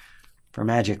for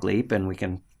Magic Leap, and we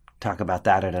can talk about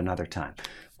that at another time.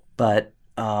 But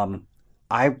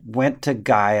I went to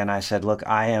Guy and I said, "Look,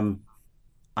 I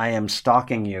am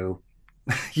stalking you.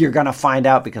 You're going to find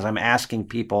out because I'm asking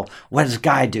people, what does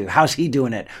Guy do? How's he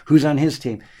doing it? Who's on his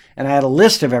team?" And I had a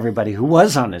list of everybody who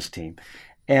was on his team.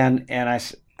 And I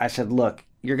said, "Look,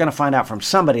 you're going to find out from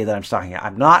somebody that I'm stalking.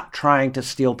 I'm not trying to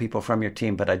steal people from your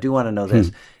team, but I do want to know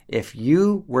this. If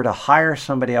you were to hire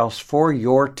somebody else for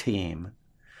your team,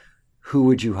 who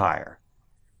would you hire?"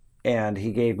 And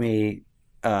he gave me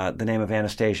the name of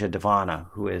Anastasia Devana,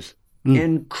 who is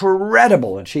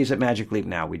incredible, and she's at Magic Leap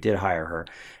now. We did hire her.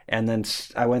 And then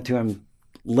I went to him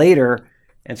later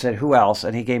and said, "Who else?"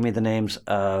 And he gave me the names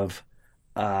of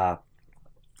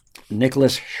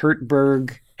Nicholas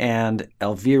Hertberg and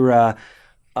Elvira.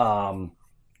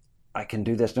 I can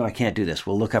do this. No, I can't do this.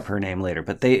 We'll look up her name later.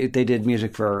 But they did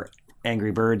music for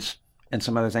Angry Birds and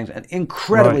some other things. And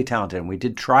incredibly talented. And we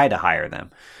did try to hire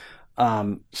them.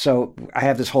 So I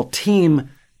have this whole team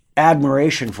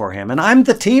admiration for him. And I'm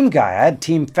the team guy. I had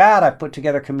Team Fat. I put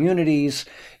together communities.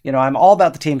 I'm all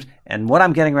about the teams. And what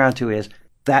I'm getting around to is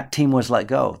that team was let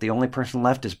go. The only person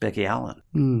left is Becky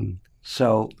Allen.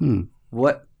 So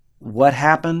what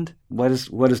happened? What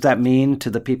does that mean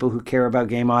to the people who care about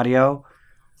game audio?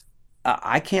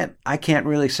 I can't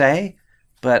really say,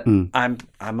 but I'm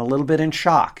a little bit in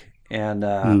shock. And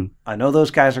I know those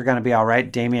guys are going to be all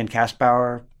right. Damian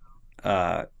Kaspauer,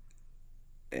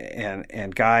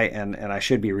 and Guy, and I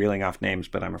should be reeling off names,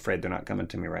 but I'm afraid they're not coming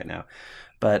to me right now.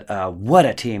 But what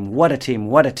a team! What a team!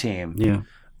 What a team!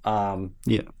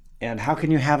 Yeah. And how can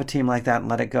you have a team like that and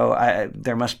let it go?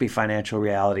 There must be financial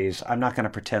realities. I'm not going to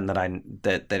pretend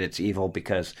that it's evil,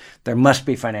 because there must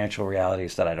be financial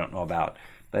realities that I don't know about.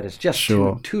 But it's just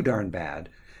too darn bad.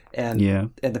 And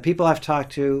the people I've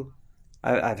talked to,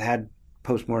 I've had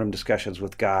postmortem discussions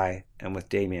with Guy and with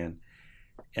Damien,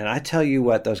 and I tell you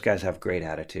what, those guys have great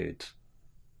attitudes,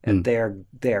 and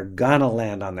they're gonna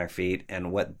land on their feet.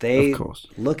 And what they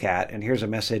look at, and here's a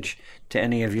message to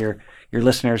any of your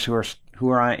listeners who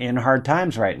are in hard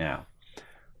times right now,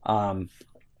 or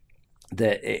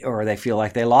they feel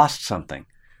like they lost something.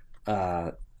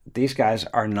 These guys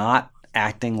are not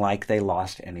acting like they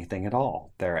lost anything at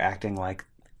all. They're acting like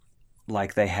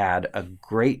they had a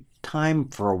great time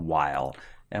for a while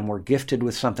and were gifted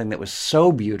with something that was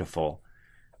so beautiful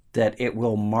that it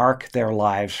will mark their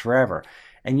lives forever.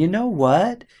 And you know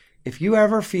what? If you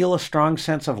ever feel a strong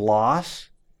sense of loss,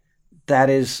 that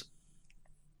is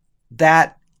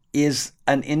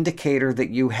an indicator that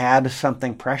you had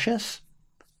something precious.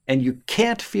 And you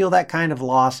can't feel that kind of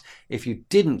loss if you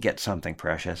didn't get something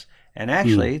precious. And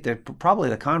actually, probably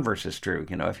the converse is true.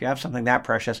 If you have something that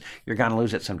precious, you're going to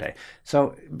lose it someday.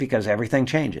 So, because everything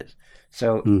changes.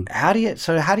 So how do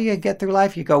you get through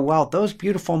life? You go, well, those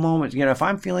beautiful moments, if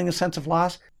I'm feeling a sense of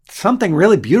loss, something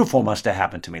really beautiful must have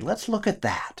happened to me. Let's look at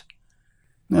that.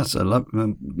 That's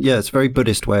it's a very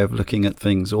Buddhist way of looking at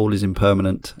things. All is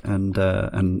impermanent, and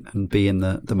be in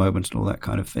the moment and all that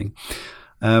kind of thing.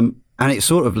 And it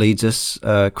sort of leads us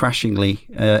crashingly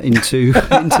into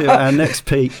our next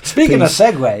piece. Speaking of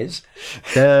segues.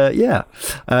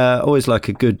 Always like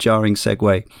a good jarring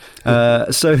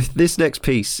segue. So this next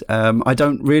piece, I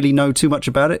don't really know too much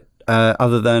about it,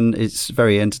 other than it's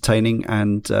very entertaining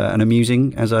and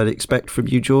amusing, as I'd expect from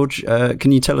you, George.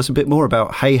 Can you tell us a bit more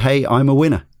about Hey, Hey, I'm a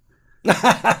Winner?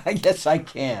 Yes, I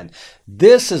can.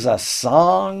 This is a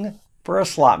song for a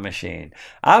slot machine.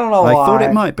 I don't know why. I thought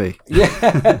it might be.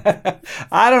 Yeah,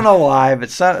 I don't know why, but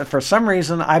for some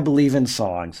reason I believe in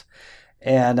songs.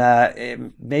 And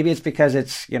maybe it's because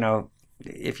it's,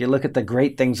 if you look at the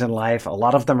great things in life, a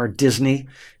lot of them are Disney,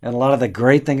 and a lot of the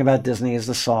great thing about Disney is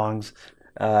the songs.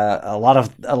 A lot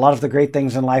of the great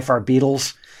things in life are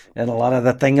Beatles, and a lot of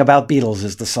the thing about Beatles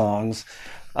is the songs.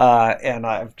 And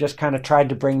I've just kind of tried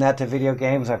to bring that to video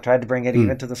games. I've tried to bring it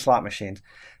even to the slot machines.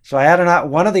 So I had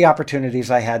one of the opportunities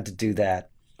I had to do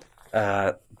that.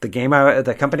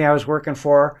 The company I was working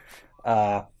for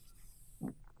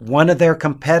one of their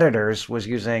competitors was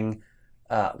using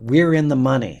 "We're in the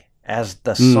Money" as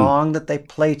the song that they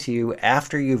play to you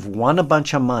after you've won a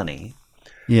bunch of money.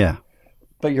 Yeah.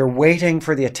 But you're waiting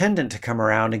for the attendant to come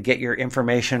around and get your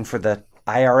information for the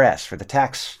IRS, for the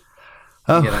tax.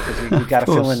 Oh, Because you've got to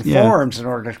fill in forms in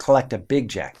order to collect a big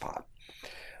jackpot.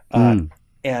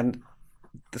 And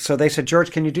so they said,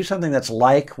 George, can you do something that's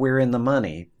like "We're in the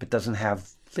Money," but doesn't have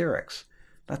lyrics?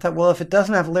 And I thought, well, if it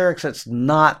doesn't have lyrics, it's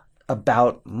not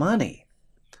about money.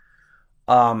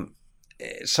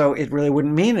 So it really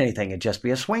wouldn't mean anything. It'd just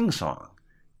be a swing song.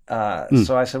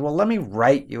 So I said, well, let me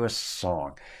write you a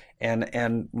song.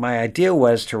 And my idea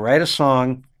was to write a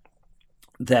song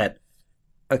that,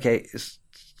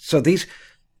 so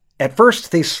at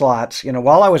first these slots,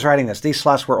 while I was writing this, these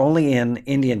slots were only in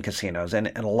Indian casinos. And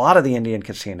a lot of the Indian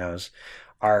casinos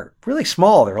are really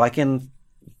small. They're like in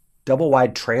double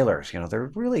wide trailers.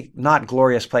 They're really not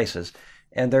glorious places.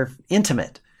 And they're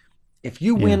intimate. If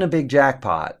you win a big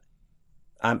jackpot,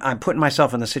 I'm putting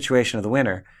myself in the situation of the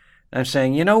winner. And I'm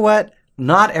saying, you know what?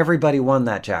 Not everybody won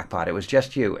that jackpot. It was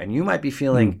just you. And you might be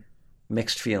feeling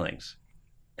mixed feelings.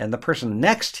 And the person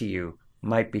next to you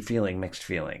might be feeling mixed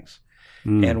feelings.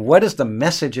 And what is the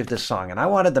message of this song? And I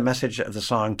wanted the message of the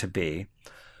song to be,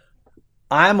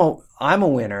 I'm a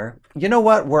winner. You know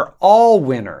what? We're all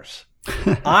winners.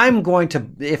 I'm going to,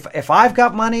 if I've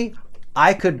got money,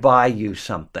 I could buy you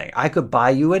something. I could buy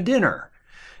you a dinner.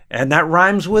 And that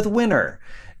rhymes with winner.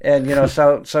 And,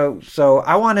 so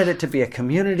I wanted it to be a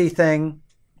community thing.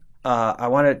 I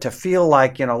wanted it to feel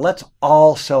like, let's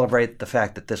all celebrate the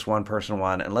fact that this one person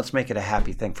won, and let's make it a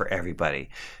happy thing for everybody.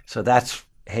 So that's,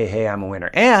 hey, I'm a winner.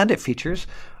 And it features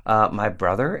my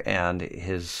brother and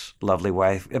his lovely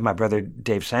wife, my brother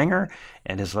Dave Sanger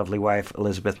and his lovely wife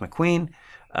Elizabeth McQueen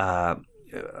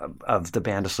of the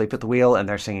band Asleep at the Wheel, and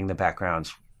they're singing the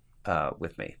backgrounds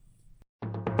with me.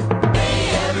 Hey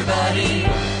everybody,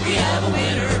 we have a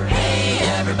winner. Hey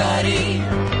everybody.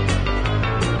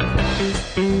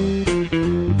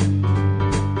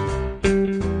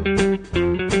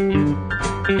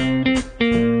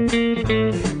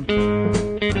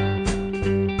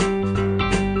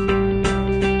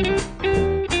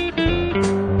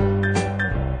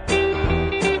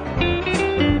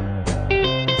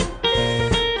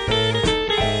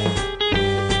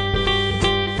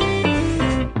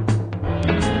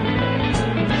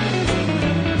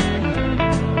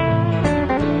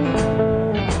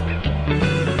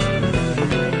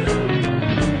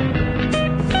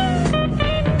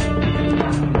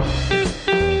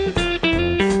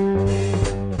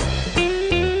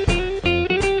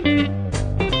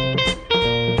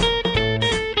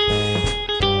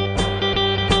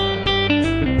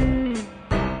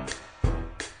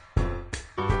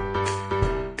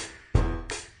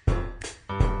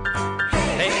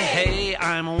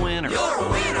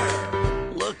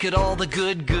 Look at all the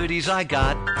good goodies I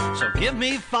got. So give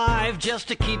me 5 just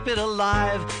to keep it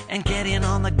alive and get in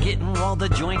on the getting while the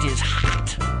joint is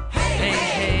hot.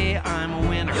 Hey, I'm a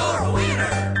winner. You're a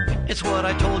winner. It's what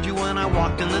I told you when I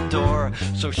walked in the door.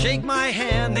 So shake my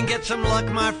hand and get some luck,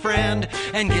 my friend,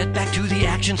 and get back to the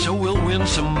action so we'll win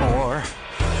some more.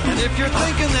 And if you're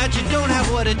thinking that you don't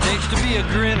have what it takes to be a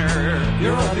grinner,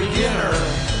 you're a beginner.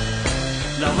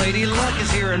 Now Lady Luck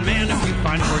is here, and man, if you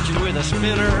find fortune with a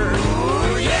spinner,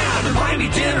 ooh, yeah, then buy me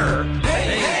dinner.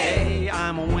 Hey,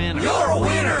 I'm a winner. You're a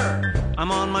winner.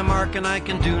 I'm on my mark and I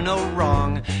can do no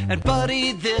wrong. And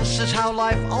buddy, this is how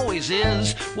life always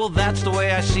is. Well, that's the way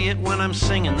I see it when I'm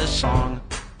singing this song.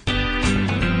 Hey,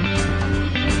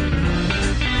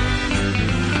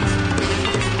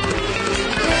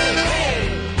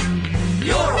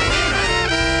 you're a winner.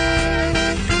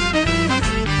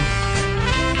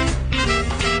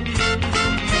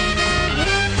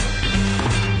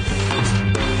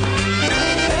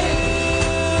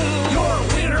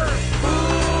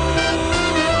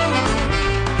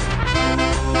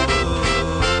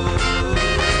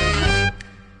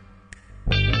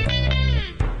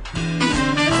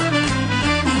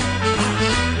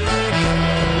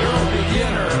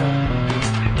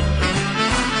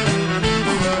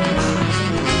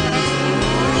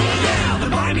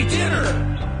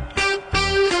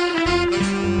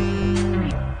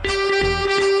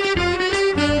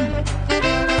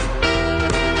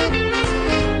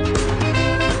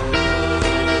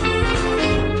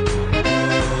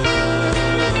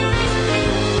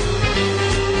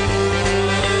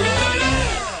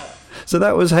 So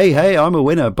that was Hey, I'm a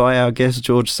Winner by our guest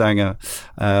George Sanger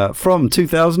from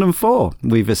 2004.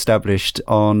 We've established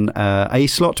on a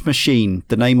slot machine,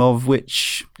 the name of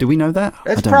which, do we know that?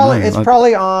 It's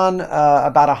probably on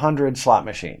about 100 slot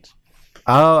machines.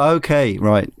 Oh, okay,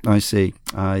 right. I see.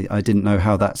 I didn't know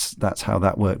how that's how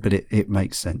that worked, but it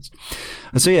makes sense.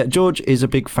 And so yeah, George is a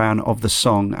big fan of the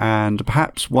song, and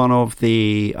perhaps one of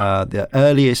the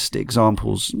earliest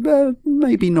examples.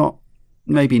 Maybe not.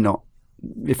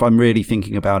 If I'm really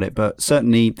thinking about it, but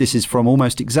certainly this is from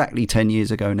almost exactly 10 years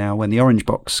ago now, when the Orange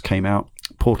Box came out.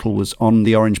 Portal was on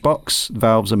the Orange Box,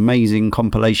 Valve's amazing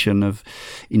compilation of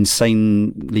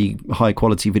insanely high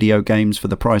quality video games for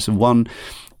the price of one.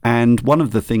 And one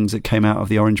of the things that came out of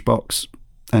the Orange Box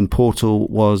and Portal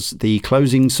was the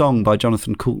closing song by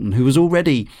Jonathan Coulton, who was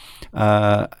already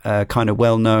a kind of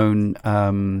well-known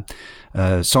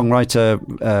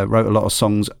songwriter, wrote a lot of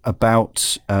songs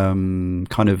about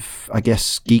kind of, I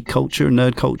guess, geek culture,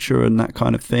 nerd culture, and that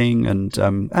kind of thing, and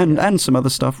some other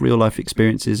stuff, real life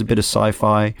experiences, a bit of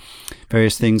sci-fi,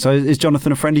 various things. So, is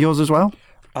Jonathan a friend of yours as well?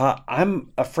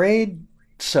 I'm afraid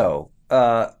so.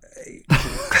 That's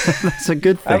a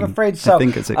good thing. I'm afraid so. I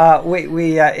think it's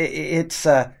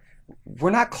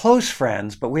we're not close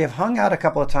friends, but we have hung out a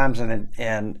couple of times,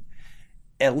 and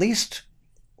at least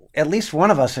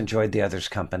one of us enjoyed the other's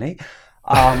company.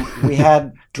 We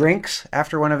had drinks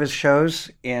after one of his shows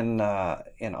in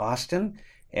Austin,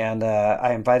 and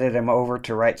I invited him over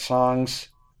to write songs.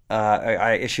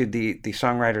 I issued the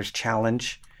Songwriters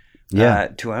Challenge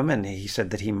to him, and he said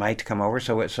that he might come over.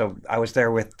 So I was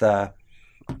there with a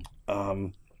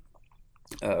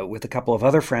couple of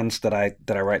other friends that I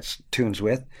write tunes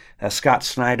with, Scott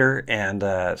Snyder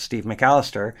and Steve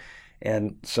McAllister,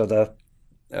 and so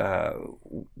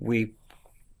we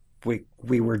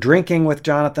were drinking with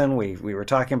Jonathan. We were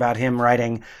talking about him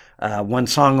writing one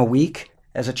song a week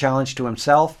as a challenge to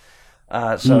himself.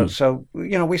 So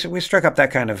we struck up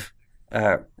that kind of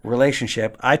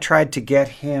relationship. I tried to get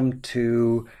him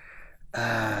to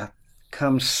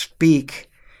come speak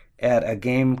at a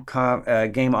game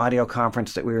audio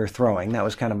conference that we were throwing. That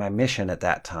was kind of my mission at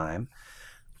that time.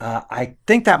 I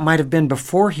think that might have been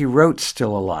before he wrote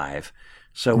Still Alive.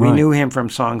 So we knew him from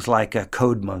songs like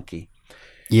Code Monkey.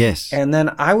 Yes. And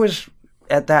then I was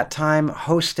at that time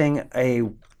hosting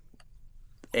an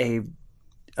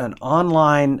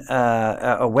online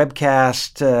a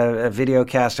webcast, a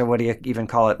videocast, or what do you even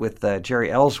call it, with Jerry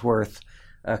Ellsworth,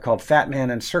 called Fat Man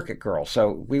and Circuit Girl.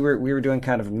 So we were doing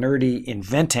kind of nerdy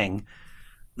inventing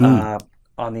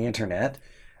on the internet,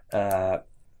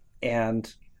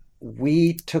 and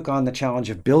we took on the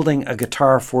challenge of building a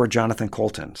guitar for Jonathan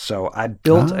Coulton. So I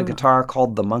built a guitar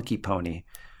called the Monkey Pony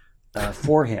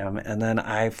for him, and then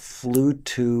I flew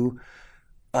to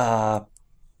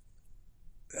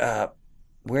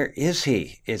where is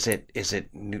he? Is it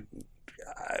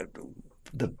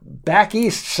the back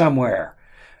east somewhere?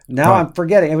 Now I'm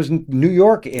forgetting. It was New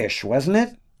York-ish, wasn't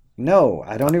it? No,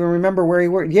 I don't even remember where he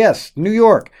worked. Yes, New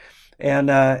York. And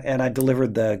I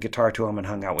delivered the guitar to him and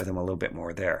hung out with him a little bit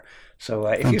more there. So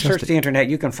if you search the internet,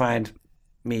 you can find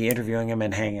me interviewing him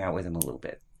and hanging out with him a little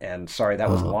bit. And sorry, that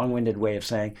was a long-winded way of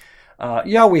saying,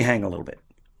 we hang a little bit.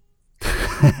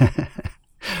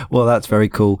 Well, that's very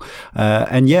cool.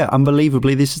 And yeah,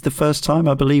 unbelievably, this is the first time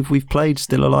I believe we've played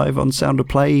Still Alive on Sound of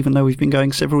Play, even though we've been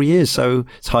going several years. So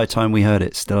it's high time we heard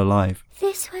it, Still Alive.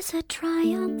 This was a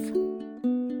triumph.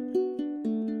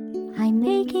 I'm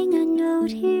making a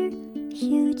note here,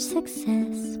 huge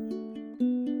success.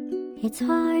 It's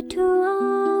hard to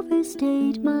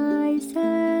overstate my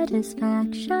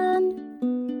satisfaction.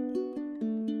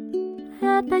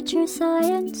 Aperture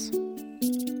science.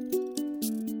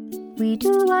 We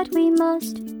do what we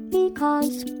must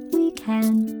because we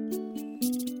can.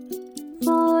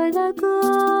 For the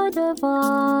good of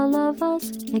all of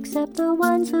us, except the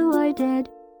ones who are dead.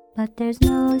 But there's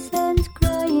no sense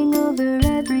crying over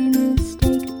every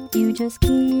mistake. You just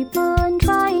keep on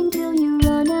trying till you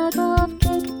run out of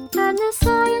cake. And the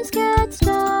science gets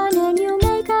done and you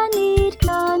make a neat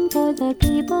gun for the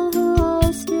people who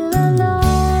are still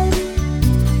alive.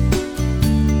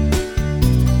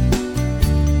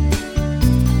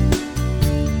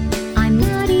 I'm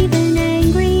not even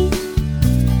angry.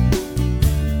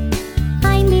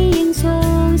 I'm being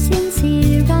so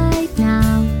sincere right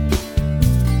now.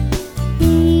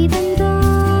 Even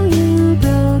though you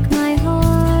broke my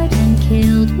heart and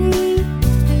killed me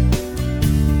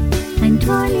and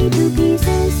tore me to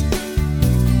pieces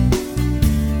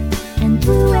and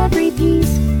threw every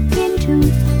piece into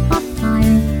a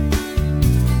fire.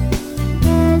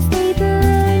 As they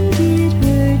burned, it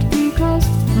hurt because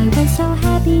I was so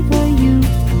happy for you.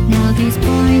 Now these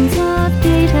points of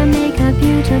data make a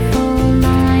beautiful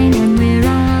line, and we're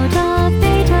out of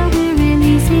data, we're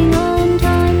releasing on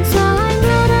time. So I'm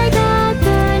glad I got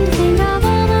burned. Think of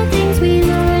all the things we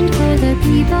learned for the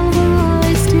people who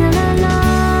are still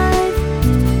alive.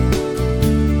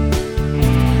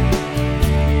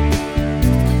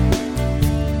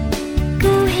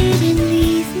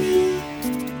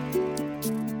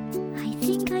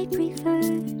 prefer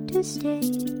to stay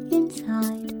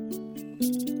inside.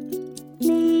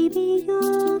 Maybe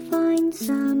you'll find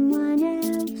someone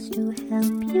else to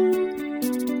help you.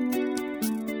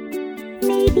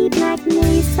 Maybe Black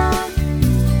Mesa.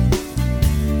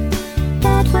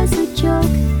 That was a joke,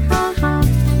 haha,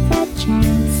 that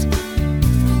chance.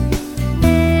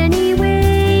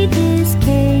 Anyway, this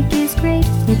cake is great.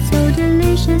 It's so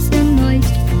delicious and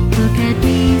moist. Look at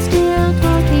me still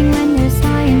talking when there's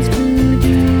science to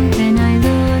do. When I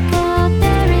look up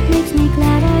there, it makes me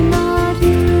glad I'm not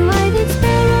you. I've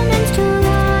experiments to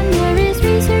run. There is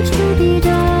research to be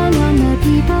done on the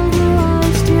people who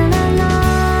are still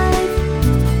alive.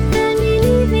 And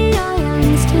believe me, I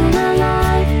am still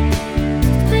alive.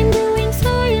 I'm doing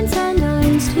science and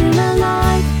I'm still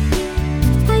alive.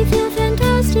 I feel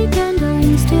fantastic and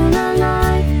I'm still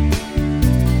alive.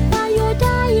 While you're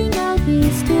dying, I'll be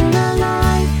still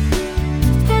alive.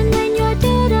 And when you're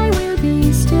dead, I will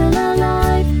be still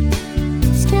alive.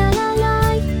 Still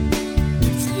alive.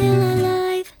 Still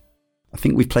alive. I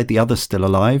think we've played the other Still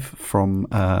Alive from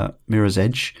Mirror's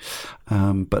Edge,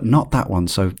 but not that one.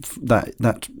 So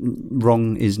that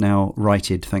wrong is now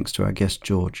righted thanks to our guest,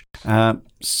 George.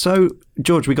 So,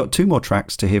 George, we got two more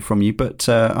tracks to hear from you, but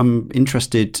I'm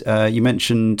interested. You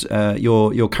mentioned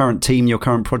your current team, your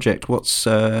current project. What's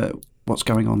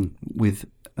going on with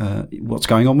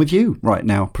you right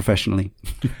now professionally?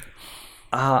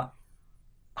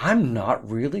 I'm not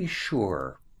really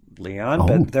sure, Leon,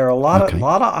 but there are a lot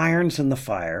of irons in the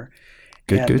fire.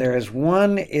 Good. There's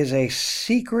one is a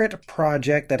secret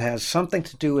project that has something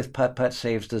to do with Putt Putt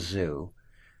Saves the Zoo.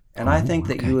 And I think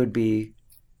that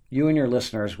you and your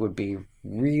listeners would be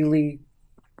really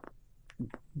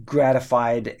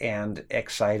gratified and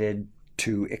excited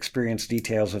to experience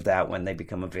details of that when they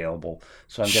become available.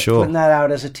 So I'm just putting that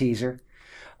out as a teaser.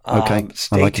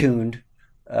 Stay tuned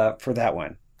for that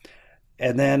one.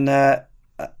 And then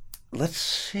let's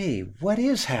see, what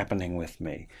is happening with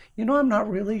me? I'm not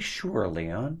really sure,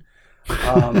 Leon.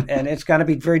 And it's going to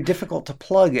be very difficult to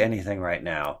plug anything right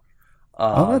now.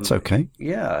 That's okay.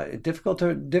 Yeah, difficult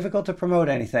to promote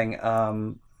anything.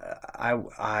 I'm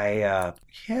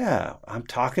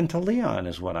talking to Leon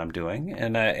is what I'm doing,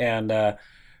 and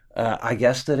I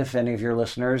guess that if any of your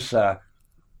listeners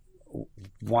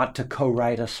want to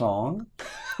co-write a song,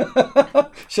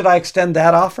 should I extend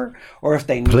that offer, or if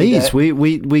they need please,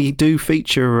 we do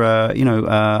feature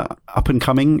up and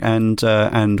coming and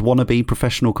wannabe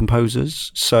professional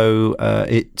composers. So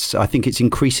I think it's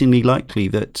increasingly likely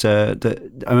that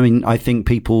I think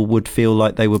people would feel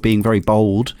like they were being very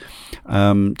bold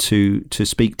to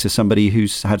speak to somebody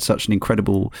who's had such an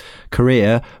incredible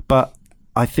career, but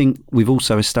I think we've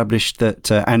also established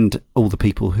that, and all the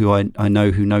people who I know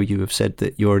you have said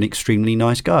that you're an extremely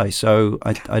nice guy. So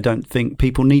I don't think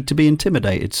people need to be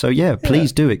intimidated. So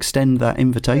please do extend that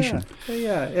invitation.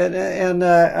 And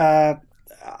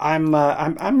I'm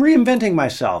reinventing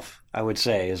myself, I would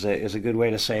say, is a good way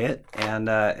to say it.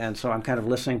 And so I'm kind of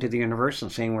listening to the universe and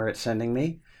seeing where it's sending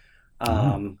me.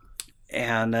 And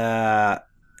I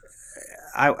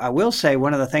will say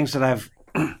one of the things that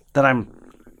I'm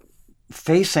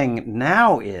facing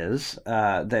now is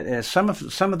that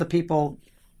some of the people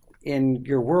in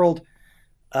your world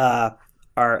are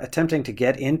attempting to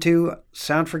get into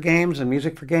sound for games and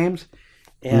music for games,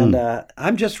 and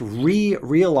I'm just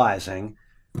realizing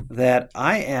that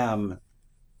I am.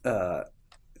 So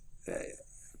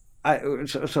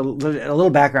a little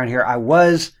background here. I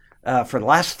was for the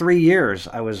last 3 years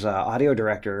I was audio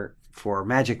director for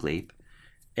Magic Leap.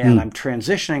 And I'm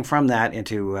transitioning from that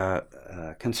into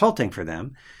consulting for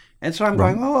them, and so I'm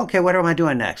going, okay, what am I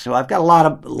doing next? So I've got a lot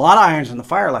of irons in the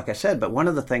fire, like I said. But one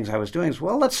of the things I was doing is,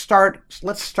 let's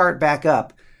start back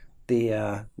up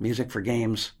the music for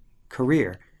games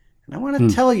career. And I want to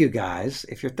tell you guys,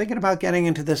 if you're thinking about getting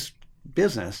into this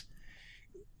business,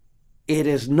 it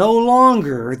is no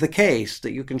longer the case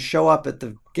that you can show up at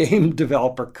the game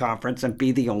developer conference and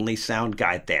be the only sound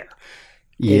guy there.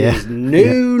 It is no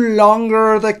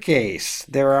longer the case.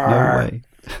 There are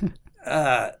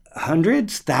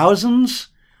hundreds, thousands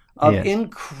of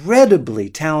incredibly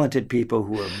talented people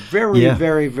who are very,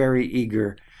 very, very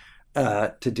eager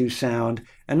to do sound.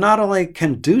 And not only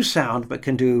can do sound, but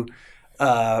can do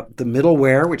the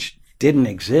middleware, which didn't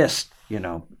exist,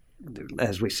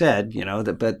 as we said,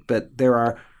 but there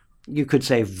are, you could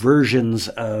say, versions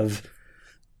of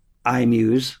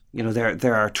iMuse.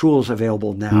 There are tools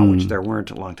available now which there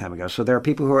weren't a long time ago. So there are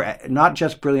people who are not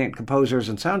just brilliant composers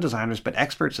and sound designers, but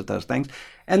experts at those things.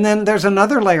 And then there's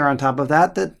another layer on top of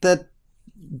that that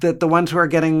the ones who are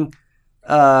getting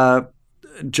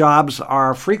jobs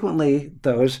are frequently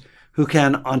those who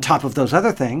can, on top of those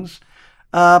other things,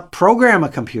 program a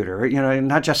computer,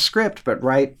 not just script, but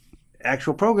write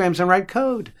actual programs and write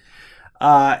code.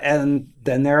 And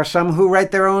then there are some who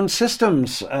write their own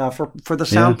systems for the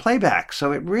sound playback.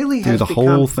 So it really has do the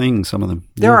whole thing, some of them.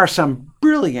 There are some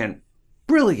brilliant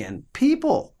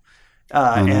people.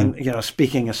 And,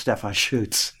 speaking of Stefan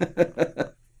Schutz,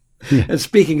 and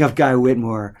speaking of Guy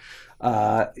Whitmore,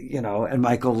 and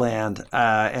Michael Land,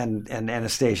 and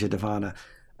Anastasia Devana,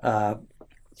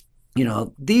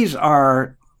 these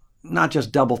are not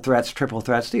just double threats, triple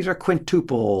threats. These are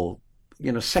quintuple,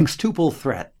 sextuple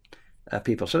threat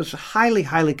people. So it's highly,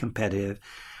 highly competitive.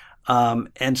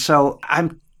 And so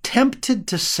I'm tempted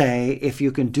to say if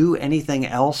you can do anything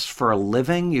else for a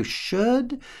living, you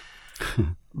should.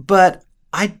 But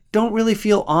I don't really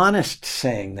feel honest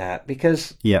saying that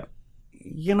because,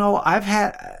 I've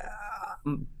had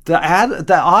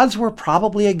the odds were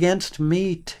probably against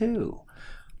me too.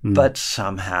 But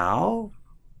somehow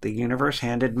the universe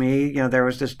handed me, there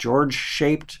was this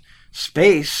George-shaped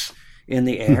space in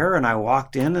the air, and I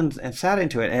walked in and sat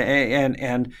into it.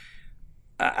 And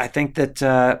I think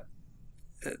that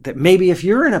maybe if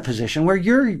you're in a position where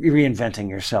you're reinventing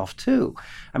yourself too.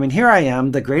 I mean, here I am,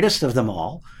 the greatest of them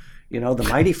all, the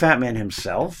mighty fat man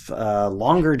himself,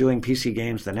 longer doing PC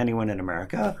games than anyone in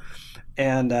America.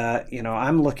 And,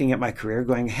 I'm looking at my career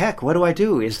going, heck, what do I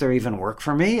do? Is there even work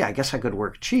for me? I guess I could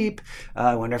work cheap.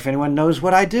 I wonder if anyone knows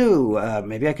what I do.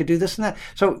 Maybe I could do this and that.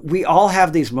 So we all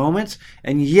have these moments.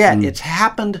 And yet it's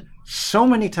happened so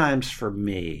many times for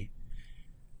me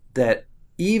that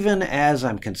even as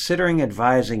I'm considering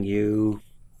advising you,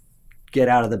 get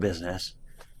out of the business,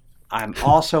 I'm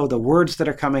also, the words that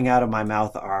are coming out of my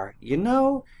mouth are,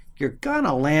 you're going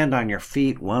to land on your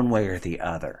feet one way or the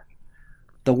other.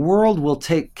 The world will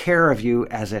take care of you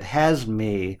as it has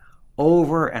me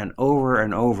over and over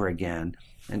and over again.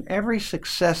 And every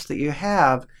success that you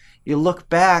have, you look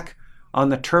back on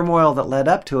the turmoil that led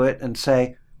up to it and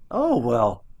say, oh,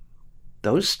 well,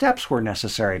 those steps were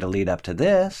necessary to lead up to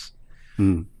this.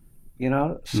 So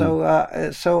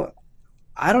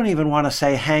I don't even want to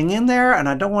say hang in there, and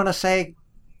I don't want to say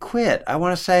quit. I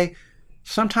want to say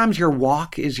sometimes your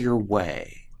walk is your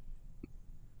way.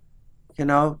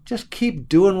 Just keep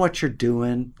doing what you're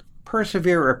doing,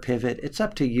 persevere or pivot. It's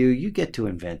up to you. You get to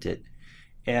invent it.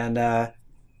 And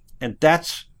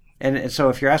so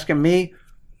if you're asking me,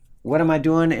 what am I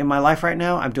doing in my life right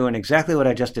now? I'm doing exactly what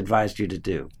I just advised you to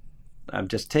do. I'm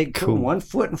just putting one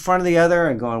foot in front of the other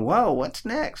and going, whoa, what's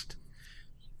next?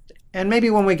 And maybe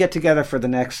when we get together for the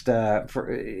next,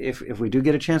 if we do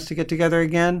get a chance to get together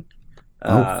again,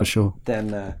 for sure,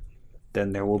 then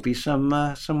there will be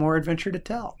some more adventure to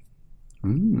tell.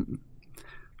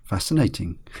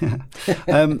 Fascinating.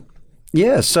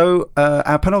 So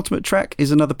our penultimate track is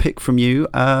another pick from you.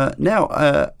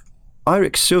 Now,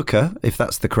 Eirik Surka, if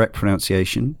that's the correct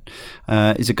pronunciation,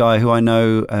 is a guy who I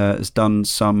know has done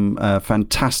some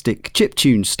fantastic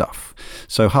chiptune stuff.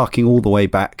 So harking all the way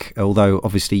back, although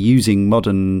obviously using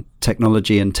modern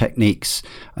technology and techniques,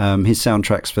 his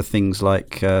soundtracks for things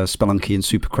like Spelunky and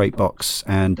Super Crate Box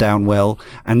and Downwell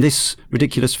and this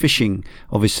Ridiculous Fishing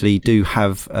obviously do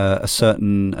have a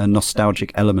certain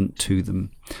nostalgic element to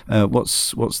them.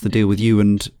 What's the deal with you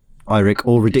and Eirik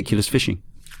or Ridiculous Fishing?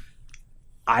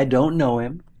 I don't know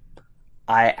him.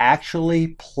 I actually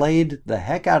played the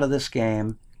heck out of this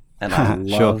game, and I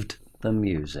loved the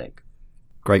music.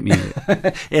 Great music.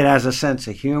 It has a sense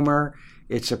of humor.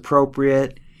 It's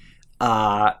appropriate.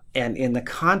 And in the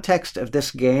context of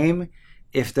this game,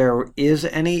 if there is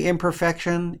any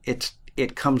imperfection,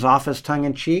 it comes off as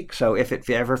tongue-in-cheek. So if it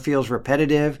ever feels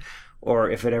repetitive or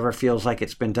if it ever feels like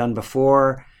it's been done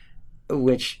before,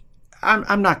 which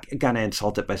I'm not going to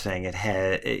insult it by saying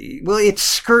it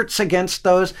skirts against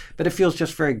those, but it feels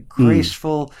just very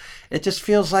graceful. It just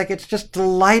feels like it's just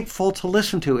delightful to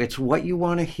listen to. It's what you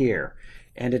want to hear,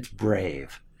 and it's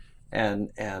brave. And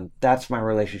that's my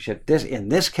relationship. In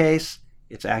this case,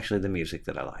 it's actually the music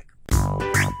that I like.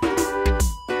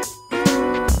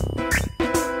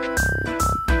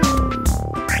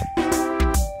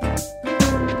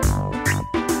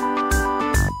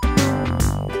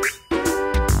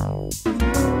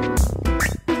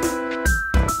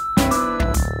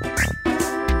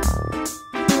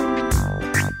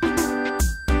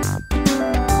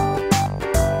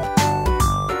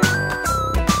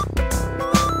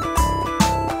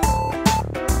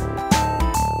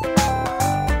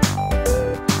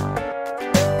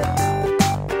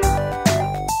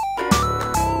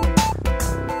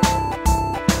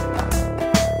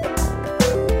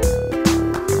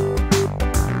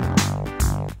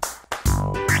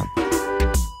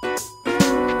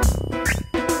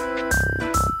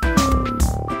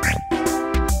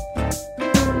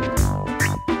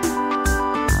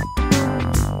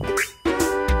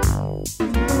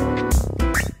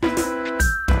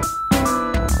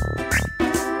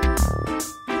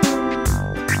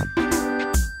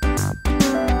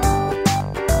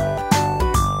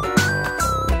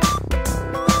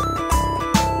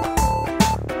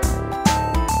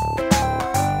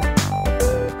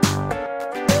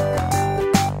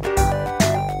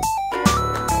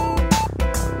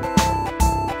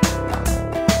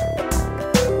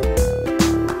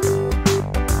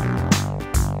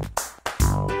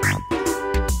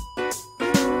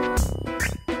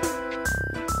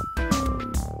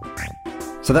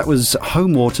 So that was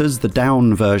Home Waters, the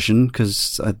down version,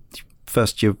 because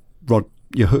first your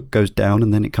hook goes down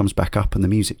and then it comes back up and the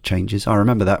music changes. I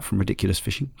remember that from Ridiculous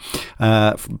Fishing,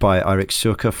 by Eirik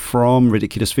Surka from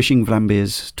Ridiculous Fishing,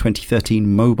 Vlambeer's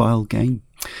 2013 mobile game.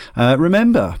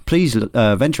 Remember, please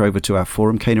venture over to our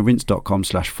forum,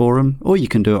 caneandrinse.com/forum, or you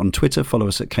can do it on Twitter. Follow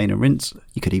us at Cane and Rinse.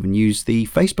 You could even use the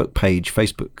Facebook page,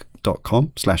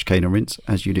 facebook.com/caneandrinse,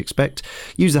 as you'd expect.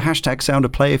 Use the hashtag Sound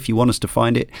of Play if you want us to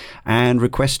find it, and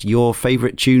request your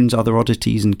favourite tunes, other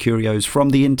oddities and curios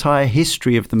from the entire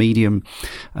history of the medium,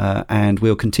 and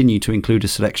we'll continue to include a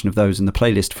selection of those in the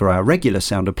playlist for our regular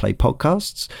Sound of Play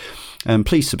podcasts. And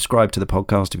please subscribe to the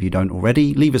podcast if you don't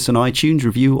already. Leave us an iTunes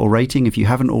review or rating if you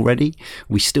haven't already.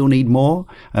 We still need more,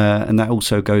 and that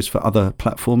also goes for other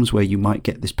platforms where you might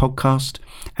get this podcast.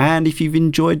 And if you've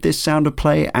enjoyed this Sound of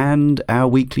Play and our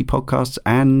weekly podcasts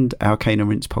and our Cane and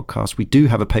Rinse podcast, we do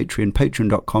have a Patreon,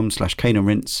 patreon.com/Cane and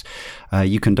Rinse.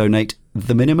 You can donate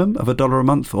the minimum of $1 a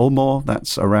month or more.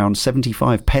 That's around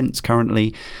 75 pence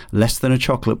currently, less than a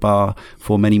chocolate bar,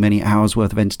 for many, many hours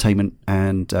worth of entertainment.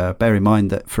 And bear in mind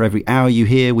that for every hour you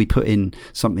hear, we put in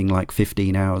something like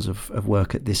 15 hours of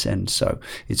work at this end. So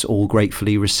it's all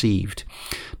gratefully received.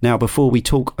 Now, before we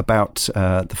talk about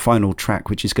the final track,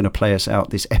 which is going to play us out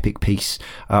this epic piece,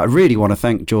 I really want to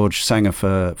thank George Sanger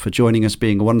for joining us,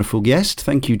 being a wonderful guest.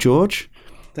 Thank you, George.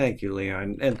 Thank you,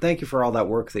 Leon. And thank you for all that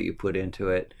work that you put into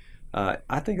it.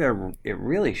 I think that it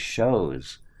really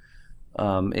shows.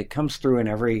 It comes through in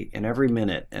every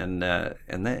minute, and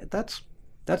that's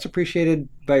appreciated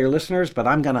by your listeners. But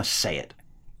I'm gonna say it.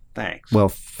 Thanks. Well,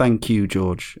 thank you,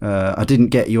 George. I didn't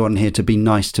get you on here to be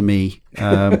nice to me,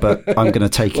 but I'm going to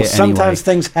take it anyway. Sometimes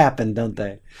things happen, don't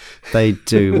they? They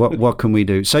do. What can we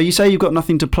do? So you say you've got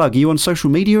nothing to plug. Are you on social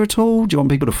media at all? Do you want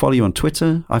people to follow you on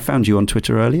Twitter? I found you on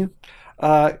Twitter earlier.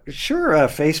 Sure.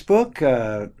 Facebook,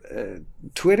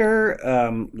 Twitter,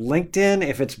 LinkedIn.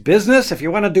 If it's business, if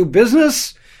you want to do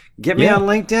business, get me on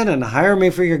LinkedIn and hire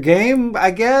me for your game, I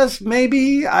guess.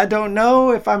 Maybe. I don't know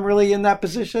if I'm really in that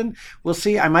position. We'll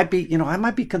see. I might be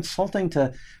consulting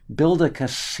to build a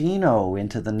casino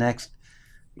into the next,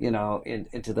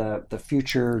 into the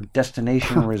future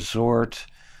destination resort.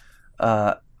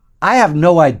 I have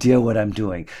no idea what I'm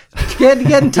doing. Get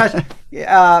in touch.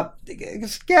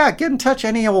 Get in touch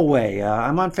any old way.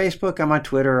 I'm on Facebook. I'm on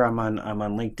Twitter. I'm on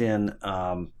LinkedIn.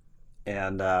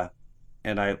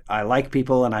 And I like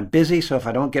people, and I'm busy. So if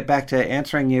I don't get back to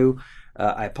answering you,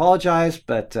 I apologize.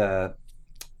 But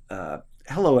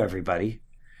hello, everybody,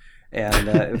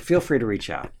 and feel free to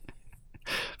reach out.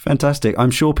 Fantastic.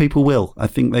 I'm sure people will. I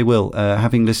think they will.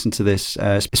 Having listened to this,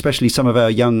 especially some of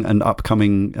our young and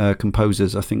upcoming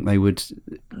composers, I think they would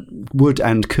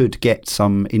and could get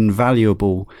some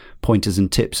invaluable pointers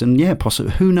and tips. And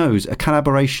possibly, who knows, a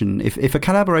collaboration. If a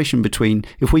collaboration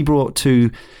if we brought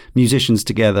two musicians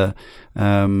together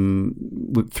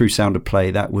through Sound of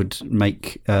Play, that would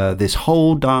make this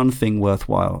whole darn thing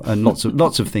worthwhile. And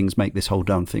lots of things make this whole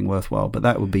darn thing worthwhile. But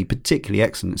that would be particularly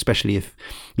excellent, especially if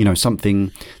something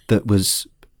that was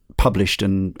published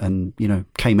and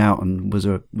came out and was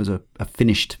a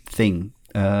finished thing.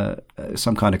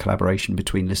 Some kind of collaboration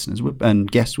between listeners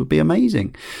and guests would be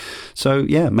amazing. So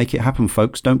make it happen,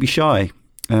 folks. Don't be shy.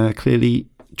 Clearly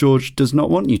George does not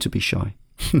want you to be shy.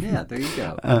 Yeah, there you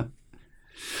go.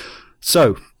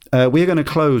 So we're going to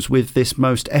close with this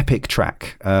most epic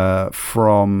track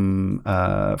from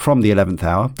the 11th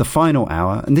hour, the final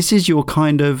hour, and this is your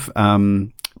kind of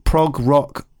prog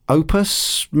rock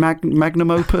opus, magnum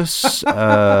opus.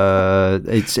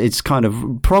 It's kind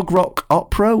of prog rock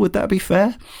opera. Would that be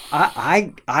fair?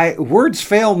 I words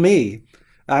fail me.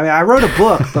 I mean, I wrote a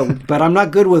book, but I'm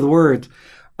not good with words.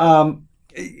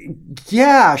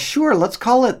 Yeah, sure. Let's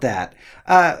call it that.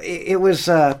 It was.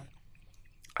 I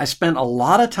spent a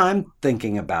lot of time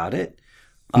thinking about it.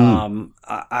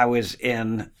 I was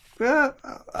in a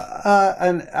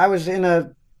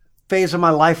phase of my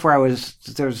life where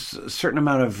there's a certain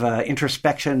amount of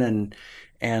introspection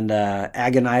and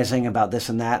agonizing about this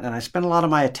and that, and I spent a lot of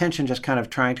my attention just kind of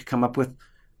trying to come up with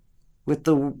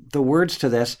the words to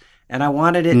this, and I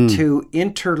wanted it to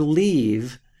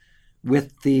interleave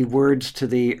with the words to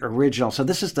the original. So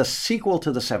this is the sequel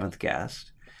to The Seventh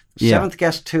Guest. The Seventh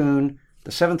Guest tune,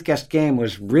 the Seventh Guest game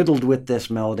was riddled with this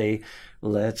melody.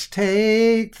 Let's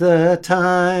take the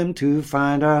time to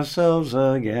find ourselves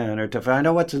again, or to find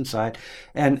out what's inside.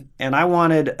 And I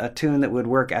wanted a tune that would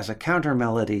work as a counter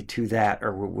melody to that,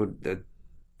 or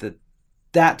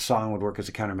that song would work as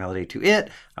a counter melody to it.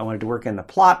 I wanted to work in the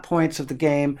plot points of the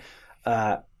game.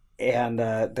 And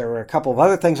there were a couple of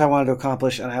other things I wanted to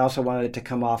accomplish, and I also wanted it to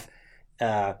come off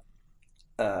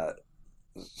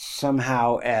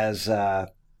somehow as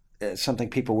something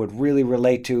people would really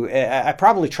relate to. I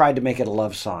probably tried to make it a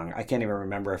love song. I can't even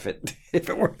remember if it if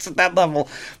it works at that level,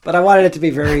 but I wanted it to be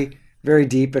very, very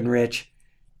deep and rich.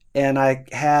 And I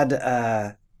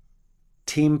had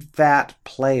Team Fat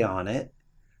play on it.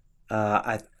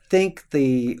 I think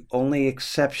the only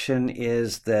exception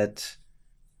is that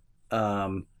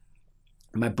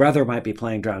my brother might be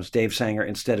playing drums, Dave Sanger,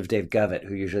 instead of Dave Govett,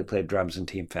 who usually played drums in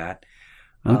Team Fat.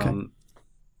 Okay.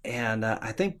 And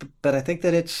I think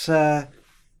that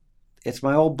it's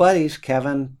my old buddies,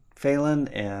 Kevin Phelan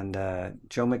and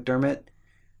Joe McDermott.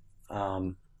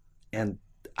 And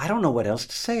I don't know what else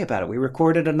to say about it. We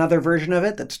recorded another version of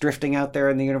it that's drifting out there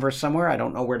in the universe somewhere. I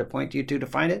don't know where to point you to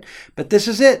find it. But this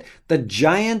is it. The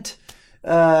giant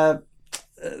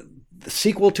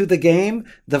sequel to the game,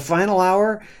 the final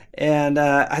hour. And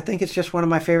I think it's just one of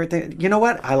my favorite things. You know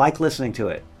what? I like listening to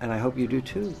it. And I hope you do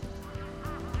too.